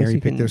these songs. Cherry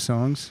You pick can those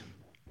songs.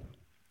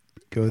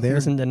 Go there.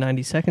 listen to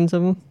 90 seconds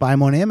of them. Buy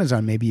them on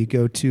Amazon. Maybe you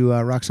go to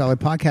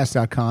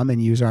rocksolidpodcast.com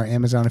and use our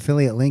Amazon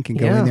affiliate link and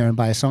go in there and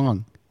buy a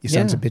song. You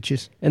sons of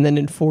bitches. And then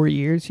in 4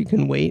 years, you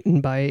can wait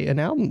and buy an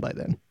album by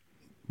then.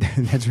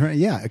 That's right.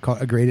 Yeah,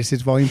 a Greatest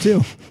Hits Volume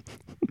 2.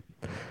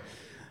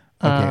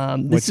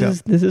 Okay, This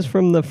is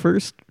from the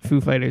first Foo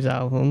Fighters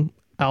album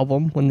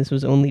when this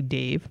was only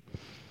Dave.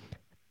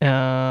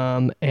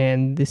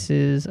 And this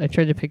is, I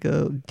tried to pick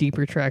a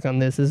deeper track on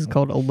this. This is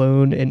called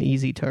Alone and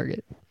Easy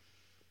Target.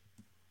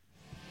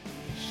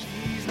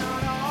 She's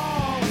not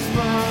always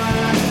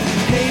fun.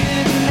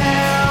 Hate it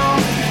now,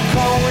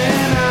 call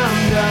when I'm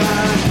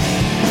done.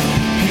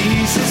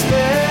 Pieces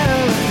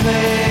fell in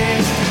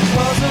place,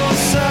 puzzles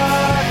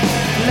suck,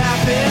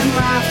 laugh in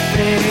my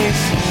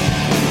face.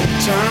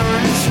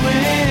 Turn and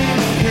swing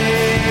the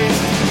pace.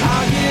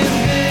 I'll give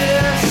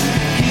this,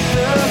 keep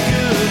the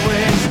good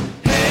ways.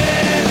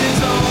 Head is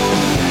on,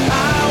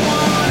 I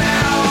want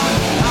out.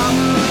 I'm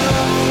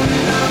alone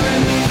and I'm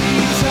an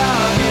easy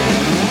target.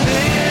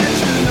 Let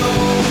you know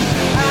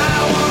I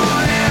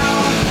want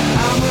out.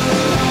 I'm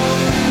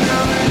alone and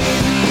I'm an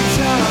easy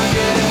target.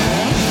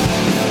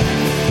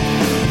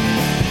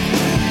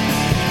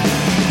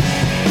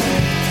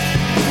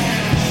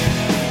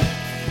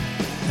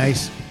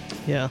 Nice.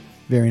 Yeah.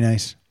 Very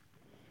nice.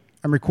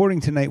 I'm recording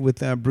tonight with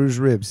bruised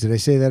ribs. Did I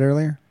say that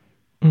earlier?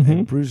 I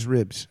have bruised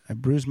ribs. I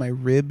bruised my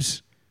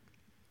ribs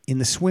in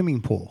the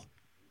swimming pool.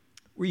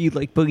 Were you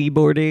like boogie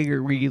boarding,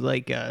 or were you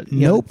like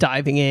Nope.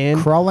 diving in?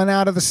 Crawling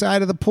out of the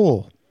side of the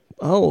pool.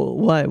 Oh,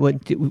 what?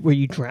 Were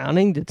you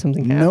drowning? Did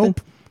something happen?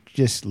 Nope.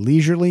 Just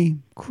leisurely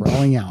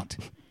crawling out.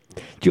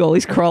 Did you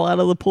always crawl out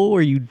of the pool, or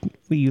were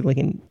you like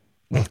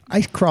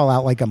I crawl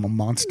out like I'm a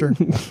monster.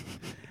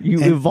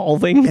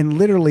 evolving? And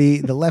literally,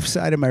 the left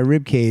side of my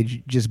rib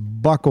cage just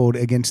buckled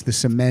against the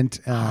cement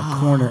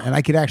corner, and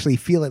I could actually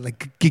feel it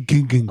like.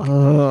 And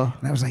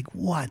I was like,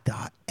 "What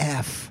the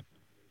f?"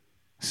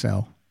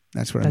 So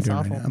that's what That's I'm doing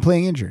awful. right now. I'm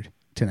playing injured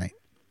tonight.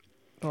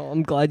 Well,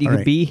 I'm glad you All could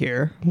right. be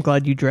here. I'm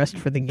glad you dressed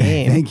for the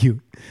game. Thank you.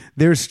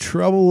 There's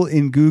trouble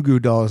in Goo Goo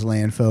Dolls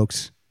land,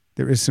 folks.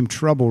 There is some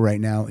trouble right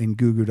now in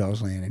Goo Goo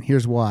Dolls land, and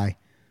here's why.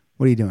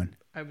 What are you doing?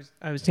 I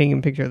was taking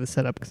a picture of the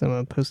setup because I'm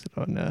gonna post it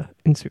on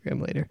Instagram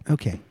later.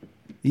 Okay.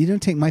 You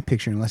don't take my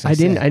picture unless I I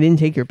say. didn't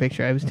take your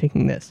picture. I was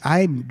taking this.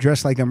 I'm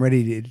dressed like I'm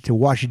ready to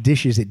wash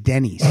dishes at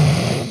Denny's.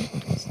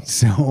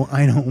 So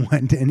I don't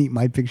want any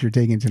my picture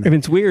taken And tonight.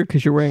 it's weird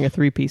because you're wearing a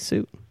 3-piece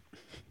suit.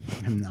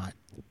 I'm not.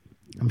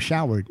 I'm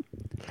showered.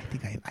 I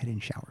think I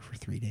didn't shower for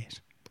 3 days.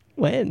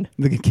 When?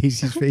 Look at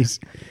Casey's face.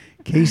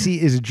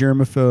 Casey is a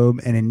germaphobe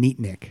and a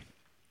neatnik.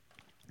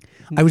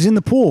 I was in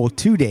the pool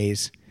 2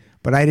 days,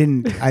 but I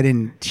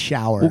didn't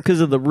shower. Well,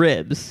 because of the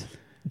ribs.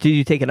 Did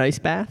you take an ice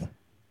bath?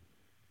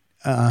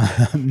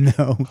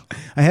 No.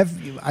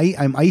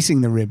 I'm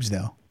icing the ribs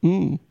though.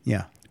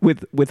 Yeah.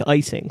 With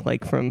icing,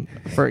 like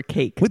for a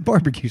cake. With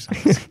barbecue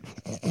sauce.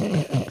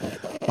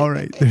 All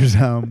right.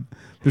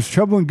 There's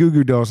trouble in Goo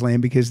Goo Dolls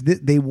land because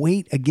they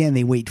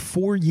wait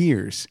 4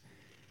 years,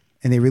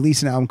 and they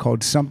release an album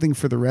called Something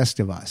for the Rest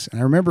of Us. And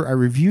I remember I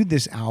reviewed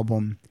this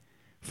album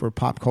for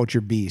Pop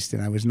Culture Beast,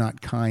 and I was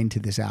not kind to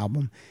this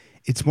album.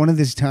 It's one of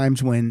those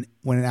times when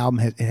an album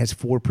has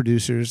 4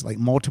 producers, like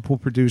multiple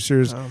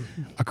producers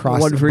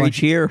across one for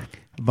each year.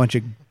 a bunch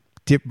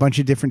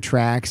of different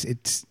tracks.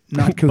 It's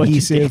not Bunch of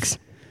cohesive. dicks.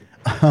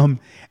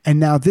 And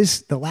now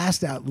the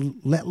last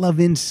Let Love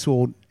In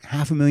sold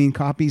 500,000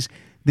 copies.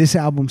 This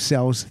album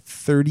sells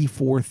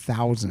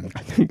 34,000.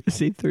 I think I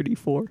say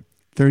 34.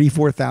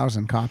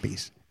 34,000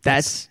 copies.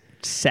 That's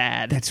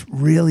sad. That's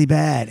really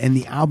bad, and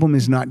the album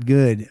is not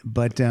good.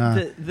 But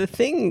The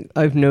thing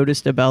I've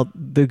noticed about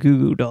the Goo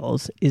Goo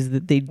Dolls is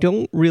that they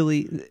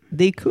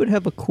could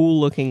have a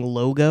cool looking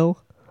logo,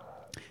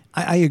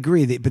 I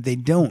agree, but they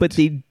don't. but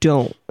they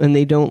don't, and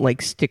they don't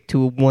like stick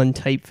to one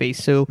typeface.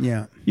 So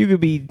Yeah. you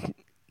could be,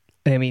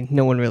 I mean,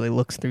 no one really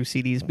looks through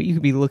CDs, but you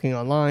could be looking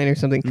online or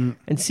something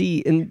and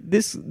see. And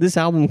this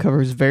album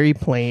cover is very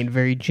plain,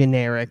 very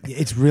generic.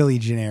 It's really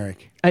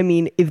generic. I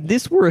mean, if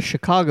this were a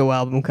Chicago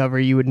album cover,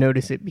 you would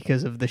notice it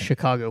because of the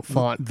Chicago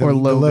font or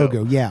logo. The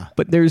logo, yeah.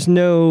 But there's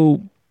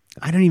no.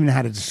 I don't even know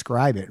how to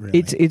describe it. Really,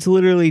 It's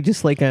literally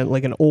just like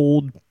an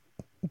old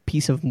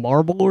piece of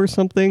marble or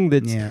something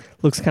that Yeah.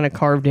 looks kind of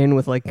carved in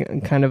with like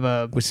kind of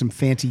a with some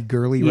fancy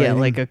girly yeah writing.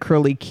 like a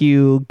curly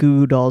Q Goo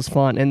Goo Dolls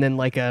font, and then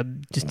like a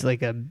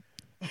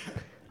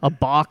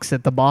box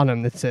at the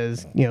bottom that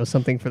says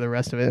something for the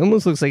rest of it. It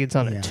almost looks like it's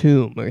on Yeah. a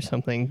tomb or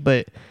something.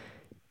 But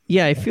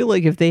yeah, I feel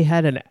like if they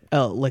had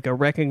like a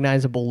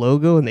recognizable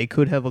logo, and they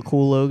could have a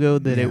cool logo,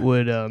 that it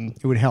would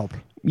it would help.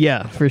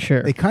 yeah, for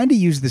sure. They kind of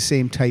used the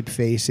same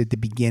typeface at the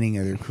beginning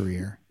of their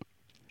career.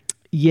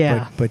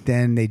 Yeah. But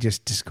then they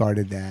just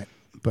discarded that.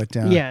 But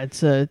Yeah,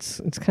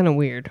 it's kind of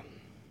weird.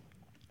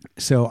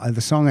 So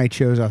the song I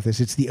chose off this,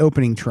 it's the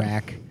opening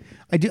track.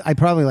 I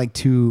probably like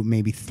 2,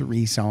 maybe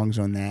 3 songs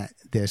on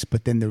this,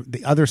 but then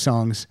the other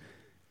songs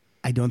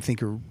I don't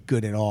think are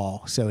good at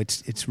all. So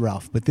it's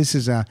rough. But this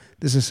is a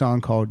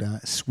song called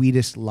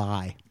Sweetest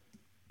Lie.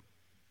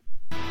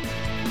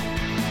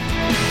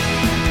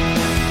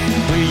 You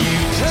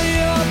play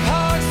your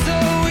part so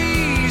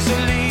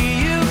easily,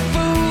 you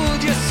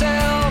fooled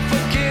yourself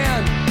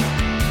again.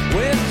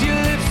 With your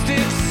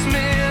lipstick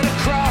smeared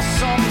across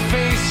some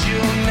face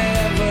you'll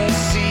never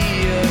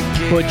see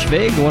again. Butch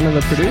Vig, one of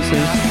the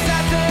producers.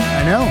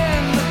 I know.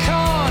 In the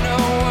corner,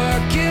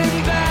 working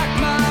back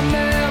my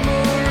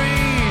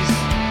memories,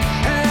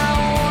 and I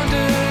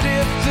wondered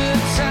if the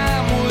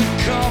time would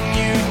come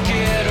you'd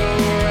get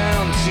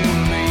around to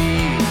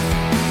me.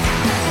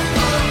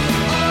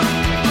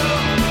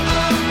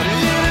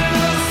 Living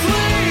the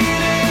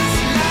sweetest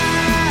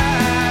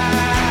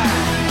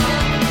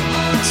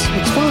life.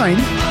 It's fine.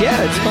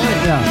 Yeah, it's fine.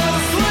 Yeah.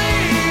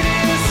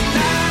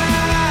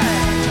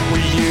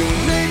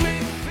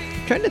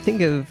 Trying to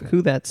think of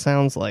who that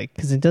sounds like,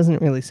 because it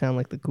doesn't really sound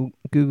like the Goo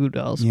Goo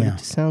Dolls, but Yeah. it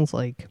just sounds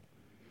like,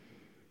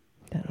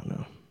 I don't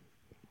know.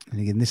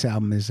 And again, this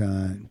album is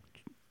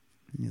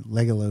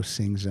Legolas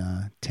sings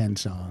 10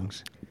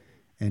 songs,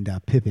 and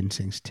Pippin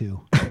sings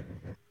 2.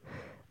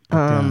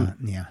 But,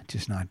 yeah,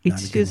 just not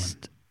It's a good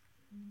just,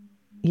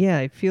 yeah,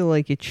 I feel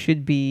like it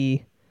should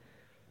be.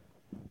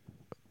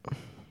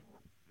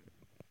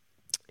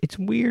 It's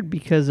weird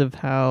because of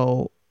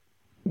how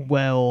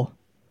well,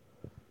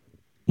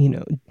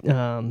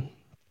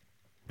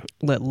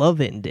 Let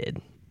Love In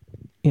did.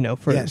 You know,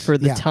 for Yes, the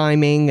yeah.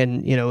 timing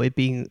and, you know, it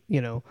being,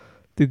 you know,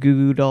 the Goo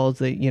Goo Dolls,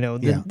 that, you know,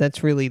 Yeah.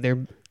 that's really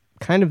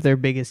their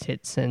biggest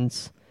hit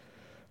since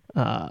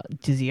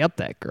Dizzy Up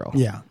That Girl.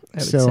 Yeah. I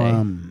would So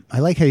say. I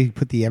like how you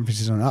put the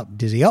emphasis on up.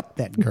 Dizzy up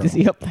that girl.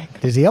 Dizzy Up That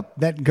Girl. Dizzy up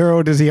that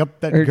girl. Dizzy up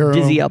that Or girl.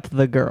 Dizzy Up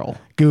the Girl.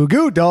 Goo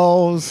Goo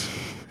Dolls.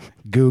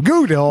 Goo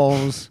Goo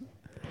Dolls.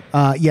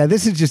 Yeah,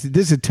 this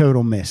is a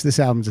total miss. This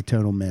album's a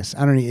total miss.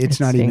 I don't. It's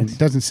It not even. stinks. It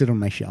doesn't sit on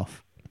my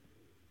shelf.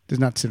 Does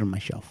not sit on my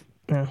shelf.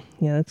 No,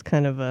 yeah, that's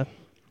kind of a...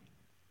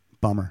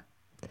 Bummer.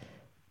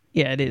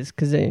 Yeah, it is.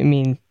 Because, I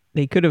mean,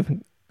 they could have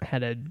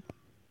had a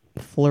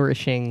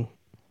flourishing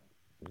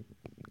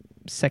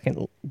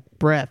second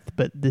breath,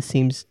 but this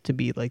seems to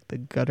be like the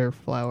gutter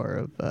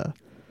flower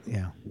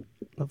Yeah.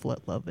 of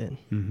Let Love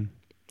In.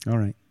 All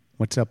right.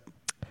 What's up?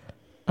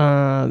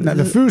 Now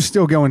the Foo's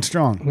still going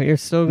strong. We're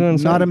still going. Not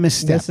strong. a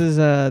misstep.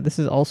 This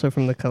is also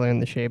from The Color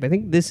and the Shape. I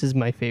think this is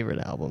my favorite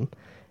album,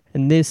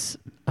 and this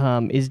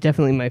is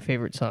definitely my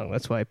favorite song.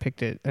 That's why I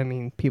picked it. I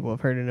mean, people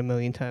have heard it a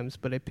million times,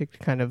 but I picked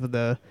kind of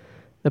the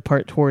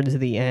part towards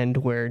the end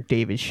where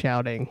Dave is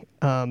shouting,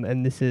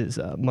 and this is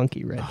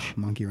Monkey Wrench.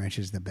 Monkey Wrench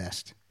is the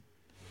best.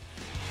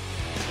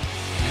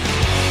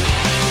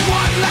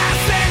 One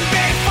last thing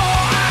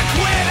before I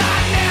quit. I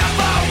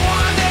never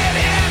wanted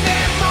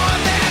any more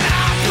than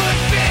I could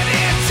fit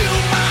into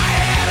my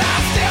head. I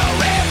still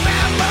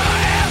remember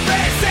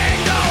every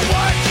single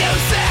word you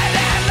said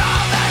and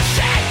all the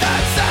shit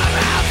that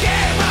somehow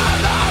came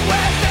along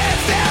with it.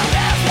 Still,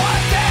 there's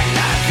one thing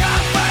that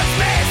comforts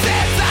me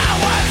since I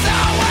was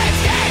always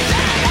caged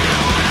and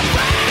now I'm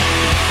free.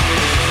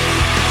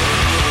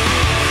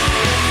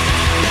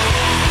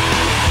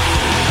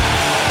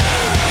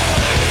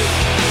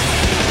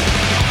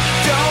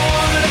 Don't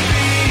wanna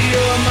be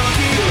your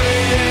monkey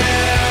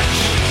wrench.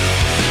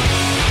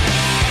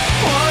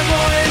 One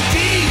more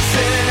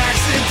indecent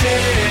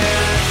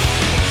accident.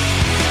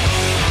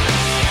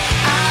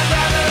 I'd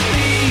rather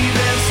leave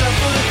than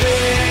suffer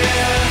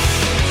this.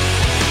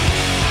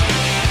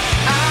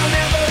 I'll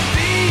never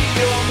be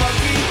your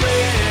monkey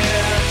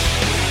wrench.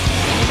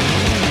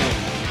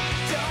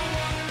 Don't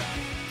wanna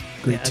be.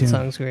 Great Yeah, tune. that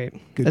song's great.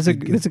 Good, That's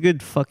good, good. a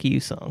good fuck you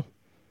song.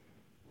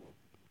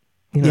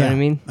 You know yeah, what I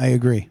mean? I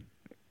agree.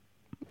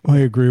 I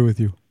agree with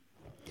you.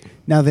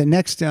 Now the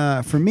next,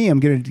 for me, I'm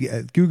gonna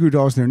Goo Goo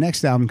Dolls. Their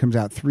next album comes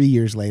out 3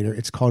 years later.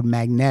 It's called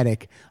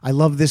Magnetic. I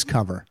love this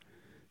cover.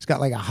 It's got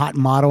like a hot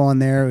model on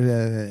there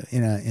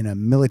in a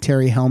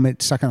military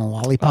helmet sucking a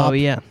lollipop. Oh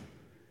yeah,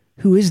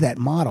 Who is that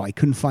model? I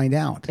couldn't find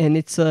out. and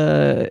it's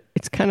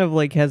kind of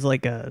like has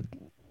like a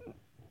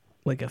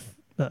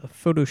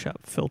Photoshop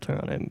filter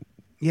on it.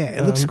 Yeah,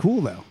 it looks cool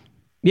though.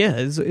 Yeah,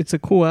 it's a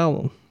cool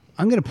album.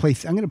 I'm gonna play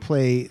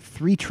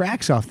 3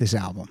 tracks off this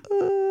album.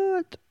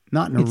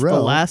 Not in a It's row.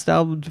 the last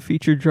album to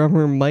feature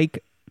drummer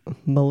Mike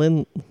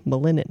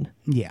Malinin.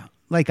 Yeah,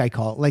 like I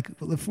call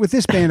with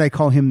this band, I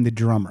call him the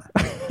drummer.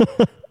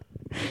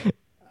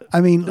 I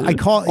mean, I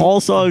call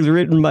All songs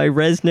written by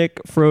Resnick,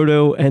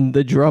 Frodo, and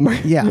the drummer.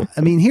 Yeah,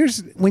 I mean,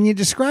 here's when you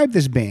describe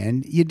this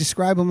band, you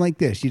describe them like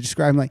this. You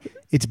describe them like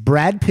it's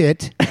Brad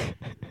Pitt,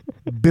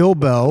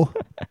 Bilbo,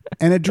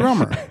 and a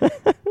drummer.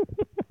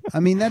 I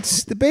mean,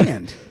 that's the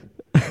band.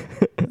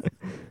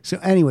 So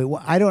anyway,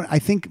 well, I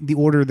think the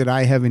order that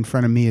I have in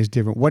front of me is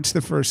different. What's the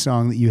first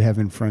song that you have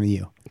in front of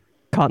you?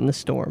 Caught in the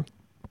Storm.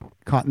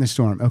 Caught in the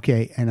Storm.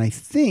 Okay, and I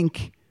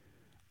think.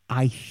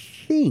 Oh,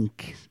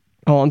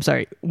 I'm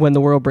sorry. When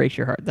the World Breaks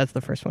Your Heart. That's the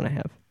first one I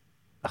have.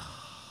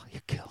 You're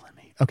killing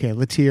me. Okay,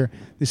 let's hear.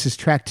 This is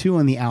track 2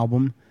 on the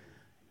album,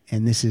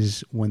 and this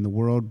is When the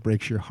World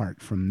Breaks Your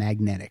Heart from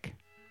Magnetic.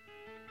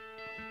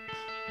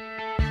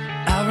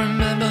 I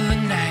remember the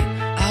night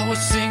I was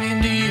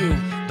singing to you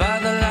by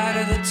the light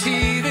of the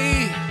TV.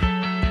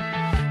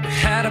 We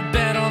had a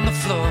bed on the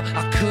floor,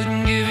 I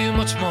couldn't give you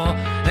much more.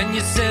 And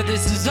you said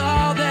this is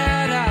all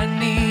that I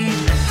need.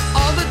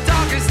 All the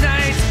darkest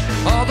nights,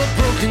 all the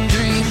broken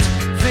dreams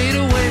fade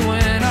away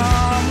when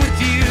I'm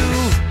with you.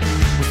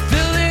 We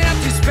fill the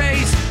empty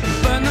space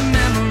and burn the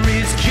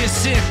memories,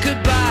 kiss it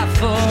goodbye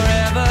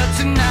forever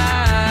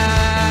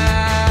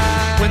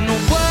tonight. When the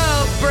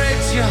world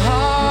breaks your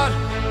heart,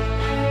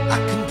 I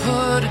can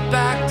put it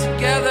back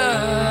together.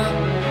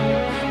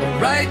 I'll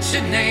write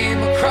your name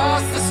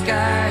across the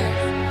sky,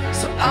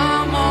 so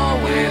I'm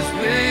always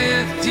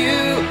with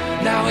you.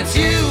 Now it's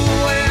you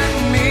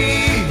and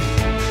me,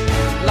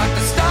 like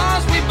the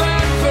stars we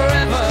burn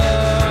forever.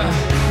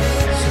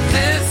 So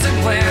listen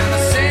when I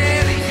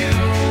say to you,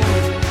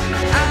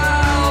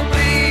 I'll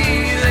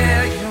be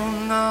there,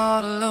 you're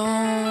not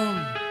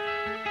alone.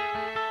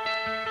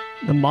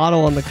 The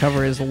model on the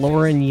cover is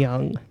Lauren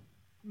Young.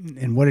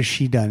 And what has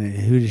she done? And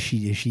who does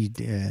she? Is she?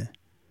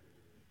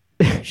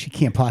 She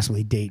can't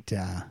possibly date.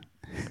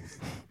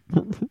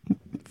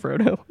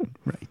 Frodo.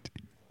 Right.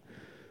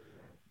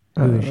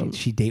 Who is she?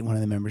 She date one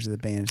of the members of the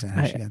band? Is that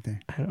how she got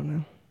there? I don't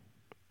know.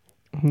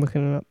 I'm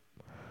looking it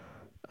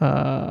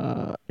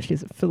up.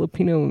 She's a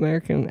Filipino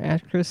American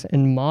actress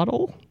and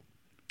model.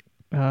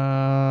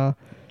 Very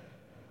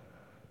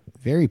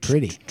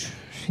pretty.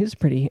 She's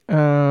pretty.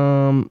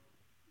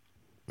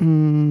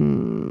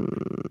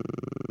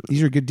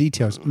 These are good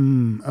details.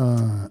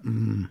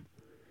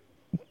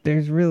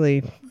 There's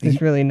really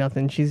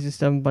nothing. She's just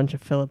done a bunch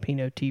of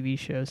Filipino TV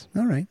shows.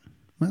 All right.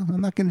 Well,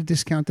 I'm not going to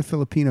discount the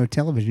Filipino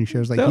television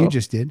shows like No. you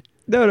just did.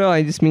 No,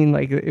 I just mean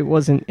like it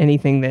wasn't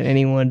anything that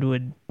anyone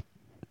would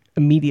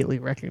immediately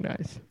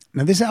recognize.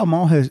 Now, this album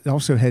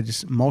also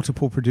has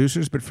multiple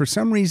producers, but for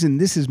some reason,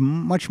 this is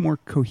much more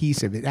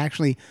cohesive. It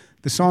actually,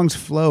 the songs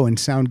flow and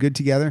sound good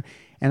together,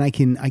 and I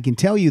can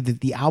tell you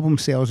that the album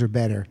sales are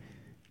better.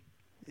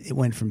 It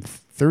went from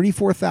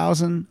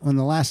 34,000 on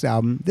the last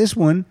album. This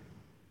one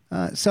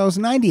sells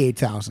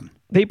 98,000.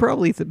 They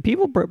probably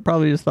people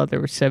probably just thought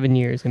there were 7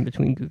 years in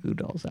between Goo Goo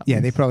Dolls albums.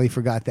 Yeah, they probably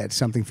forgot that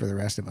Something for the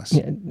Rest of Us.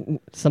 Yeah,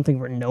 something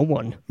for no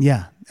one.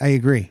 Yeah, I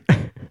agree.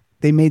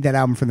 They made that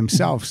album for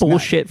themselves.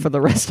 Bullshit for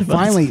the rest of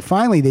us.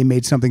 Finally, they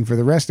made something for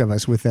the rest of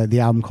us with the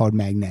album called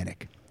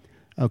Magnetic.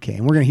 Okay,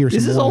 and we're going to hear some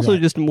This is more of also that.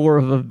 just more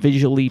of a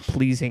visually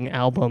pleasing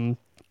album.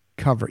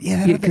 Cover.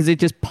 Yeah, Because it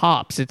just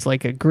pops. It's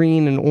like a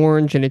green and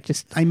orange, and it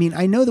just... I mean,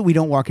 I know that we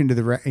don't walk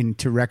into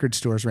into record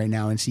stores right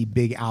now and see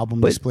big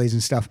album displays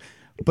and stuff,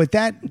 but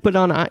that... But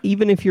on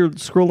even if you're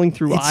scrolling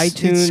through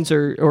iTunes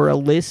or a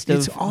list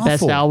of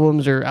best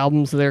albums or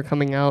albums that are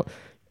coming out,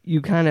 you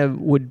kind of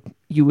would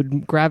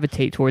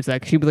gravitate towards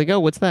that because you'd be like, oh,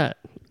 what's that?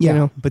 Yeah, You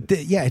know? but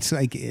it's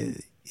like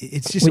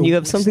it's just When you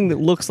have something that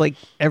looks like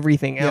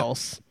everything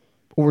else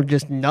or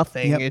just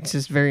nothing, it's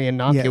just very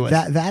innocuous.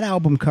 Yeah, that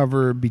album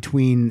cover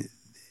between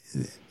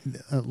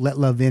Let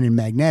Love In and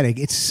Magnetic,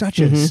 it's such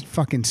a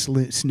fucking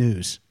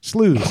snooze.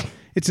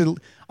 It's a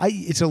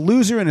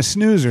loser and a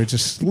snoozer. It's a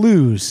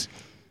slooze.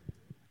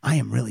 I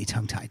am really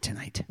tongue-tied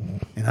tonight,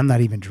 and I'm not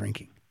even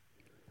drinking.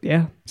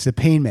 Yeah. It's the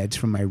pain meds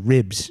from my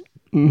ribs.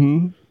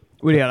 Mm-hmm.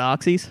 What do you got,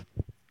 Oxys?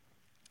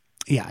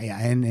 Yeah,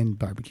 and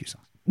barbecue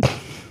sauce.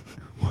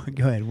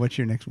 Go ahead. What's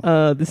your next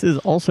one? This is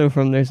also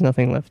from There's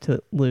Nothing Left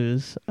to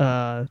Lose.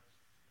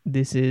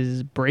 This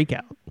is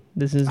Breakout.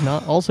 This is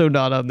also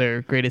not on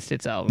their greatest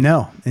hits album.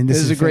 No, and this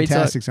is a great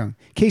fantastic song.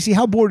 Casey,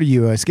 how bored are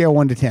you? Scale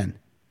 1 to 10.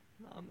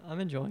 I'm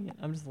enjoying it.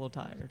 I'm just a little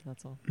tired.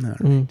 That's all. All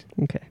right.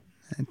 Okay.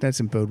 That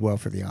doesn't bode well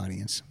for the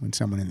audience when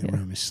someone in the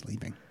room is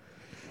sleeping.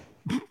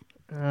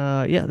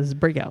 Yeah, this is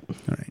Breakout.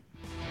 All right.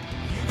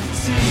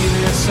 See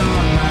this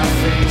on my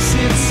face,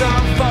 it's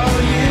all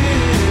for you.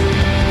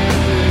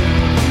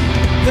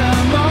 The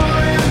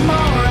more and more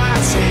I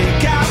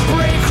take, I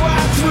break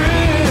right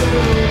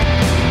through.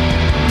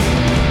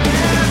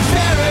 And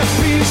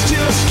therapy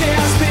still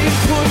scares me,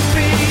 put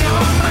me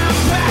on my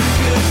back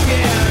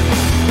again.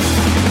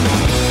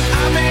 I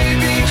may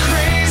be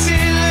crazy,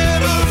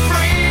 little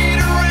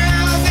afraid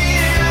around the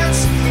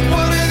ends.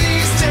 One of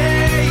these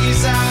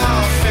days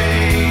I'll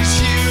face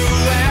you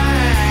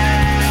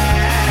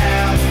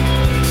laugh.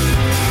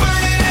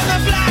 Burning in the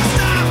blast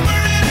off,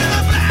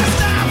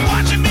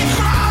 watching me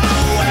crawl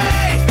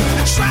away.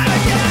 Try to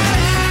get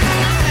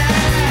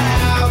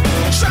out,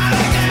 try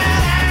to get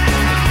out.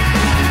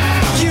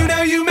 You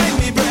know you make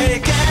me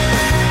break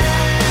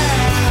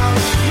out,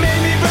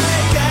 make me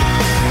break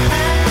out.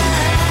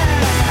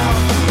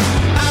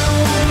 I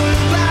don't wanna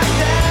look like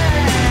that,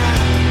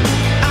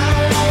 I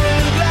don't wanna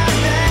look like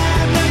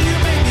that. No, you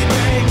make me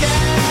break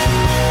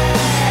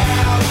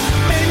out,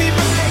 make me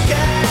break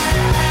out.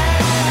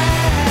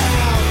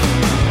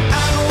 I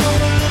don't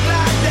wanna look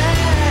like that,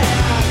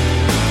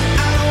 I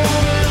don't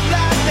wanna look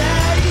like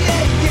that,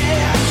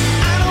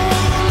 yeah. I don't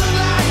wanna look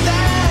like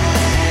that.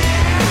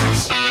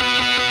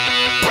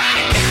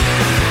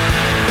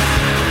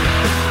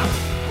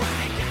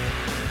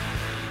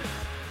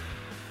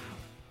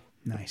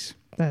 Nice.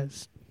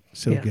 That's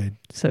So good.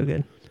 So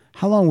good.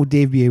 How long will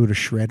Dave be able to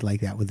shred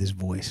like that with his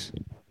voice?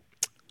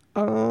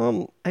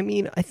 I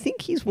mean, I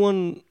think he's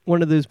one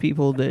of those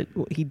people that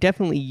he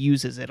definitely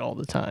uses it all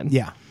the time.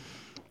 Yeah.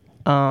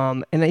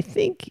 And I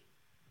think,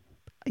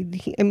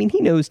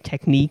 he knows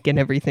technique and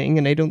everything,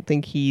 and I don't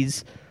think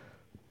he's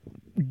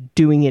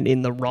doing it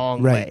in the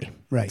wrong Right, way.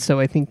 right. So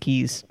I think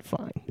he's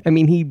fine. I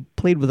mean, he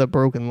played with a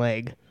broken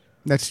leg.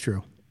 That's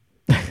true.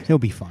 He'll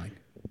be fine.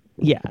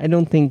 Yeah, I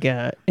don't think,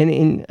 I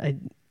mean,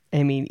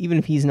 even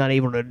if he's not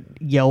able to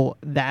yell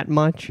that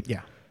much,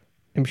 Yeah.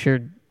 I'm sure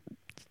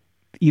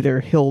either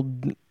he'll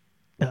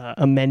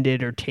amend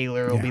it or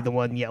Taylor will Yeah. be the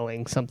one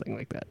yelling, something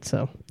like that.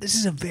 So This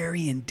is a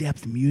very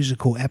in-depth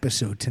musical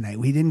episode tonight.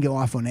 We didn't go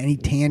off on any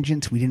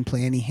tangents. We didn't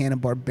play any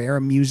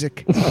Hanna-Barbera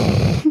music.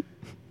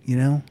 You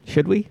know?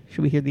 should we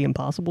hear the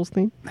Impossibles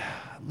theme?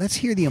 Let's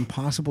hear the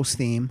Impossibles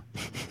theme.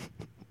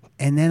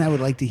 And then I would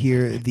like to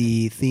hear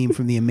the theme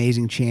from the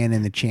Amazing Chan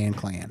and the Chan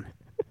Clan.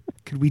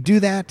 Could we do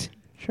that?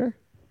 Sure.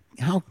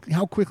 How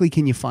quickly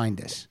can you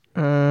find us?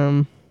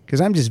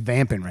 Because I'm just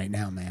vamping right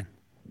now, man.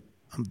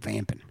 I'm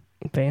vamping.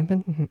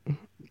 Vamping?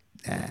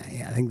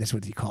 Yeah, I think that's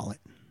what you call it.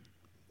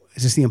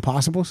 Is this the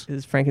Impossibles?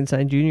 Is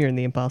Frankenstein Jr. and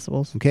the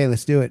Impossibles? Okay,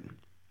 let's do it.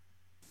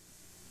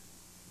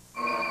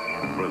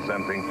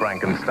 Presenting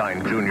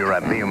Frankenstein Jr.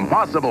 at the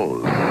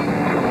Impossibles.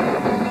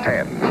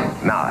 10,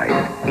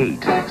 9,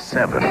 8,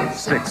 7,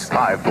 6,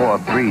 5, 4,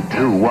 3,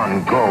 2,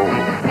 1, go.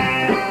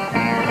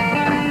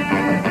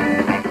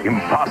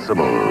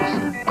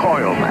 Impossibles,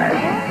 Coil Man.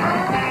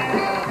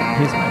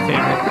 He's my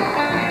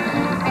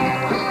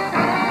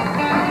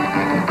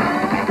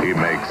favorite. He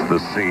makes the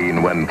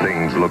scene when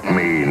things look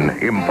mean.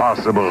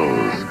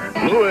 Impossibles,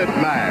 Fluid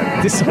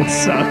Man. This song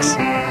sucks.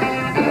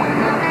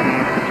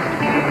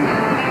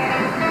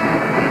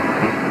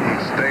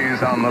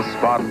 Stays on the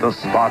spot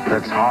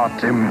that's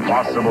hot.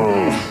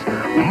 Impossibles,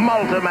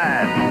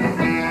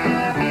 Multiman.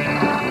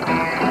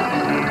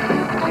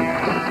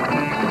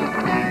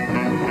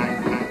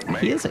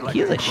 He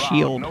has a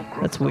shield.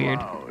 That's weird.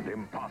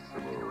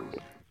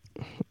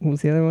 What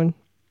was the other one?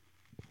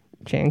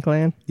 Chan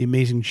Clan? The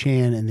Amazing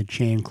Chan and the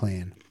Chan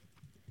Clan.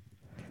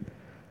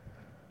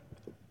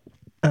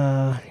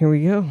 Here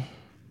we go.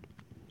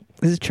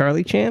 This is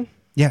Charlie Chan?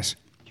 Yes.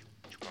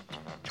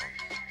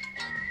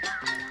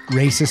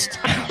 Racist.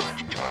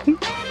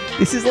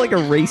 This is like a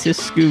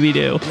racist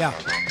Scooby-Doo. Yeah.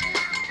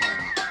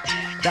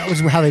 That was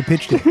how they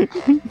pitched it.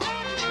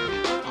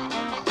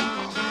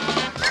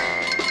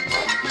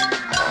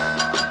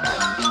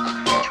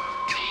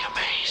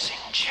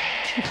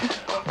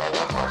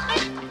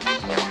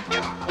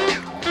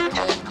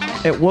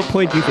 At what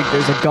point do you think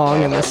there's a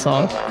gong in this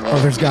song? Oh,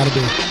 there's got to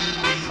be.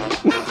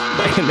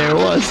 And there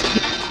was.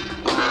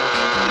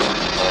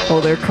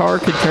 Oh, their car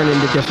could turn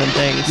into different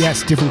things.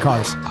 Yes, different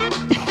cars.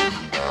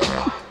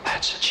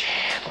 That's a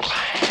Chan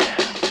Clan.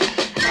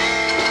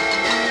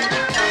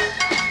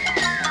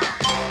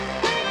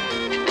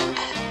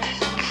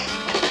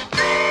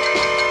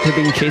 They're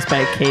being chased by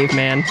a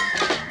caveman.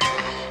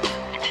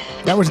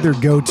 That was their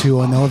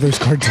go-to on all those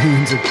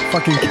cartoons. A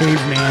fucking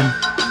caveman.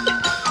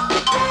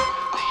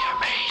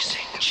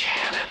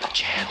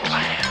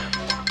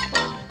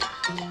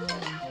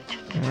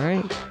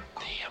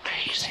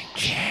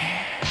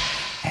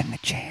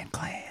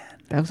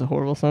 That was a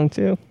horrible song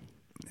too.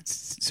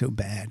 It's so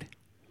bad.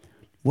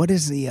 What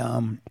is the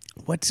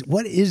what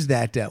is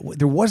that?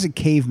 There was a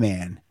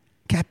caveman,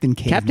 Captain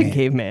Caveman. Captain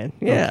Caveman.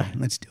 Yeah. Okay,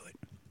 let's do it.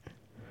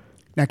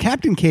 Now,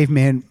 Captain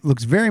Caveman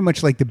looks very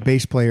much like the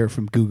bass player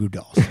from Goo Goo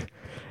Dolls.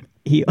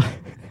 He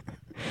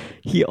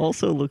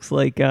also looks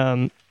like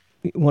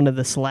one of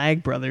the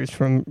Slag brothers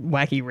from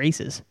Wacky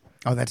Races.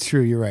 Oh, that's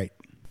true. You're right.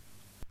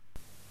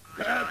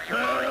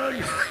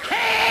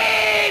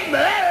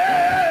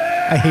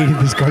 I hated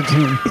this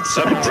cartoon.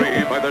 Set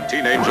free by the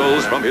teen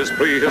angels from his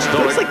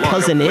prehistoric like block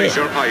of Cousin It.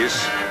 glacier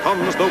ice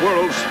comes the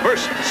world's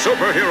first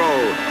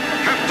superhero,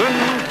 Captain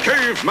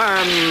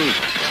Caveman.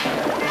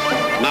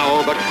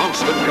 Now the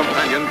constant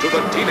companion to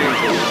the teen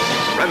angels,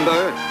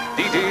 Brenda,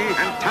 Dee Dee,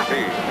 and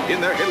Taffy in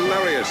their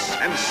hilarious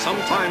and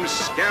sometimes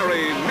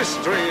scary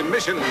mystery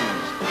missions.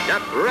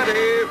 Get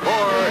ready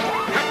for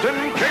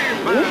Captain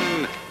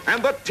Caveman and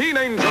the Teen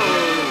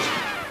Angels.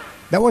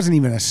 That wasn't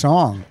even a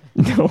song.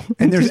 No.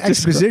 And there's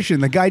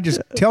exposition. The guy just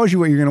tells you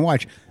what you're going to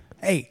watch.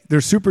 Hey, they're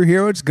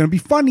superheroes. It's going to be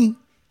funny.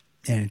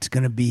 And it's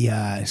going to be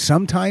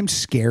sometimes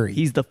scary.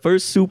 He's the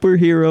first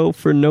superhero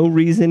for no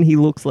reason. He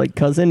looks like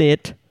Cousin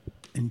It.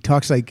 And he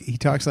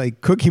talks like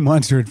Cookie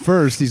Monster at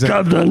first. He's like,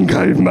 Captain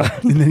Caveman.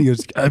 And then he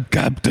goes, I'm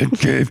Captain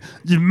Caveman.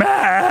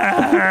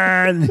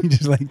 And he's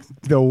just like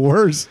the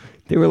worst.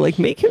 They were like,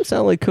 make him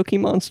sound like Cookie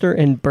Monster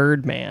and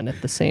Birdman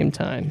at the same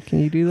time.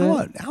 Can you do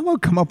that? How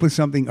about come up with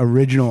something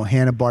original,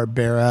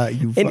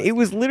 Hanna-Barbera? It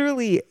was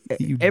literally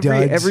duds.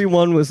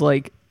 everyone was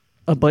like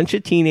a bunch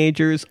of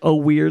teenagers, a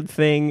weird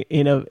thing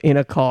in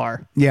a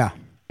car. Yeah.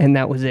 And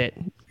that was it.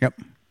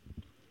 Yep.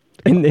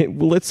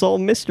 And let's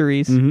solve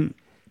mysteries.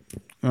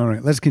 Mm-hmm. All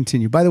right, let's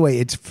continue. By the way,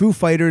 it's Foo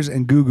Fighters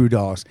and Goo Goo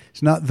Dolls.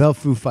 It's not the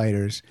Foo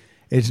Fighters.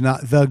 It's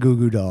not the Goo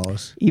Goo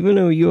Dolls. Even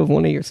though you have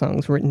one of your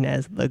songs written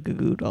as the Goo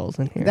Goo Dolls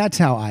in here. That's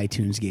how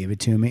iTunes gave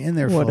it to me, and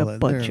they're what full a of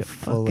bunch they're of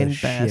full fucking of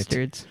shit.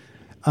 bastards.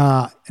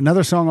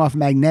 Another song off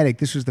Magnetic.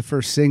 This was the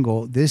first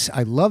single.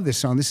 I love this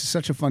song. This is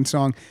such a fun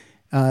song.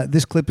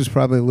 This clip is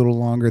probably a little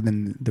longer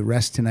than the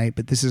rest tonight,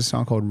 but this is a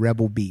song called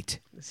Rebel Beat.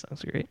 This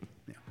sounds great.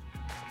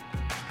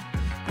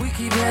 We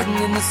keep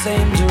heading in the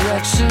same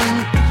direction.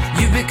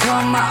 You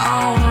become my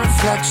own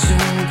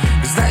reflection.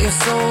 Is that your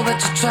soul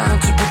that you're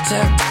trying to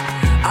protect?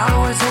 I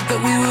always hope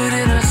that we would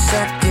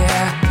intersect,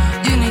 yeah.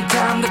 You need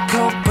time to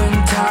cope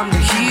and time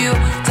to heal.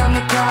 Time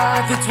to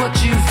cry if it's what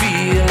you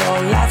feel.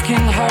 Oh, life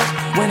can hurt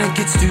when it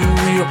gets too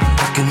real.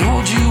 I can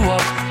hold you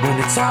up when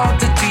it's hard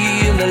to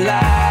deal.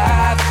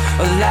 Alive,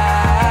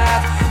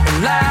 alive,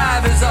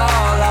 alive is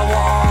all I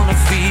wanna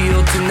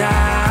feel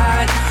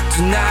tonight,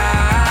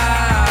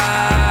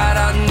 tonight.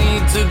 I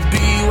need to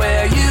be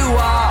where you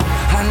are.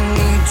 I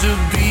need to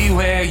be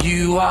where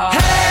you are.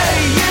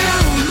 Hey,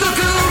 you, look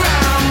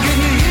around. Can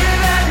you hear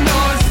that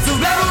noise? It's a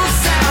rebel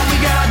sound. We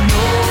got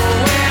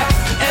nowhere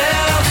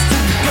else to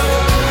go.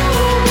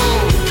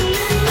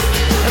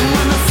 And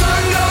when the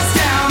sun goes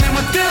down and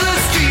we fill the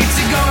streets,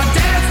 you're gonna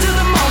dance to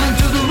the morning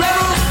to the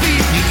rebel's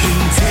beat. You can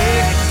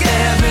take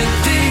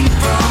everything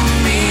from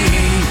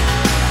me,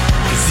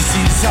 'cause this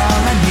is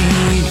all I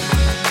need.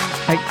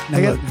 Now,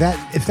 look,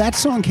 if that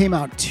song came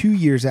out 2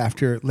 years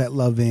after Let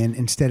Love In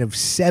instead of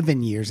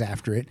 7 years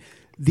after it,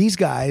 these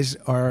guys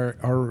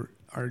are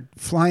are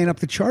flying up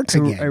the charts I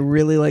again.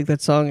 really like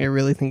that song. I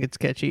really think it's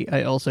catchy.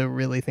 I also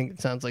really think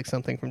it sounds like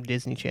something from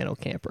Disney Channel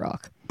Camp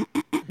Rock,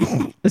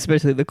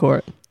 especially the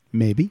chorus.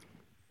 Maybe.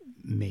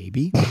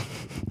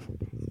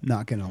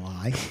 Not gonna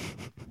lie.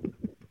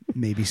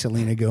 Maybe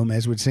Selena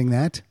Gomez would sing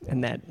that.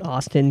 And that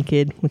Austin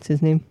kid, what's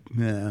his name?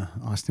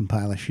 Austin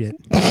pile of shit.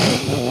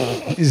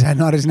 Is that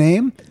not his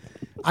name?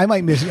 I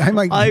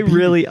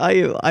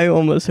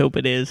almost hope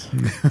it is.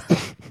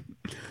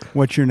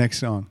 What's your next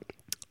song?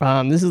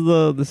 This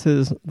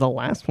is the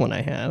last one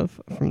I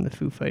have from the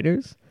Foo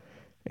Fighters,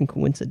 and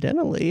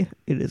coincidentally,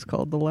 it is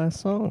called The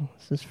Last Song.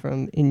 This is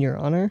from In Your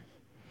Honor,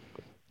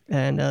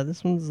 and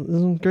this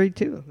one's great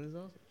too. This is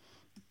awesome.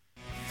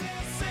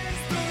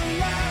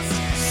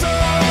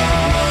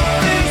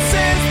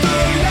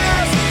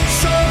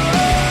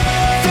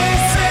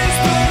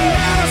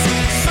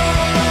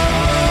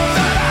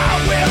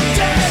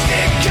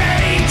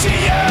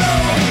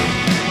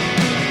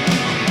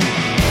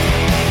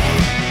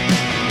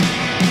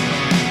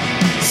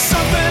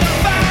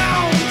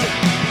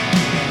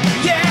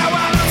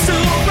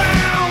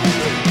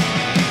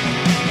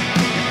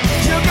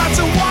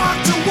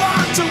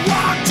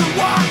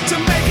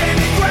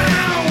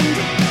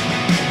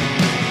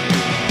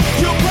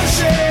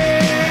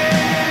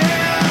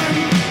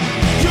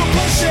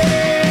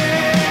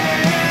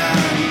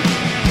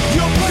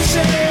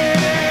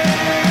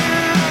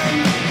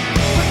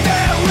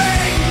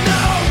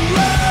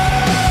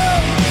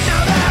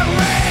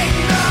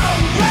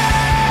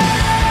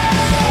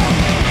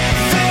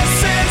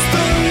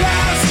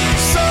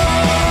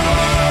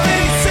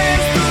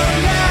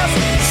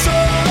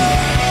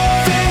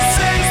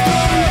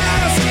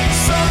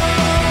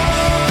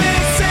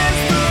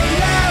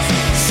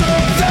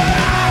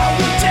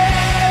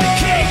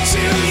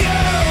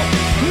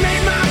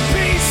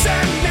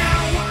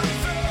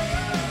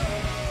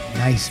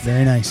 Nice,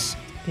 very nice.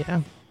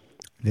 Yeah.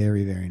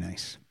 Very, very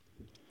nice.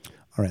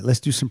 All right, let's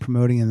do some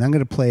promoting, and I'm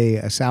going to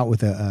play us out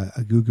with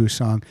a Goo Goo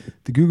song.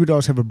 The Goo Goo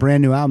Dolls have a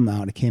brand new album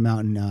out. It came out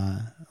on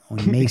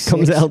May 6th. It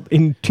comes out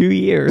in 2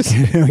 years.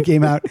 It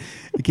came out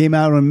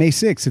on May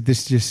 6th of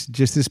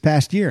just this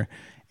past year,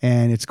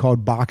 and it's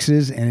called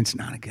Boxes, and it's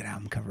not a good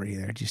album cover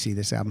either. Did you see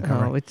this album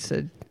cover? Oh, it's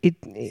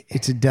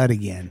a dud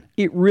again.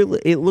 It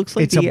looks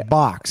like it's a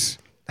box.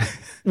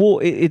 Well,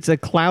 it's a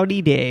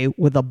cloudy day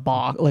with a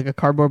box, like a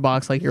cardboard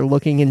box, like you're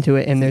looking into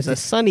it, and there's a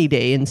sunny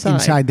day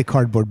inside the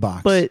cardboard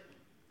box. But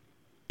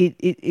it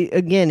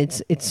again,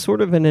 it's sort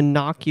of an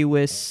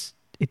innocuous.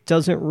 It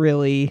doesn't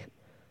really,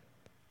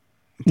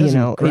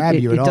 grab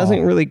you at all. It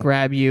doesn't really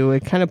grab you.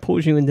 It kind of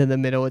pulls you into the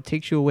middle. It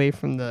takes you away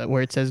from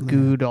where it says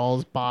Goo Goo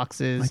Dolls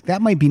boxes. Like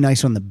that might be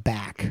nice on the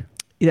back.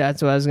 Yeah,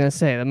 that's what I was gonna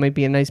say. That might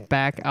be a nice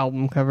back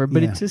album cover,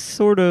 but it's just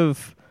sort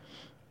of.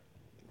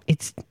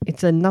 It's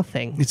a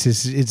nothing. It's a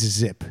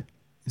zip.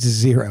 It's a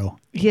zero.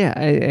 Yeah,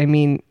 I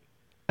mean,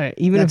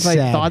 even That's if I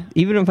sad.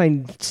 even if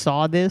I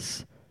saw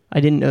this,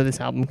 I didn't know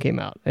this album came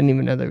out. I didn't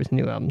even know there was a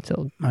new album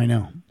until I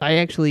know. I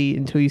actually,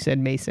 until you said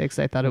May 6th,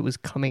 I thought it was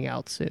coming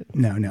out soon.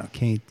 No,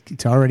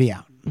 it's already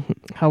out.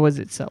 How was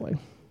it selling?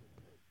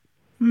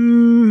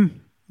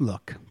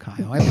 Look,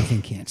 Kyle,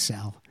 everything can't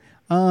sell.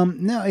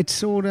 No, it's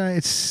sold.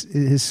 It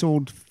has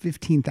sold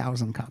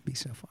 15,000 copies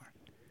so far.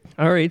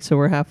 All right, so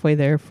we're halfway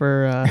there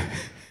for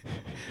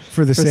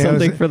the sales,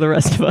 something for the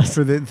rest of us.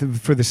 For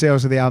the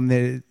sales of the album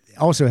that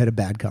also had a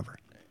bad cover.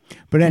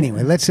 But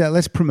anyway,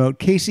 let's promote.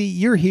 Casey,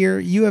 you're here.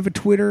 You have a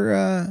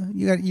Twitter.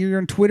 You're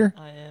on Twitter.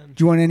 I am.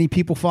 Do you want any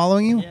people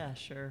following you? Yeah,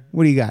 sure.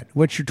 What do you got?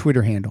 What's your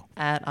Twitter handle?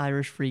 At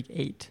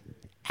IrishFreak8.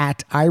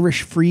 At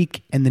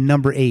IrishFreak and the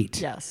number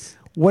 8. Yes.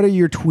 What are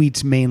your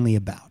tweets mainly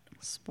about?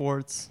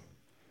 Sports.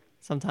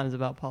 Sometimes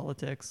about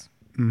politics.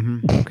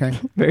 Mm-hmm. Okay.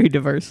 Very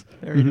diverse.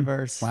 Very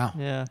diverse. Wow.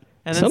 Yeah.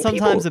 And then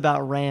sometimes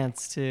about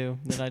rants too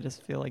that I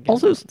just feel like.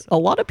 Also, a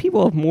lot of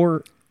people have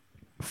more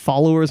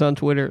followers on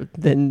Twitter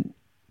than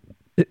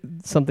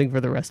something for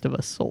the rest of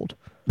us sold.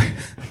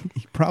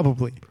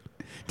 Probably.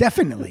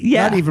 Definitely.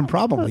 Yeah. Not even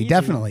probably. Easy.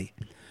 Definitely.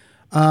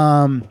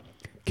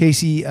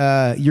 Casey,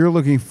 you're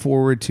looking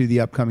forward to the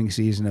upcoming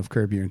season of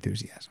Curb Your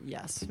Enthusiasm.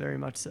 Yes, very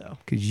much so.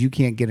 Because you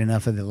can't get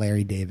enough of the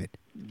Larry David.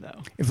 No.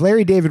 If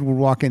Larry David would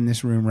walk in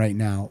this room right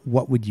now,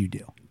 what would you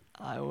do?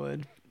 I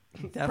would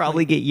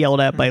Probably get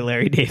yelled at by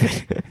Larry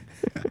David.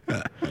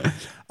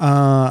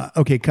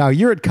 Okay, Kyle,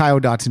 you're at Kyle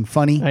Dotson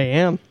Funny. I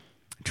am.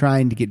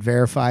 Trying to get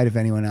verified. If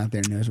anyone out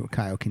there knows what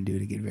Kyle can do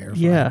to get verified,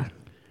 Yeah.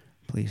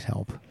 please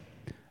help.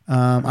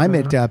 I'm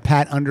at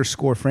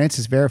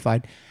Pat_Francis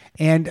Verified.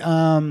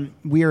 And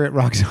we are at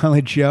Rock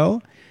Solid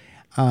Show.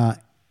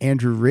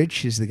 Andrew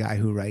Rich is the guy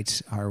who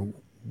writes our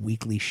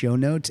weekly show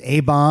notes.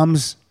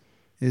 A-Bombs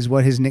is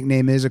what his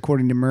nickname is,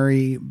 according to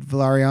Murray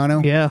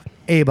Valeriano. Yeah.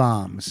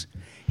 A-Bombs.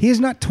 He has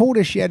not told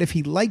us yet if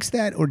he likes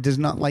that or does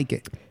not like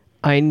it.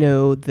 I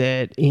know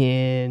that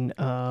in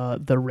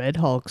the Red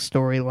Hulk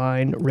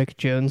storyline, Rick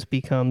Jones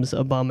becomes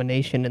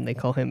Abomination and they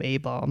call him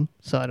A-Bomb.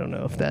 So I don't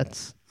know if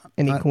that's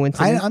any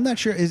coincidence. I'm not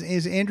sure.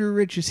 Is Andrew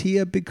Rich, is he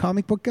a big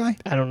comic book guy?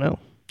 I don't know.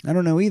 I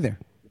don't know either.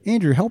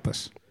 Andrew, help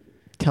us.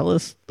 tell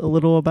us a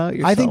little about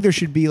yourself? I think there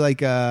should be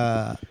like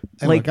a.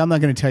 And Like- look, I'm not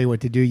going to tell you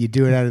what to do. You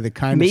do it out of the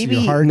kindness of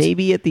your heart.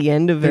 maybe at the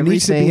end of There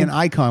needs to everything. be an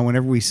icon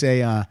whenever we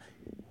say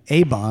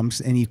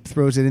A-bombs, and he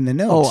throws it in the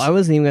notes. Oh, I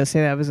wasn't even going to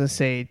say that. I was going to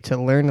say to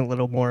learn a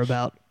little more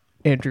about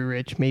Andrew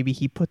Rich, maybe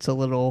he puts a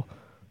little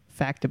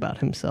fact about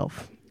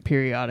himself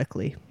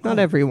periodically. Not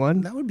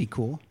everyone. That would be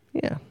cool.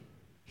 Yeah.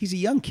 He's a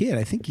young kid.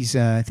 I think he's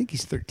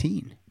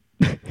 13.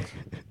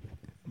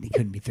 He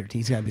couldn't be 13.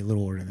 He's got to be a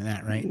little older than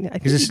that, right? I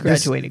think 'Cause he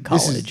graduated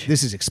college.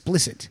 This is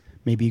explicit.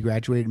 Maybe he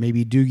graduated.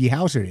 Maybe Doogie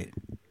Howser did.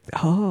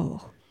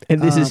 Oh.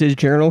 And this is his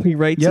journal he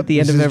writes at the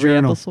end this of is his every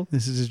journal. episode?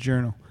 This is his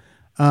journal.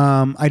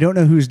 I don't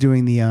know who's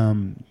doing the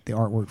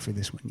artwork for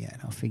this one yet.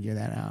 I'll figure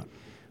that out.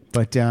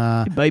 But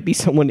It might be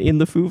someone in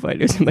the Foo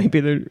Fighters. It might be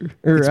it's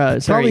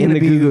sorry, probably in gonna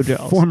the be Goo Goo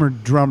Dolls. former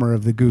drummer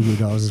of the Goo Goo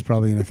Dolls is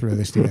probably going to throw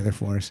this together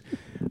for us.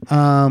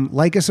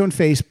 Like us on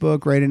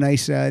Facebook. Write a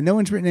nice. No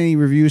one's written any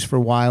reviews for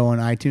a while on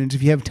iTunes.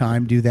 If you have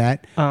time, do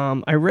that.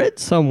 I read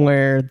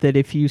somewhere that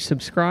if you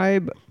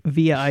subscribe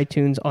via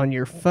iTunes on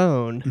your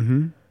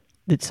phone,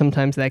 that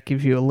sometimes that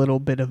gives you a little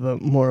bit of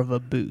more of a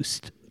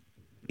boost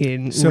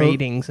in So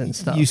ratings and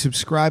stuff. You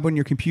subscribe on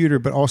your computer,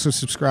 but also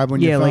subscribe on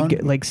your phone.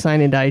 like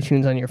sign into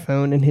iTunes on your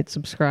phone and hit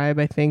subscribe.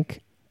 I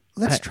think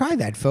Let's try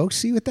that, folks.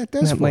 See what that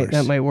does that for might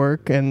us.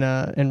 work,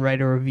 and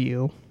write a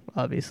review.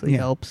 Obviously Yeah.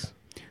 helps.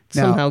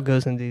 Now- Somehow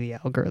goes into the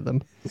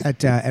algorithm. At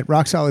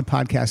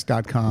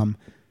rocksolidpodcast.com,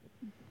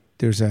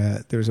 there's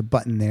a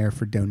button there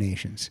for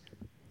donations.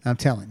 I'm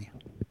telling you,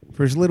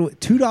 for as little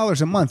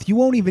 $2 a month, you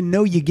won't even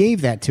know you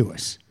gave that to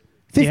us.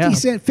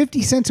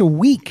 50 cents a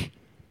week.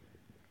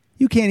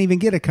 You can't even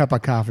get a cup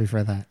of coffee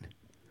for that.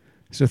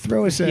 So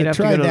throw us You'd have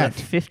try to go to that.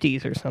 the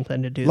 50s or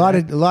something to do A lot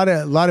that.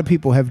 of lot of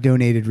people have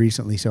donated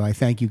recently, so I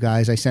thank you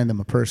guys. I send them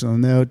a personal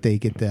note. They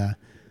get the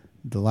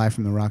Live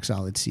from the Rock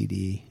Solid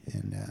CD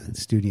and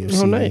studio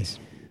CD. nice.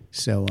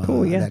 So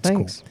Cool, yeah, that's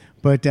thanks. cool.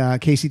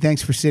 But Casey,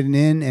 thanks for sitting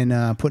in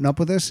and putting up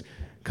with us.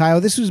 Kyle,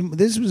 this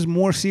was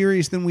more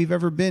serious than we've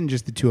ever been,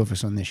 just the two of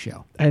us on this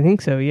show. I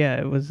think so. Yeah,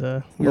 it was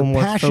We're little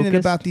more passionate focused.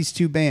 about these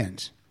two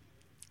bands.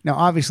 Now,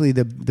 obviously,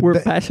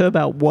 We're passionate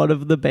about one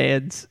of the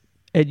bands,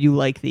 and you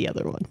like the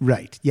other one.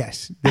 right.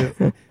 Yes,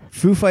 the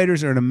Foo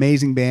Fighters are an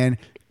amazing band.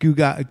 Goo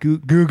Goo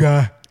Goo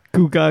ga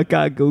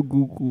ga go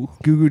goo goo.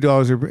 Goo Goo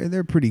Dolls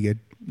they're pretty good.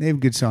 They have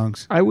good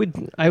songs. I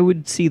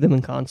would see them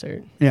in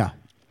concert. Yeah,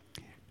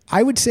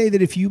 I would say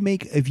that if you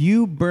make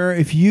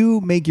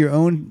your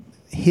own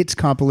hits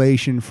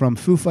compilation from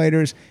Foo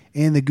Fighters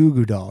and the Goo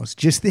Goo Dolls,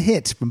 just the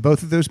hits from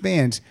both of those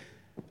bands,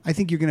 I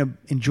think you're going to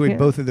enjoy Yeah.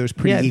 both of those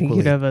pretty yeah, I think equally.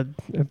 you'd have a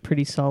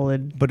pretty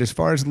solid. But as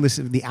far as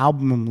the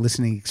album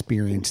listening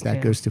experience, that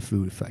Yeah. goes to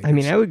Foo Fighters. I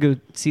mean, I would go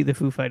see the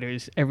Foo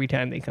Fighters every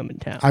time they come in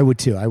town. I would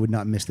too. I would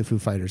not miss the Foo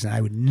Fighters, and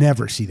I would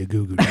never see the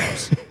Goo Goo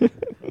Dolls.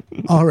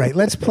 All right,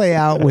 let's play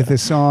out with a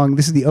song.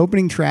 This is the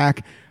opening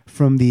track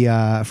from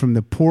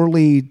the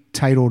poorly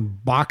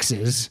titled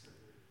Boxes.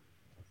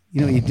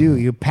 You know what you do?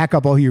 You pack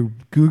up all your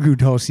Goo Goo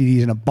Doll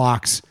CDs in a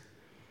box,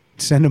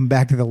 send them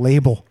back to the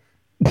label.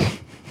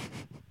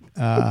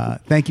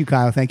 Thank you,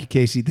 Kyle. Thank you,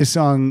 Casey. This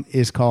song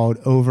is called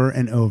Over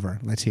and Over.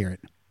 Let's hear it.